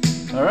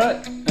 All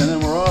right, and then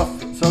we're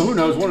off. So who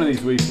knows? One of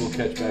these weeks we'll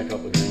catch back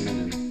up with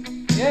Newman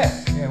and Yeah,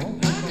 we'll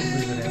go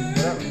visit him.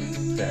 Whatever.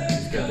 yeah,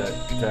 he's got that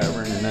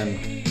tavern, and then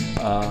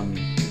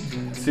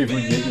see if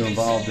we can get you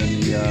involved in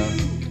the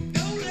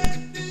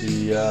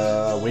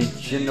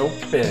Waging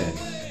Open.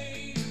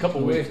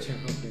 Couple weeks.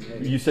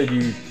 You said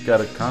you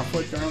got a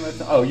conflict around that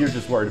time? Oh, you're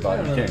just worried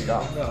about you can't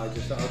golf. No, I'll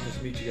just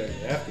meet you guys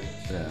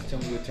afterwards. Yeah. Tell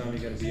me what time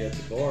you're gonna be at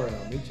the bar, and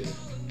I'll meet you.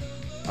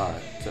 All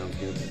right, sounds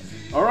good.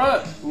 All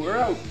right, we're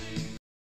out.